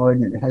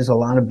flavonoid, and it has a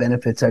lot of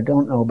benefits. I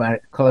don't know about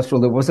it. Cholesterol.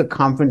 There was a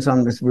conference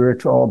on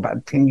resveratrol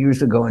about 10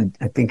 years ago, and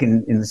I think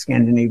in the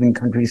Scandinavian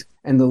countries,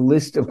 and the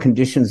list of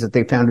conditions that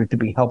they found it to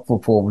be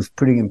helpful for was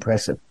pretty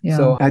impressive. Yeah.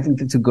 So I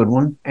think it's a good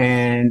one.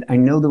 And I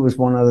know there was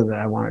one other that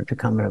I wanted to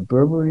comment on.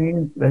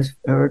 Berberine,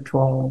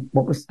 resveratrol.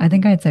 What was? I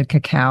think I had said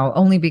cacao,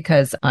 only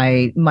because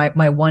my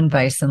one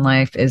vice in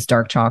life is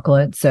dark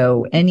chocolate.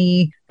 So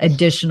any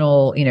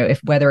additional,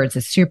 whether it's a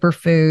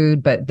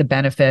superfood, but the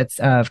benefits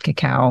of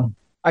cacao.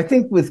 I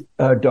think with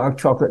dark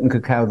chocolate and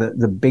cacao,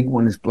 the big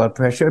one is blood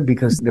pressure,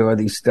 because there are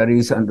these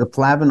studies on the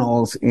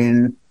flavanols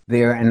in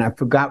there, and I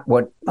forgot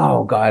what.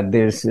 Oh God,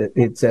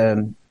 it's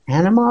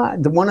Panama.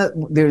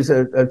 There's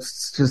a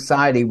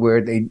society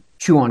where they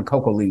chew on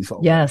cocoa leaves.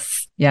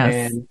 Yes,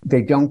 and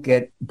they don't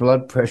get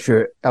blood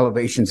pressure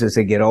elevations as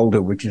they get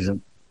older, which is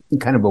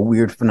kind of a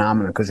weird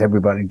phenomenon because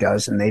everybody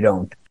does and they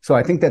don't. So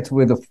I think that's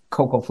where the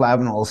cocoa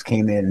flavanols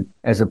came in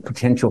as a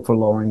potential for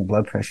lowering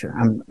blood pressure.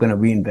 I'm going to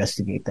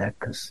reinvestigate that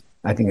because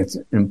I think it's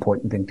an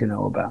important thing to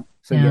know about.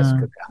 So yes,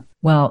 cacao.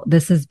 Well,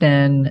 this has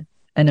been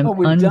an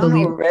unbelievable. Done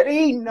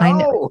already? No. I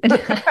know.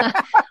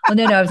 Well,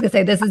 no, I was going to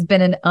say this has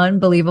been an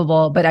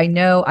unbelievable, but I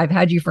know I've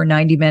had you for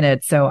 90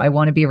 minutes, so I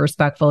want to be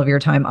respectful of your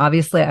time.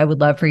 Obviously, I would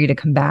love for you to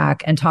come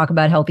back and talk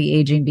about healthy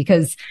aging,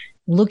 because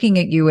looking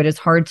at you, it is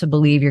hard to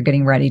believe you're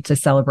getting ready to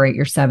celebrate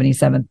your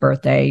 77th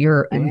birthday.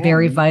 You're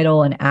very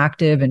vital and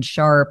active and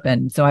sharp.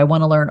 And so I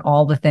want to learn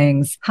all the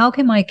things. How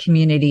can my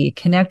community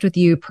connect with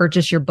you,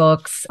 purchase your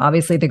books?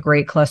 Obviously, The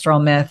Great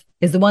Cholesterol Myth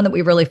is the one that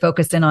we really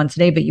focused in on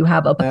today, but you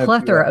have a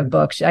plethora of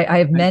books. I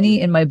have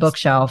many in my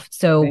bookshelf.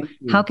 So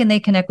how can they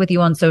connect with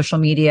you on social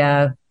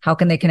media? how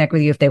can they connect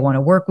with you if they want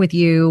to work with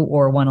you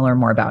or want to learn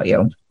more about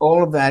you?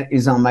 All of that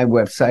is on my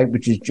website,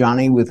 which is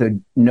Jonny with a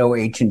no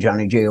H and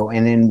Jonny,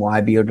 JONNY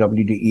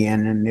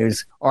BOWDEN. And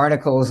there's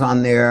articles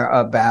on there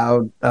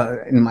about,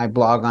 in my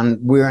blog on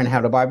where and how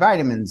to buy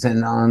vitamins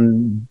and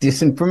on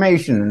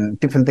disinformation and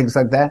different things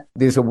like that.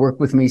 There's a work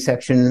with me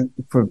section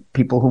for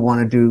people who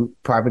want to do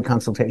private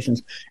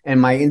consultations.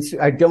 And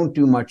I don't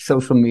do much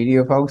social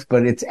media, folks,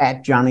 but it's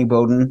at Jonny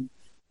Bowden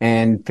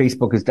and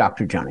Facebook is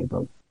Dr. Jonny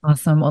Bowden.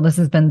 Awesome. Well, this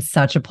has been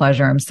such a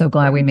pleasure. I'm so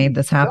glad we made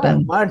this happen.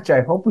 So much. I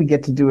hope we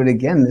get to do it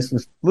again. This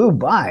flew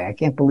by. I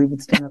can't believe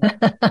it's done.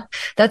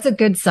 That's a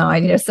good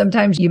sign.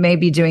 Sometimes you may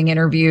be doing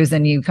interviews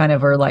and you kind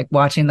of are like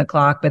watching the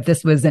clock, but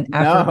this was an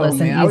effortless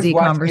and easy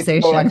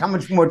conversation. Like, how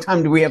much more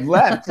time do we have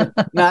left?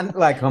 Not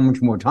like how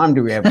much more time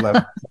do we have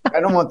left? I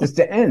don't want this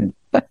to end.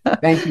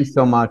 Thank you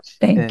so much.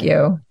 Thank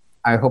you.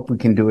 I hope we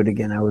can do it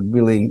again. I would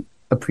really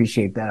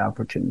appreciate that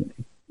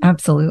opportunity.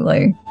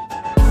 Absolutely.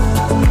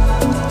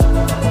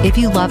 If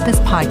you love this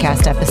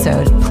podcast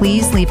episode,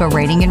 please leave a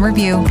rating and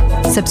review,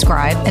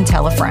 subscribe, and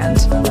tell a friend.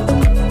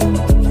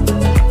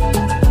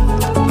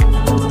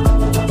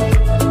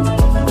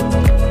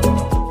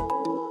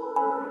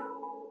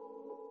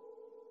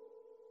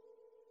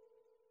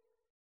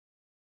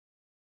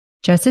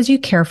 Just as you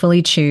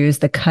carefully choose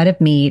the cut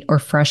of meat or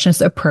freshness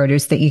of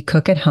produce that you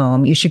cook at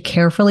home, you should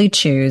carefully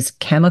choose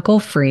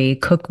chemical-free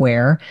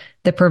cookware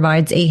that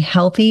provides a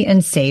healthy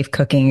and safe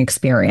cooking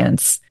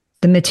experience.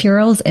 The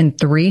materials in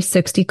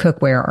 360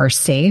 cookware are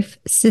safe,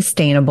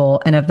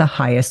 sustainable, and of the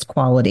highest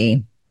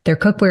quality. Their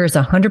cookware is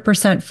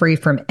 100% free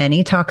from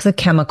any toxic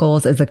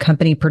chemicals as the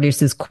company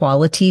produces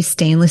quality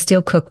stainless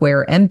steel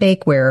cookware and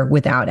bakeware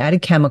without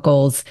added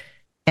chemicals,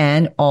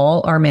 and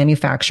all are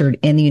manufactured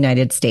in the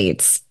United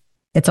States.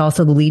 It's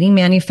also the leading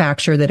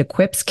manufacturer that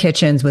equips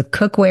kitchens with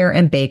cookware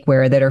and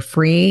bakeware that are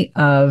free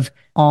of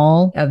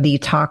all of the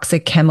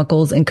toxic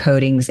chemicals and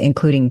coatings,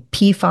 including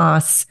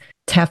PFAS,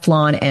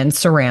 Teflon, and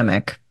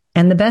ceramic.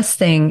 And the best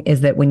thing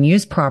is that when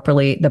used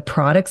properly, the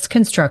product's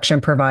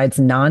construction provides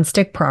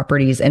nonstick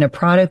properties in a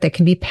product that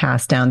can be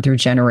passed down through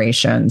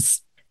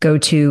generations. Go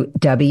to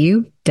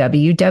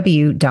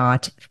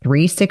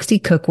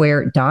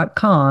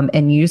www.360cookware.com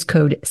and use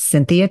code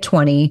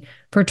Cynthia20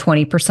 for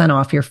 20%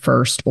 off your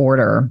first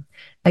order.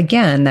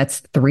 Again,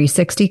 that's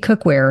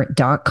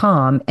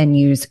 360cookware.com and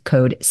use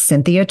code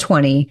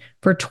Cynthia20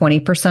 for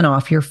 20%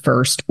 off your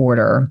first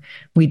order.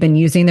 We've been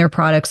using their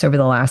products over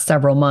the last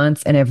several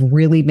months and have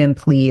really been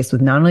pleased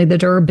with not only the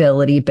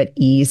durability, but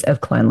ease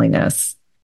of cleanliness.